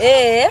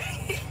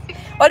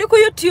 Oli ku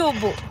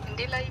YouTube.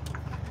 Ndi live.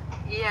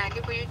 Yeah,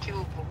 ndi ku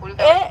YouTube.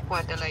 Kulika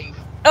kwata live.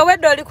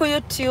 Owedde oli ku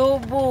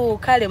YouTube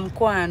kale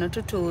mukwano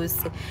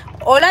tutuse.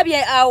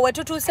 Olabye awe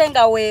tutuse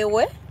nga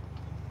wewe.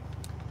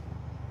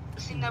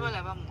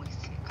 Sinnabalaba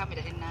mwese.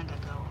 Kamera tenanda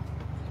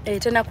kawo.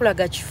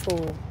 Tenakulaga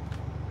kifo.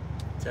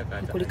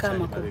 Kulika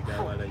amakulu.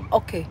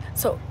 Okay,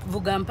 so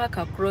vuga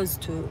mpaka close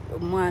to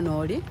mwana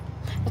oli.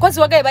 Nkozi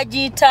wagaye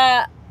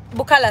bagiyita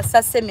Bukala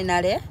sa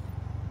seminary. Yes.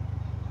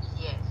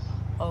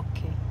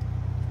 Okay.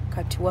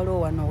 Kati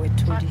waliwo wano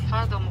wetuli.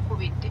 Father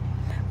mukubidde.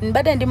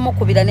 Mbadde ndi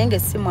mukubira nenge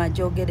simu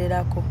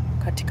ajogererako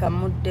kati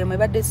kamudde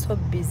mwebadde so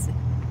busy.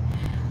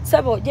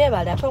 Sabo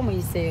jebale ate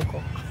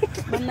omuyiseeko.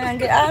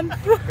 Manange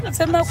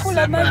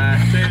semakula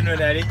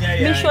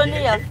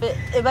mishoni yaffe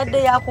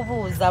ebadde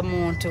yakubuuza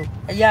muntu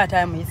ye ate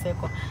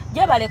amuyiseeko.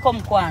 Jebaleko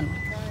mukwano.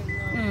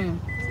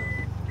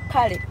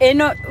 Kale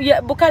eno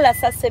Bukala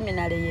sa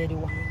seminary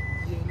yeriwa.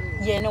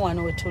 Yene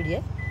wano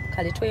wetulye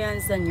kale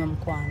toyanza nnyo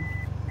mukwano.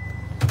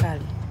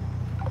 Kale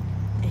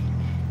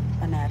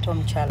bana ate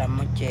omukyala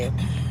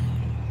mujjeeko.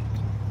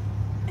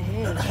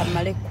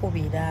 Kamale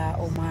kubira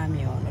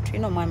omwami ono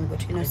tulina omwami gwe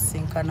tulina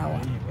osisinkana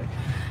wano.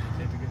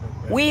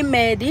 We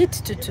made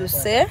it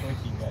tutuse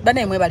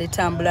bana mwebale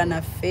tambula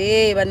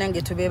naffe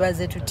banange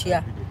tubebaze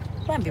tutya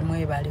bambi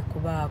mwebale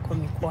kubaako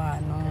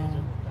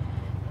mikwano.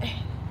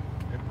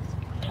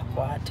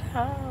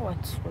 Takwata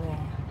what's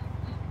wrong?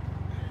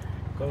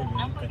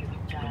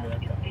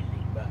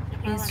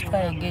 Please try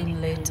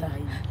again later.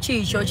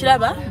 Chicho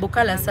kiraba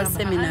Bukala sa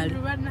seminary.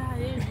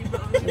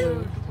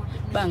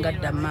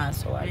 Bangadda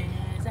maaso wali.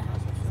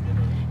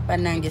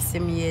 Banange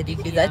semiyeri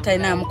that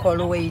time I'm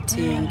call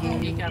waiting.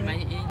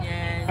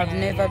 I've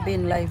never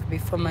been live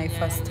before, my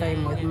first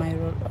time with my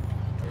role.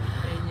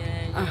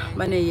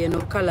 Bane yeno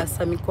Bukala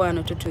sa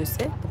mikwano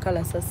tutuse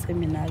Bukala sa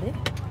seminary.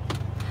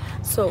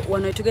 So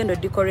wano tugenda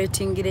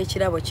decorating gire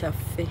kirabo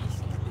kyaffe.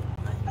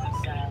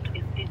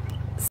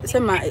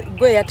 Sema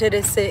gwe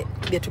yaterese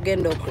bye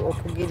tugenda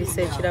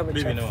okugirisa ekirabo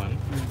kyaffe.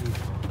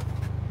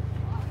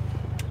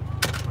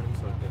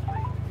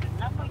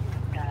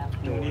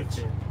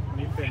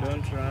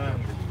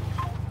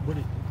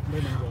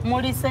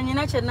 Mulise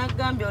nyina kye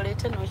nagambye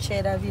oleete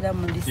n'okyerabira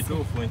mulise.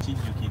 Kituufu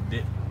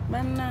nkijjukidde.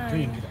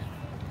 Bannange.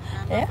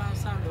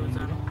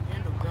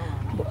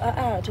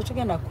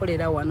 Tetugenda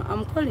kukolera wano.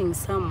 I'm calling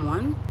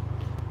someone.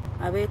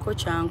 Abeeko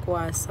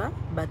kyankwasa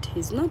but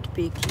he's not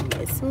picking.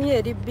 Esimu ye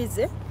eri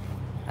busy.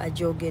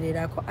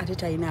 Ajogererako ate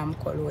talina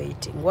amukol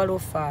waiting. Waliwo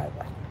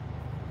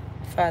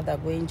father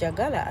gwe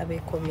njagala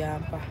abeeko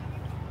byampa.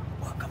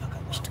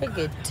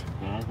 Kitegedde.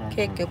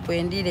 Keke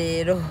kwendi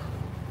leero.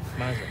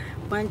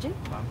 Manji?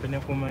 Mampene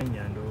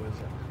kumanya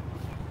ndowooza.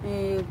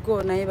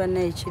 Go naye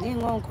bannaye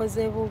kiringa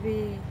onkoze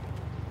bubi.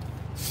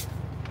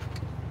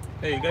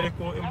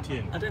 Galiko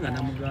MTN. Ate nga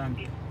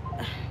namugambye.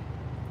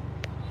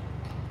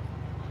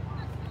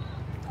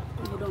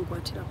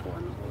 Nkwatiraku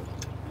wano.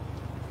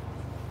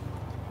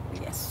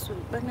 Yes,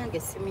 banange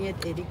simu ye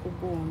eri ku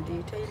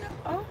gundi talina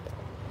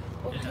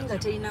nga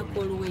talina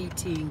call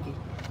waiting.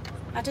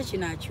 Ate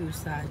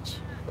kinaakyusa ki?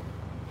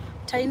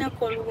 Talina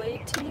call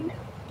waiting.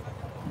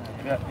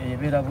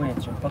 Ebeera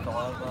bwetyo mpaka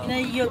wava.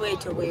 Nayo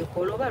bwetyo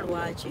bwekola oba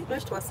lwaki?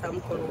 Lwaki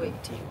twasaamu call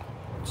waiting?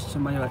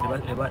 Simanyi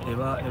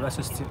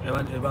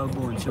eba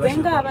gonki.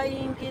 Benga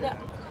abayingira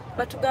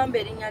batugamba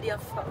erinnya lya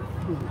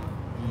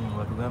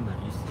batugamba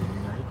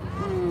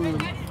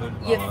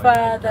ye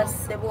Father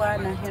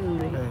Sebwana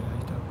Henry.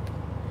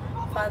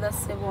 Father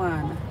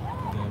Sebwana.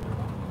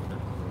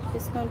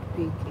 It's not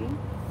picking.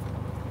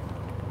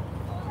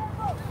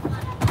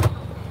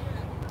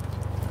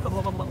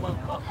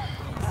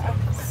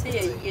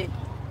 See,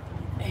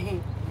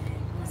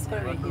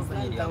 sorry, he's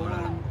not the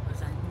one.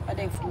 I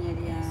don't think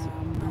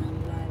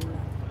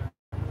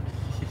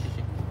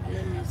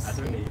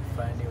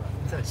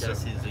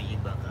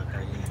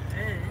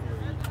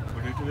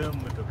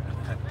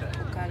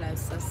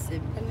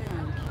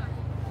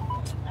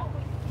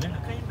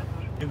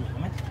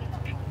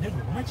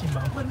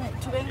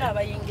tubenga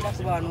abayingira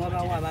ku bantu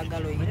wabawo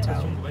abagala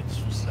oyitawo.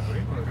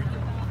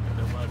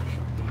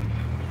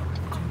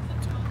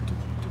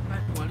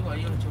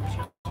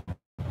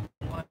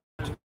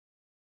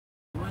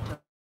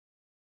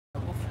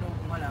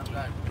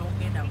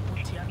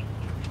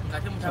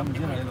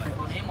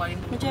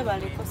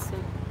 Mujebaleko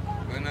sebo.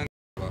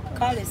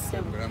 Kale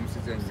sebo.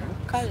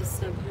 Kale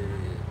sebo.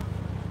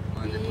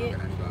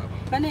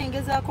 Bane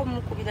ngezaako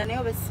mukubira naye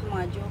oba essimu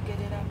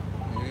agyogerera.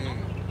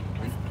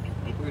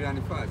 Mukubira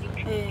ni faza.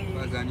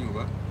 Faza ni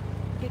oba.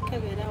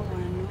 Kekebera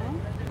wano.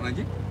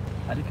 Manji?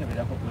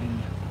 Alikeberako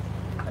kulinnya.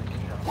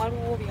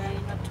 Waliwo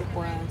byalina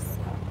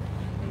tukwasa.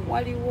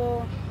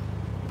 Waliwo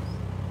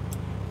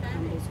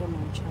ambezo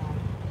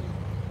n'omukyala.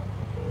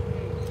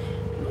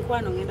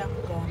 Mukwano ngenda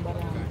kugamba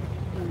bano.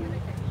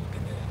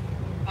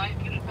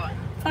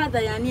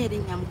 Father yani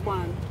erinnya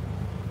mukwano.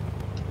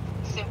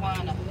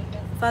 Sebwana.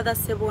 Father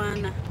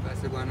Sebwana.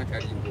 Sebwana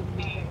kalimbo.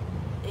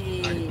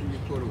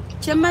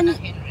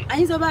 Kyemmanyi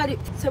ayinza oba ali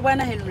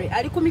Sebwana Henry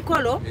ali ku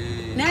mikolo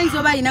naye ayinza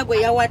oba alina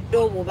gwe yawadde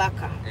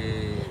obubaka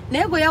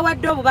naye gwe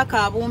yawadde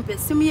obubaka abumpe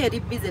essimu ye eri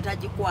bize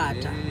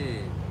tagikwata.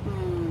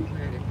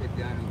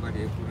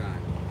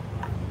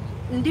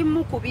 Ndi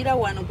mukubira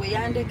wano gwe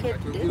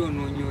yandekedde.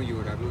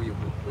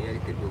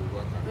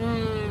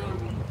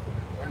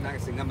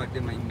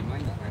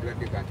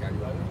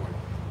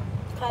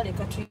 Kale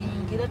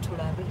katuyingire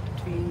tulabe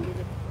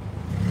tuyingire.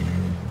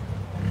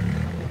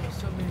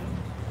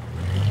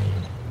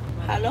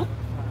 Hello?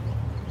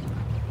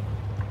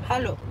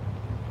 Hello?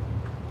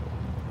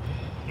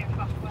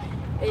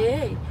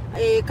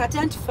 Kati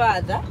anti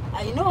father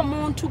ayina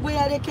omuntu gwe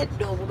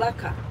yalekedde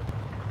obubaka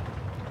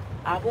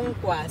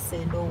abunkwasa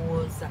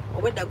endowooza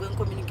obwedda gwe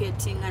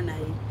communicatinga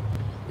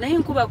naye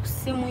nkuba ku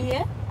ssimu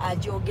ye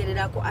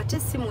agyogererako ate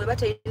essimu weba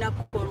terina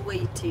call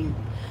waiting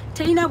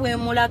terina bwe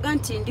mulaga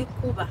nti ndi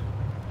kuba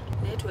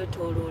naye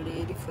twetooloola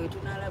eri ffe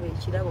tunaalaba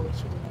ekirabo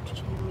ekirina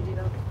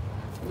tukiyimirirako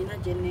nyina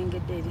gye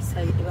nnengedde eri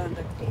sayidi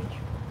bangadde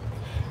eyo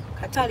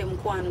katale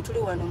mukwano tuli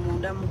wano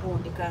munda mu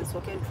bundi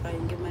kansooke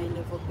ntryinge my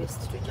level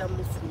best tujja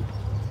mufuna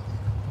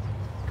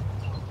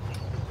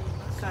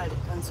kale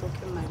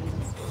kansooke my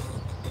level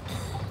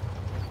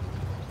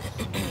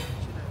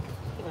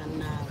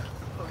bannaawe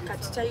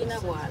kati talina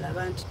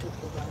bw'alaba nti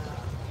tukuba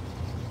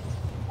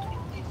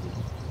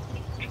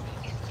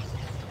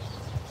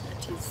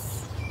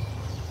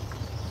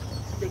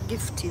the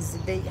gift is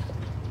there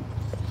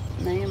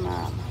naye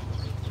maama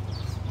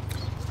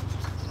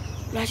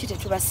lwaki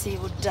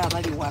tetubasiibudde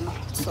abali wano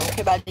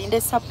sooke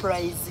balinde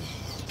surprise.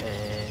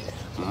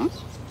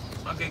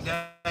 Okay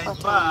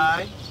guys,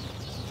 bye.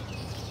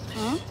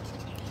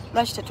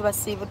 Lwaki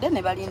tetubasiibudde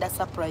ne balinda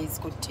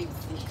surprise ku TV.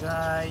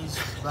 Guys,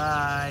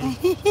 bye.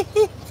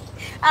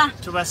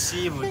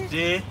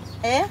 Tubasiibudde.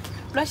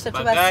 Lwaki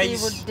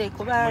tetubasiibudde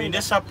kubanga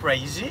mulinde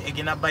surprise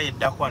egenda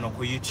bayeddako wano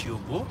ku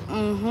YouTube.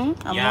 I'm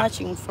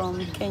watching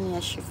from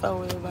Kenya, Shifa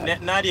weba.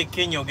 Nali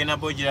Kenya ogenda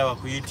bogiraba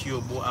ku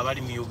YouTube,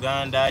 abali mu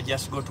Uganda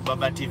just go to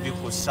Baba TV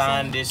ku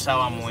Sunday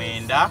sawa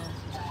 9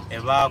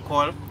 eba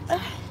call.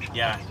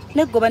 Yeah.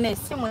 Negoba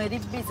n'essimu eri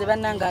busy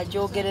bannanga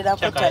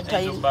agyogererako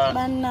time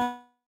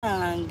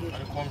bannange.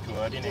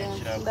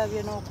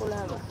 Ndabye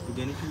n'okulaba.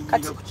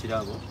 Kati ku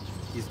kirabo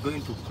is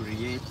going to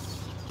create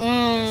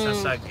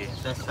Sasage.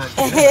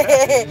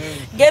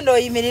 Gendo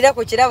oyimirire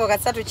ku kirabo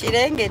kasatu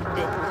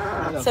kirengedde.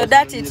 So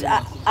that it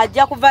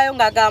ajja kuvayo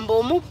ng'agamba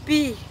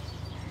omuppi.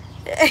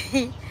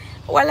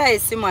 Wala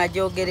esimu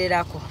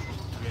agyogererako.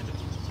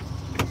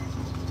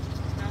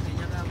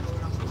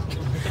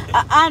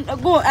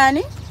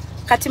 Ani?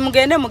 Kati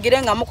mugende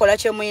mugire nga mukola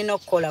kye muyina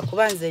okukola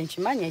kuba nze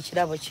nkimanyi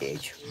ekirabo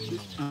kyekyo.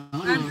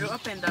 Andrew,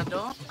 open the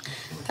door.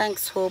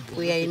 Thanks, Hope.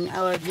 We are in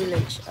our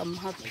village. I'm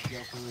happy.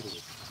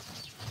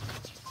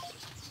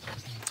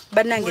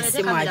 Bannange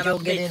simu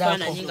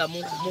agyogererako.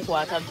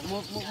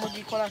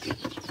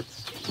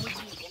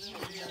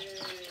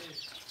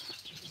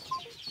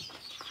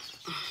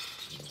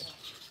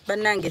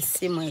 Bannange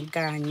simu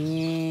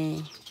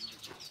eganye.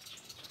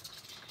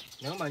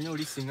 Naye omanyi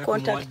oli singa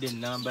tumuwadde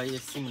ennamba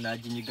y'essimu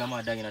n'aginyigama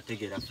adange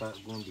nategeera fa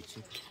gundi ki?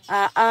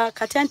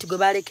 Kati anti gwe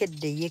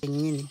balekedde ye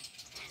kennyini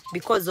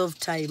because of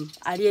time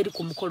ali eri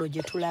ku mukolo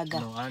gye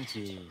tulaga.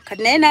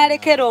 Kati naye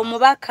n'alekera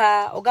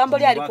omubaka ogamba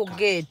oli ali ku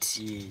gate.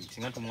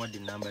 Singa tumuwadde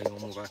ennamba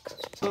y'omubaka.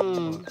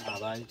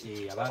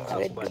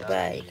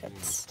 Goodbye,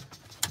 kati.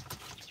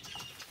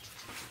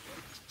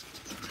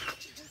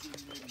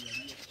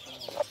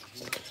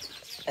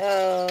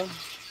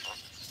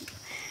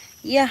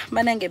 Yeah,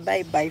 banange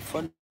bye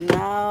for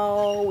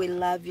now. We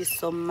love you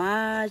so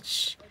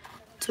much.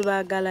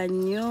 Tubagala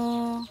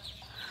nnyo.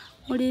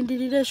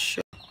 Mulindirire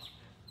show.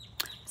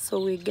 So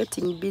we're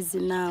getting busy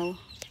now.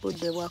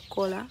 Budde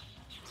bwakola.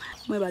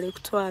 Mwebale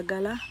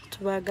kutwagala.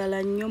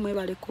 Tubagala nnyo.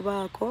 Mwebale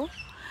kubaako.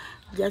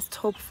 Just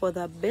hope for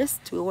the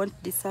best. We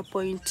won't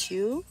disappoint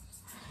you.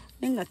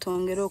 Nenga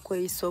twongere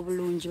okweyisa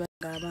obulungi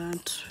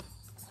abantu.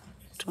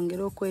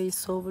 Twongere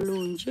okweyisa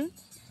obulungi.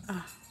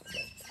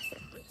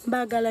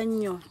 Mbagala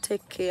nnyo.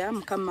 Take care.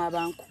 Mukama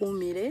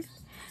abankuumire.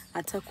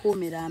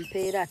 Atakuumira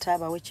mpeera ate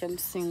abawe kye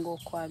musinga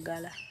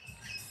okwagala.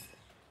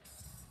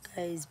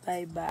 Guys,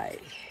 bye.